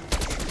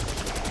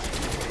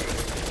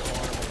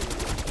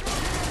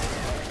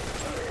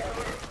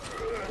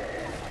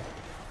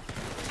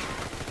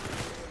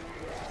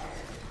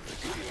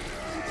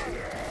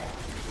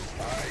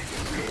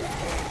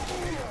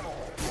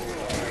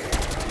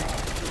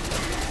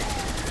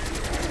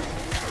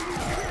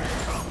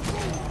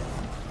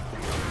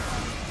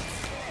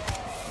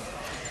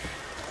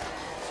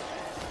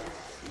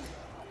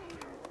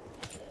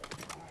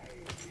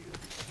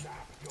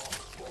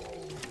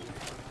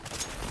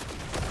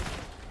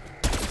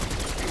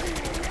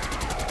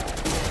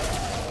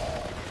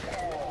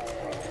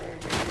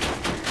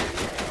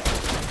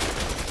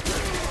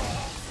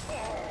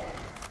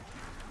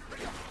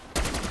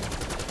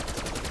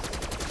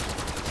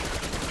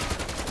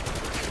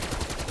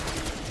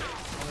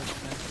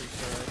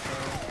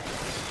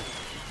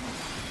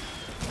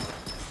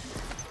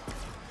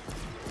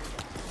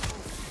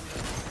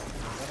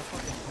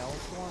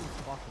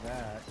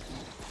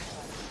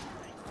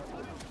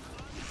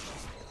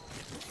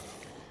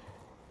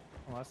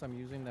 I'm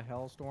using the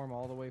Hellstorm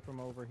all the way from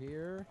over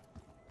here.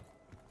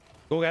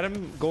 Go get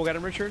him. Go get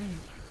him, Richard.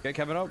 Get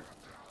Kevin up.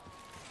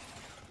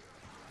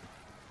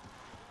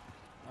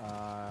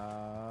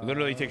 It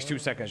literally takes 2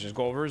 seconds. Just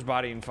go over his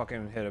body and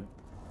fucking hit him.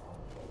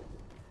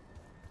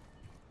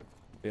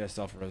 Yeah,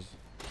 stuff for us.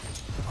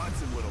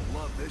 Hudson would have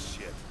loved this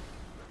shit.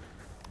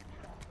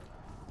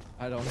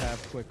 I don't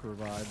have quick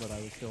revive, but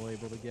I was still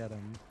able to get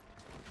him.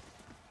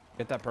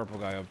 Get that purple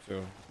guy up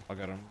too. I'll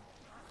get him.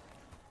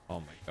 Oh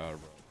my god,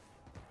 bro.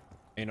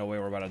 Ain't no way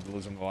we're about to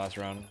lose him the last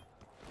round.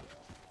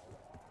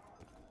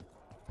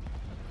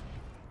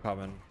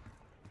 Coming.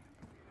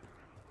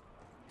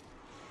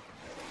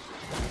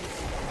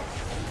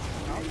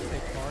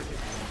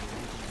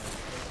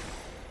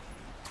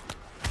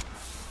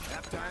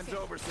 Half time's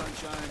over,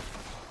 sunshine.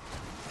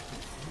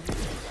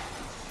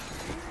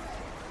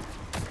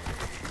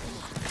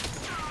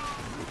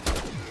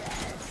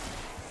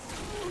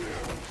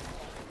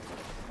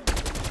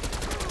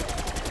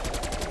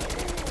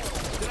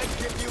 Did I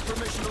give you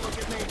permission to look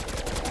at me?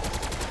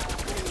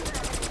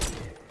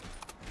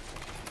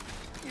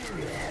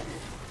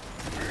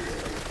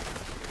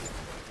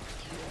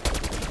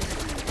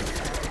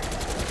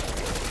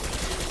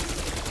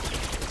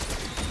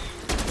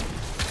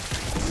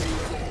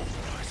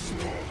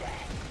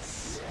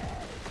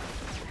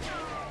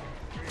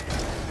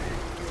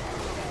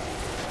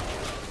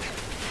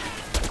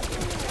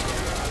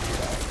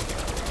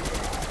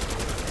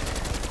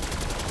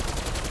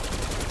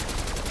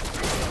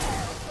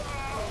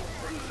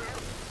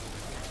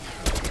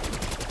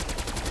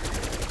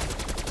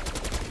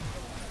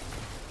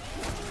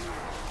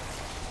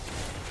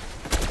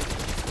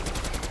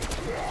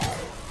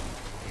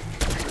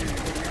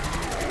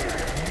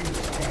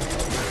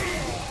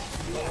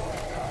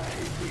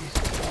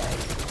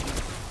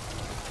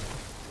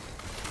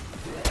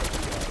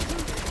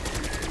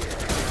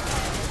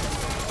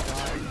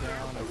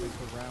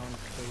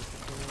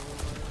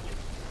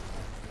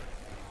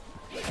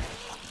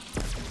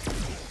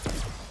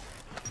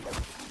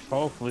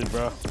 Hopefully,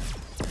 bro.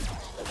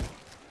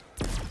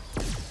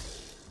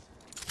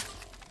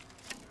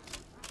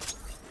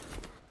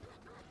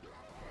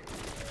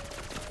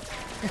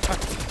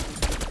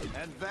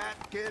 And that,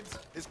 kids,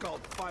 is called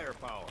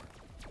firepower.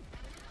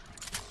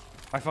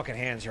 My fucking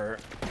hands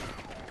hurt.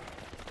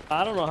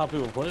 I don't know how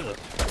people play this.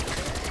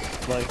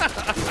 Like, you know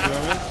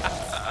what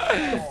I mean?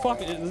 The fuck?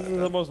 This is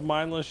the most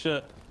mindless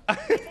shit.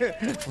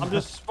 I'm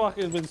just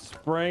fucking been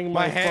spraying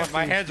My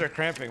my hands are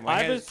cramping.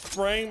 I've been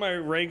spraying my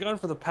ray gun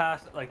for the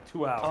past like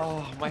 2 hours.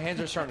 Oh, my hands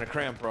are starting to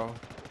cramp, bro.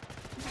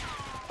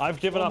 I've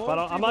given up.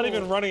 I'm not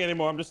even running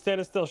anymore. I'm just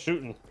standing still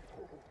shooting.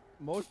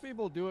 Most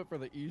people do it for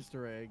the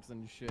Easter eggs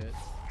and shit.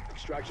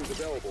 Extractions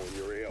available in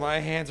your AO. My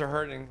hands are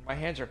hurting. My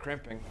hands are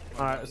cramping.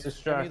 All right, let's Get me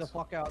extract. the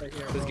fuck out of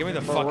here. Just give me the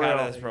For fuck out real.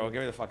 of this, bro.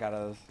 Give me the fuck out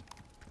of this.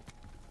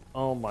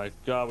 Oh my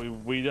god,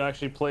 we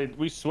actually played.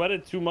 We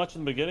sweated too much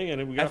in the beginning,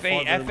 and we got F8,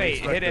 farther than we F8,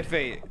 expected.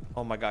 hit F8.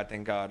 Oh my god,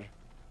 thank God.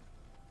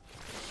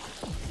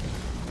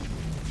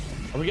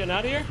 Are we getting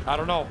out of here? I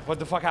don't know. What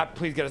the fuck happened?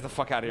 Please get us the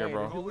fuck out of here, Wait,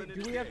 bro.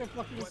 do we have to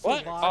fucking What?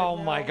 survive Oh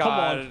now? my Come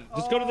god. on,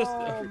 just go to this. Oh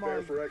my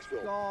Prepare for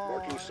exfil.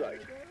 Marking God.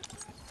 site.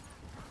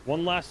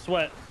 One last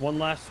sweat. One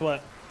last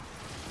sweat.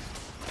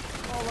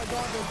 Oh my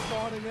god, they're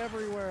spawning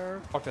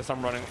everywhere. Fuck this,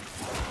 I'm running.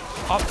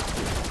 Up.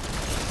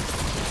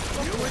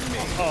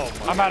 Oh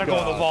my I'm about to go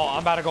in the God. vault.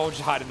 I'm about to go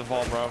just hide in the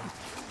vault, bro.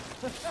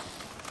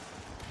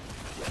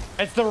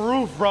 It's the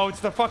roof, bro. It's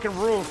the fucking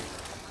roof.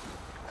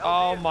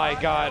 Oh my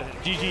god.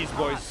 GG's,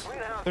 boys.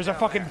 There's a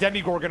fucking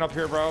demigorgon up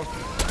here, bro.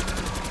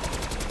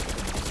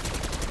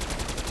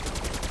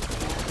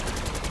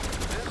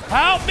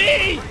 Help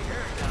me!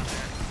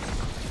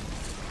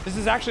 This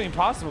is actually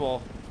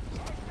impossible.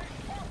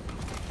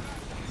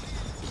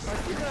 I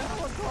see the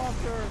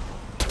helicopter.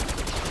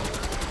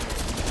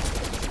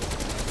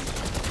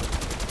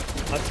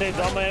 I saved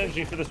all my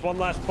energy for this one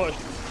last push.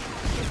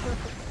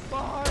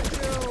 Behind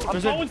you.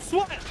 I'm going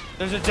sweat.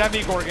 There's a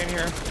demigorgon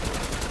here.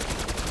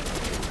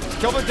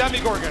 Kill the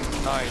demigorgon.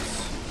 Nice.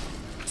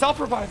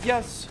 Self-revive,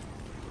 yes.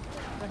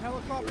 The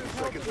helicopter's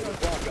helping Seconds on the us.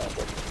 clock,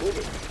 Alpha. Move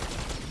it.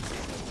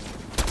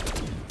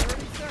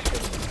 30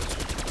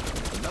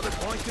 seconds. Another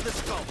point to the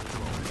skull.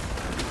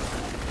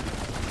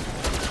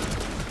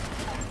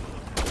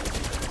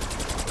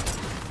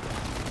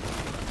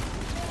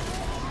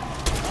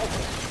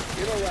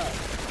 In or out?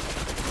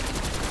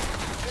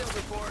 Field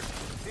report.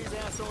 These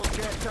assholes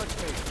can't touch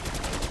me.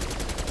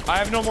 I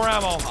have no more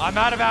ammo. I'm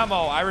out of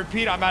ammo. I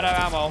repeat, I'm out of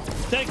ammo.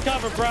 Take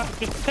cover, bro.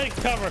 Just take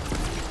cover.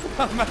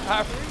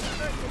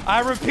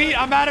 I repeat,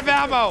 I'm out of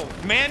ammo.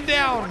 Man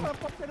down.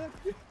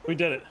 We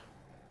did it.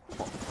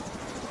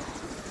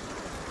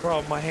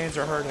 Bro, my hands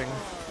are hurting.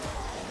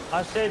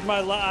 I saved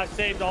I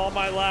saved all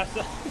my last.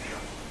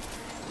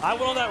 I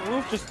went on that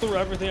roof, just threw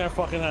everything I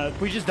fucking had.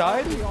 We just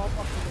died? We all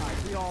fucking died.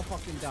 We all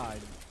fucking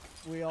died.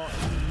 We all,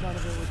 none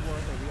of it was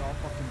worth it. We all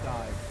fucking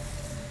died.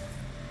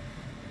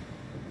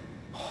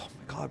 Oh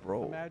my god,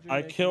 bro. Imagine I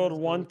making killed us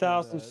go through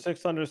that.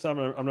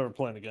 1,600. I'm never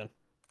playing again.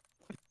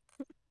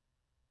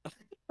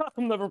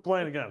 I'm never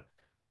playing again.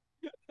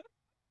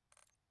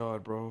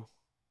 God, bro.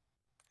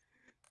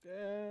 Damn.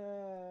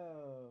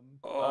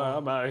 All right,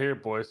 I'm out of here,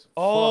 boys.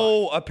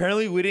 Oh,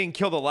 apparently we didn't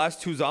kill the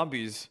last 2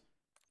 zombies.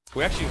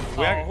 We actually,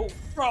 Bro, dude,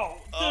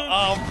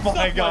 oh my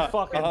suck god.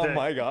 fucking Oh dick.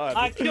 my god.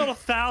 I killed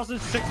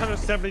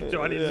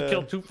 1,672. I need to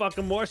kill 2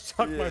 fucking more.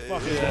 Suck my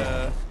fucking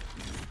dick.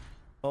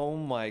 Oh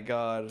my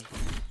god.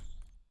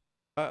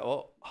 All right,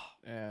 well,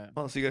 Yeah,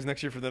 I'll see you guys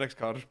next year for the next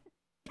COD.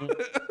 that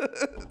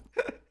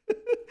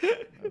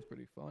was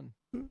pretty fun.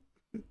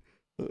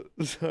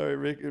 Sorry,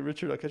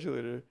 Richard. I'll catch you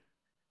later.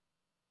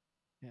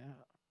 Yeah.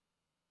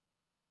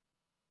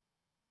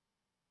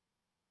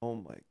 Oh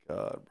my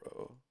god,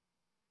 bro.